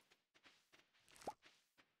then.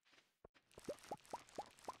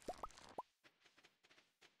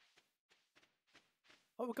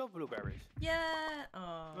 Oh, we got blueberries. Yeah!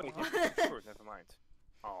 No, you Oh. didn't. Fruit, never mind.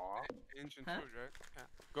 Aww. Ancient Huh? food, right? Yeah.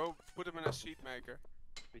 Go put them in a seed maker.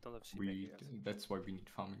 We don't have seed We maker yet. that's why we need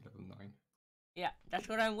farming level 9. Yeah, that's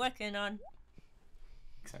what I'm working on.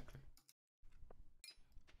 Exactly.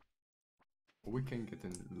 Or we can get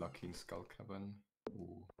in lucky in Skull Cavern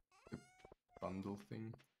or the bundle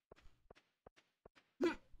thing.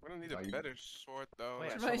 We're gonna need a I- better sword though. Oh, yeah,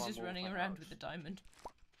 like someone Rose just moved running my around mouse. with the diamond.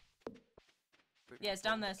 the- Yeah, it's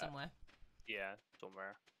down there somewhere. Yeah,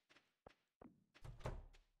 somewhere.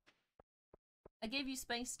 I gave you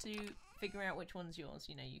space to figure out which one's yours.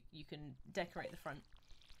 You know, you can decorate the front.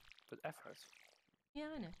 But effort. Yeah,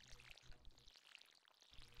 I know.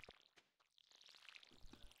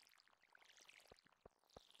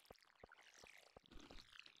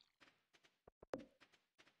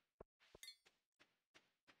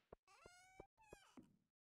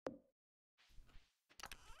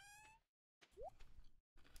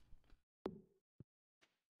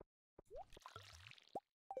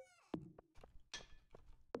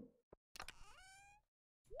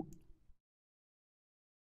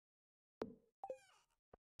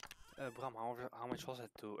 Bram, how much was it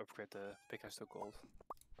to upgrade the pickaxe to gold?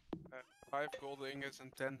 5 gold ingots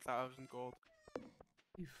and 10,000 gold.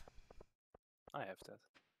 Oof. I have that.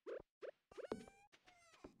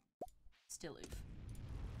 Still oof.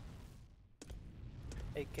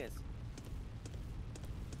 Hey, kid.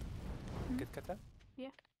 Hmm? Kid Kata? Yeah.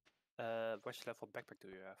 What level backpack do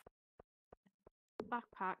you have?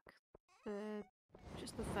 Backpack,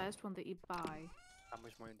 just the first one that you buy How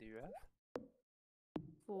much money do you have?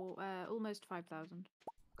 for almost 5,000.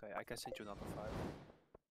 Okay, I can send you another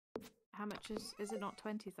 5. How much is it not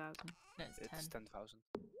 20,000? No, it's 10. It's 10,000.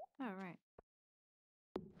 Oh, right.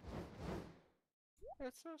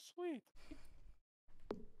 That's so sweet.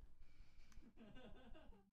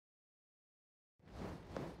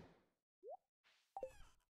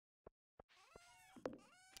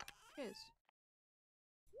 Cheers.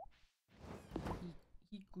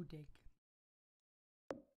 He good egg.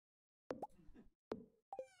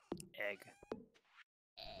 Egg.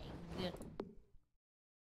 Egg.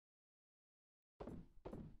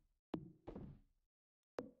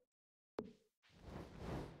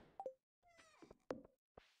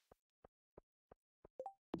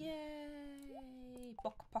 Yay!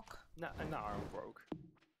 Bok bok. Now I'm broke.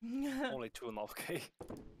 Only 2.5k.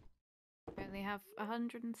 I only have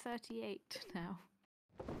 138 now.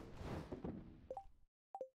 I'm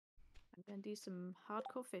gonna do some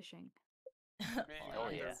hardcore fishing. Being Oh,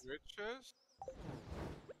 on yeah. the riches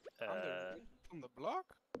Uh, on the block?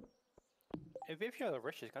 if you have the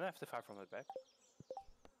riches, can I have the 500 back?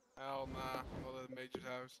 Hell nah, not at Major's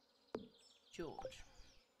house. George.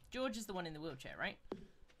 George is the one in the wheelchair, right?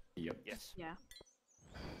 Yep. Yes. Yeah.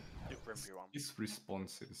 The Grimby one. His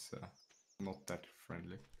response is not that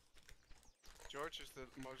friendly. George is the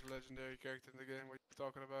most legendary character in the game. What are you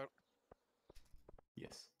talking about?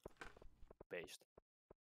 Yes. Based.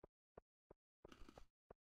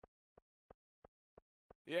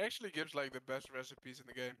 He actually gives like the best recipes in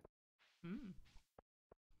the game. Hmm.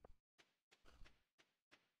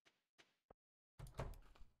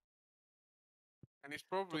 And he's To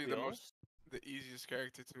probably be the honest, the easiest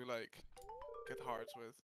character to like get hearts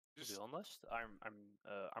with. To Just be honest,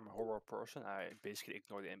 I'm a horror person. I basically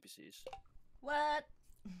ignore the NPCs. What?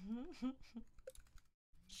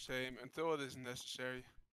 same until it is necessary.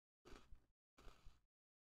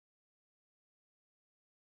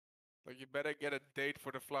 Like you better get a date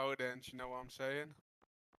for the flower dance. You know what I'm saying?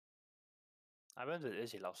 I went with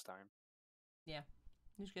Izzy last time.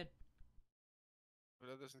 It's good. But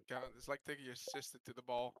that doesn't count. It's like taking your sister to the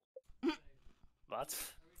ball. What?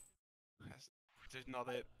 That's just not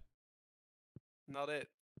it. Not it.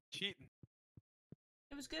 Cheating.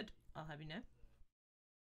 It was good. I'll have you know.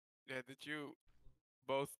 Yeah, did you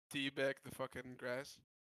both teabag the fucking grass?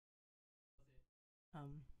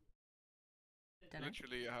 Dunno.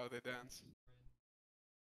 Literally how they dance.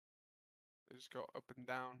 They just go up and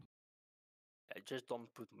down. I just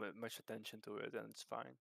don't put much attention to it, and it's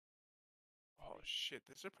fine. Oh shit,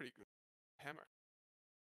 that's a pretty good hammer.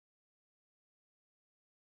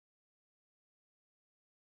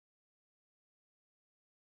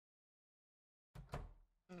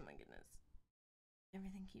 Oh my goodness.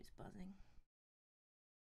 Everything keeps buzzing.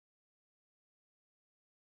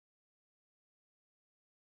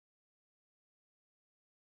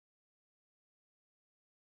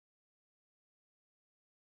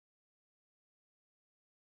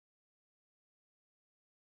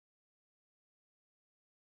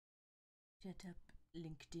 Shut up,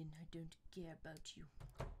 LinkedIn. I don't care about you.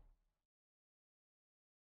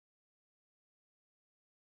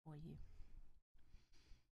 Or you.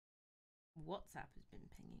 WhatsApp has been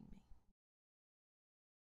pinging me.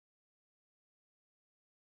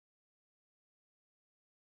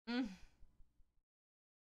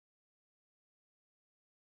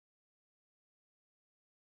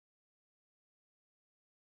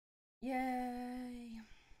 Yay.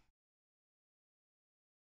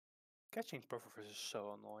 Catching pufferfish is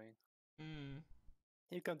so annoying. Mm.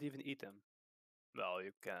 You can't even eat them. Well,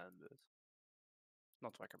 you can, but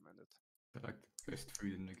not recommended. They're like the best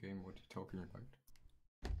food in the game. What are you talking about?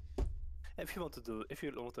 If you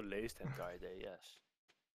want to lace them, guy, there, yes.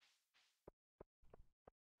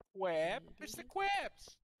 Quab? Mr.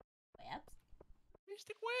 Quabs! Webs?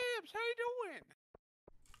 Mr. Quabs, how you doing?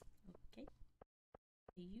 Okay.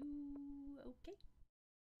 Are you okay?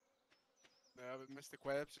 Yeah, but Mr.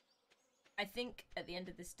 Quabs. I think at the end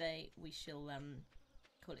of this day we shall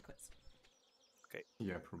call it quits.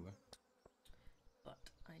 Yeah, probably. But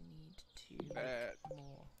I need to Bad. make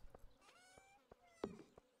more.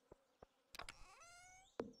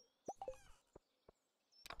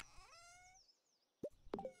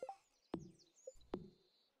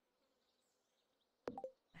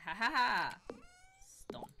 Ha ha ha!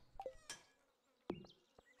 Stone.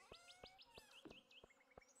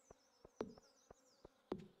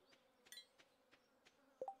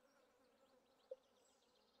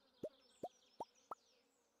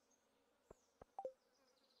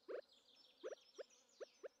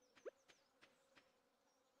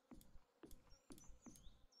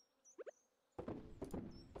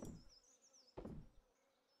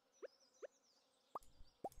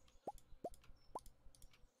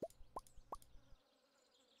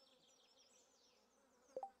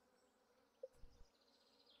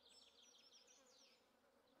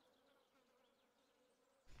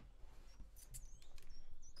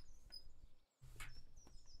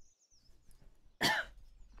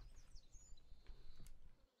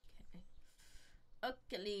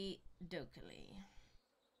 Okily dokily.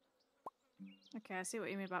 Okay, I see what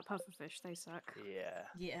you mean about pufferfish. They suck. Yeah,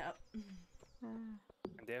 Yeah. Uh,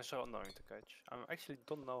 and they're so annoying to catch. I actually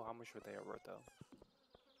don't know how much they are worth though.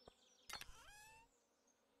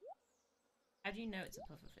 How do you know it's a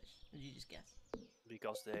pufferfish? Or did you just guess?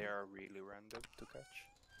 Because they are really random to catch.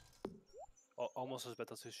 Almost as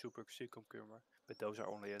bad as the super sea cucumber, but those are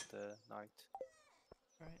only at night.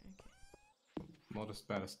 Right, okay. Not as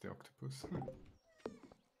bad as the octopus.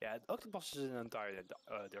 Yeah, the octopus is an entirely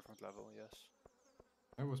different level, yes.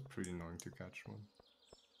 That was pretty annoying to catch one.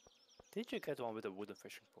 Did you get one with a wooden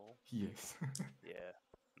fishing pole? Yes. Yeah,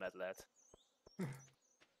 mad lad.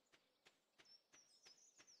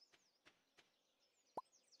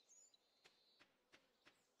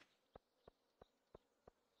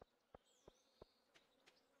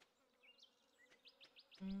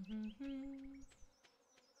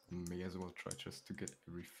 May as well try just to get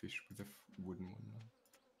every fish with a wooden one now.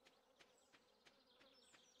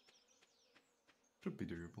 Should be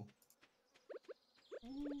doable.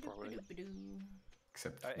 Probably.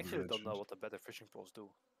 Except I for the actually don't know legend. what the better fishing poles do,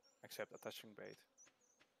 except attaching bait.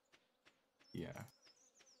 Yeah.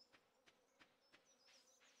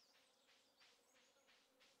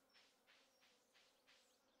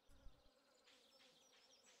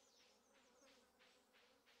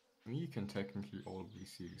 mean, you can technically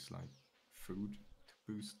always use like food to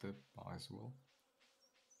boost the bar as well.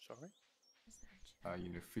 Sorry? Is there a chat?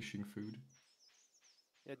 You know, fishing food.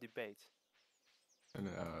 Yeah, debate. And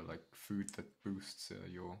like food that boosts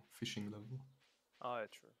your fishing level. Oh, yeah,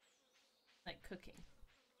 true. Like cooking.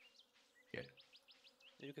 Yeah.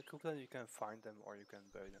 You can cook them, you can find them, or you can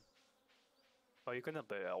buy them. Oh, you cannot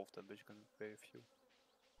buy all of them, but you can buy a few.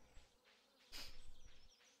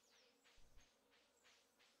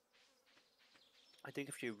 I think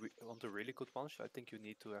if you want a really good one, I think you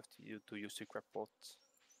need to have to use the crab pots.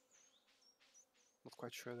 Not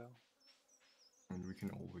quite sure though. I mean, we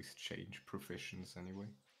can always change professions anyway.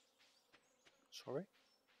 Sorry?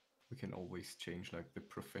 We can always change like the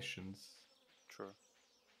professions. True.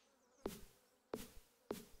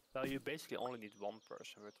 Well, you basically only need one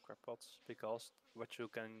person with crab pots, because what you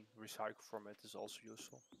can recycle from it is also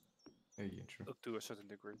useful. Yeah, true. Up to a certain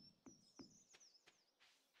degree.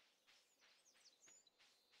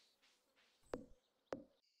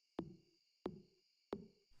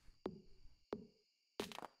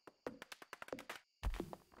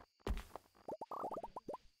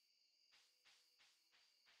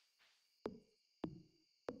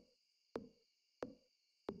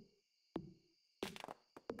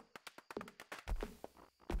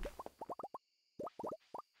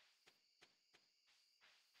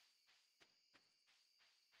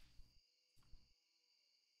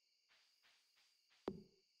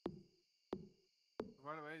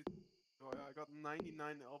 By the way, I got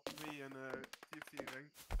 99 LPV and TFT rank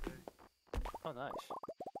today. Oh, nice.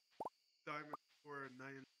 Diamond for 9.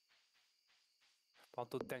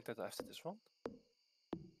 Want to tank that after this one?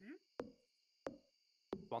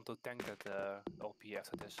 Want to tank that LP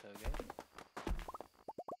after this game?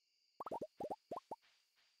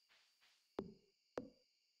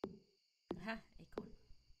 Aha, acorn.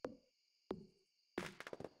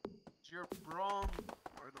 Your brawn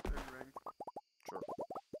or not in ranked. Sure.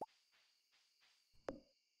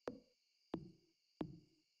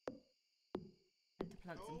 And to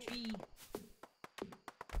plant some No. tree.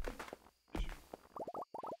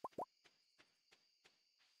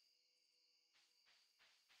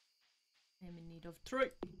 I'm in need of tree.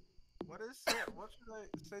 What should I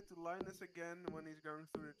say to Linus again when he's going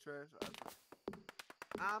through the trash?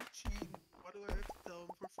 I'm cheating. What do I have to tell him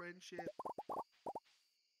for friendship?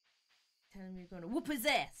 Tell him you're gonna whoop his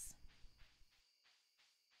ass.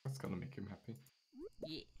 That's gonna make him happy.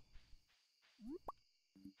 Yeah.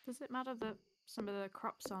 Does it matter that some of the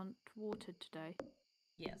crops aren't watered today?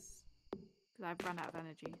 Yes. Because I've run out of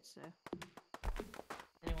energy, so.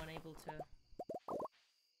 Anyone able to?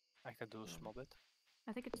 I can do a small bit.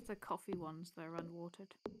 I think it's the coffee ones that are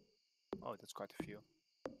unwatered. Oh, that's quite a few.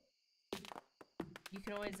 You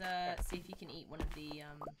can always see if you can eat one of the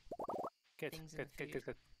Get, things in get, the get, food.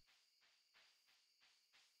 get.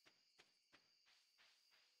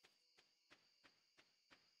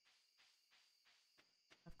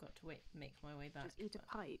 I've got to make my way back. Just eat a but-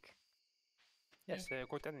 pike. Yes,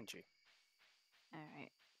 good energy.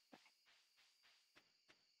 Alright.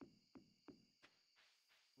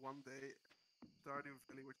 One day, Stardew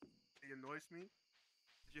Valley, which really annoys me,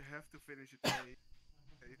 you have to finish a day.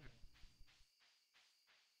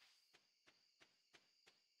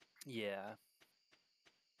 Yeah.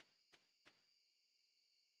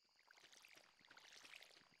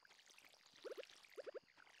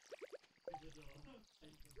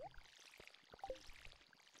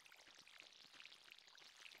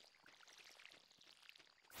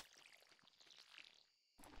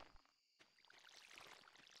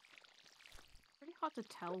 Pretty hard to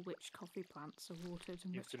tell which coffee plants are watered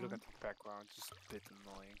and You which have to look aren't. at the background, it's just a bit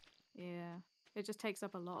annoying. Yeah. It just takes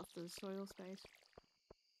up a lot of the soil space.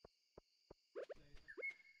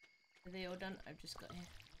 Are they all done? I've just got here.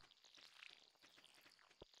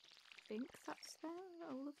 I think that's there,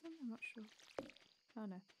 all of them? I'm not sure. Oh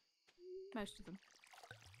no. Most of them.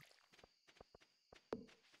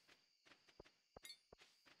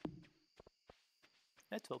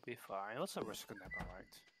 It will be fine. What's the worst that can happen, right?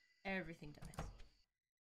 Everything dies.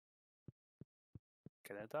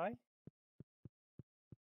 Can I die?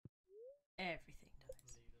 Everything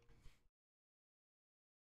dies.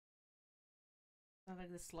 Sounds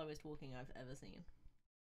like the slowest walking I've ever seen.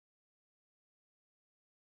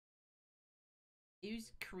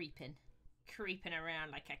 Who's creeping? Creeping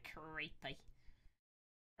around like a creepy.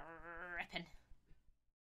 Creeping.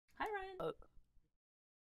 Hi, Ryan.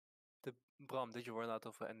 Bram, did you run out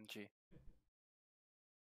of energy?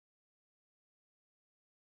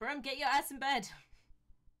 Bram, get your ass in bed.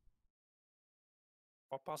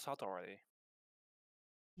 Papa's out already.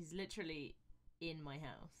 He's literally in my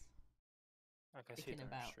house. I can see thinking it on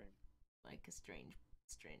about- your stream. like a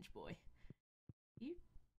strange boy. You?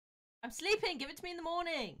 I'm sleeping. Give it to me in the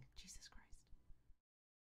morning. Jesus Christ.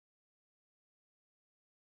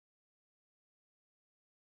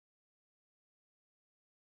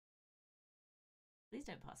 Please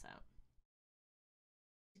don't pass out.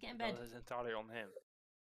 Just get in bed. That is entirely on him.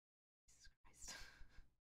 Jesus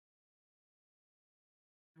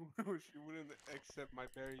Christ. She wouldn't accept my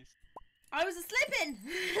berries. I was sleeping.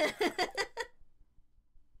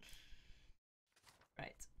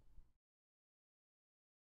 Right.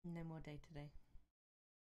 No more day today.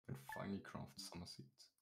 And finally craft summer seeds.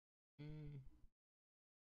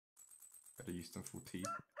 Better use them for tea.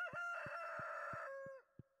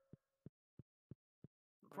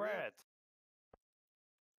 Bread!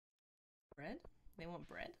 Bread? They want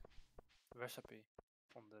bread? Recipe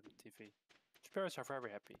on the TV. Spirits are very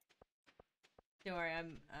happy. Don't worry,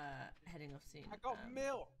 I'm heading off soon. I got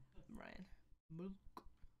milk. Ryan. Milk.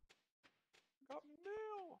 I got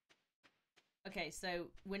milk. Okay, so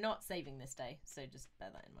we're not saving this day, so just bear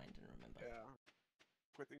that in mind and remember. Yeah.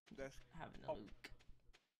 Quitting the desk. Having a Oh. look.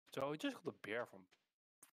 So we just got a beer from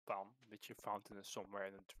Pam, which you found in somewhere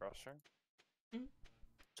in the dresser. Mm.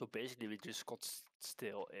 So basically we just got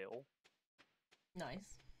stale ale.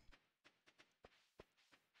 Nice.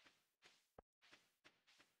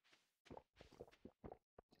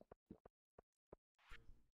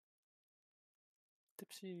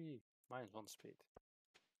 Tipsy. Mine's 1 speed.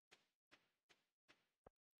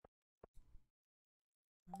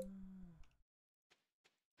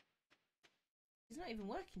 He's not even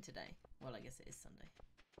working today. Well, I guess it is Sunday.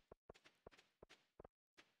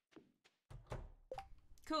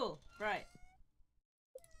 Cool. Right.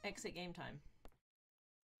 Exit game time.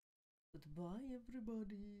 Goodbye,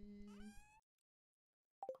 everybody.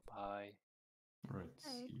 Bye. Right,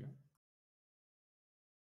 Hey. see ya.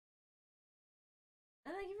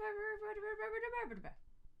 And thank you for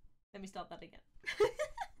Let me start that again.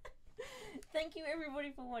 Thank you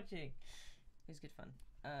everybody for watching. It was good fun.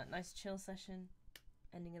 Nice chill session.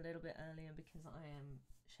 Ending a little bit earlier because I am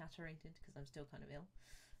shattered because I'm still kind of ill.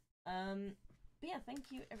 But yeah,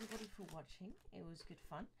 thank you everybody for watching. It was good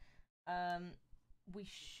fun. We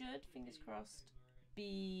should, fingers crossed,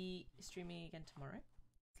 be streaming again tomorrow,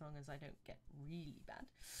 as long as I don't get really bad.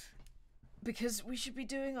 Because we should be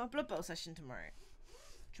doing our Blood Bowl session tomorrow.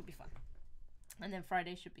 Should be fun. And then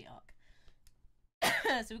Friday should be Arc.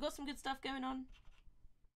 So we've got some good stuff going on.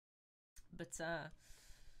 But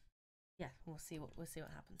yeah, we'll see what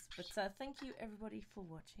happens. But thank you everybody for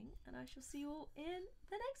watching, and I shall see you all in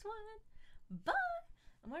the next one. Bye.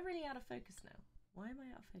 Am I really out of focus now? Why am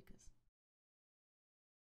I out of focus?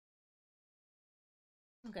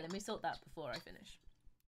 Okay, let me sort that before I finish.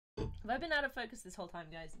 Have I been out of focus this whole time,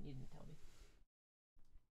 guys, and you didn't tell me?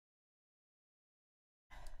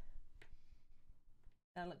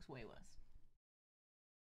 That looks way worse.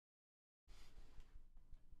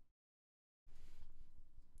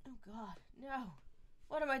 Oh god, no.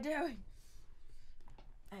 What am I doing?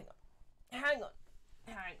 Hang on.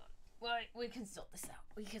 Wait, we can sort this out.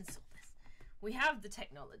 We can sort this. We have the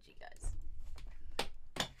technology, guys.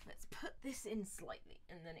 Let's put this in slightly,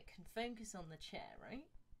 and then it can focus on the chair, right?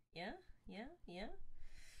 Yeah?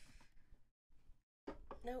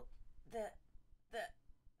 No,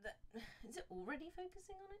 is it already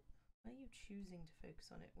focusing on it? Why are you choosing to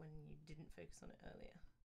focus on it when you didn't focus on it earlier?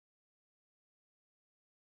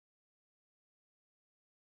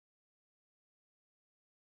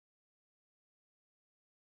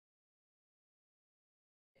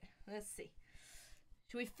 Let's see.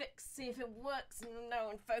 Should we see if it works? No,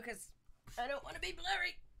 and focus. I don't want to be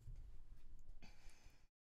blurry.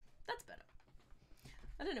 That's better.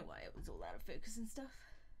 I don't know why it was all out of focus and stuff.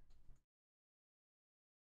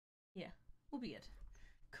 Yeah, we'll be good.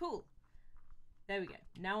 Cool. There we go.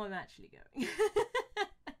 Now I'm actually going.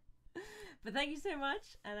 But thank you so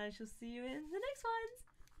much, and I shall see you in the next ones.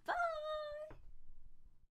 Bye!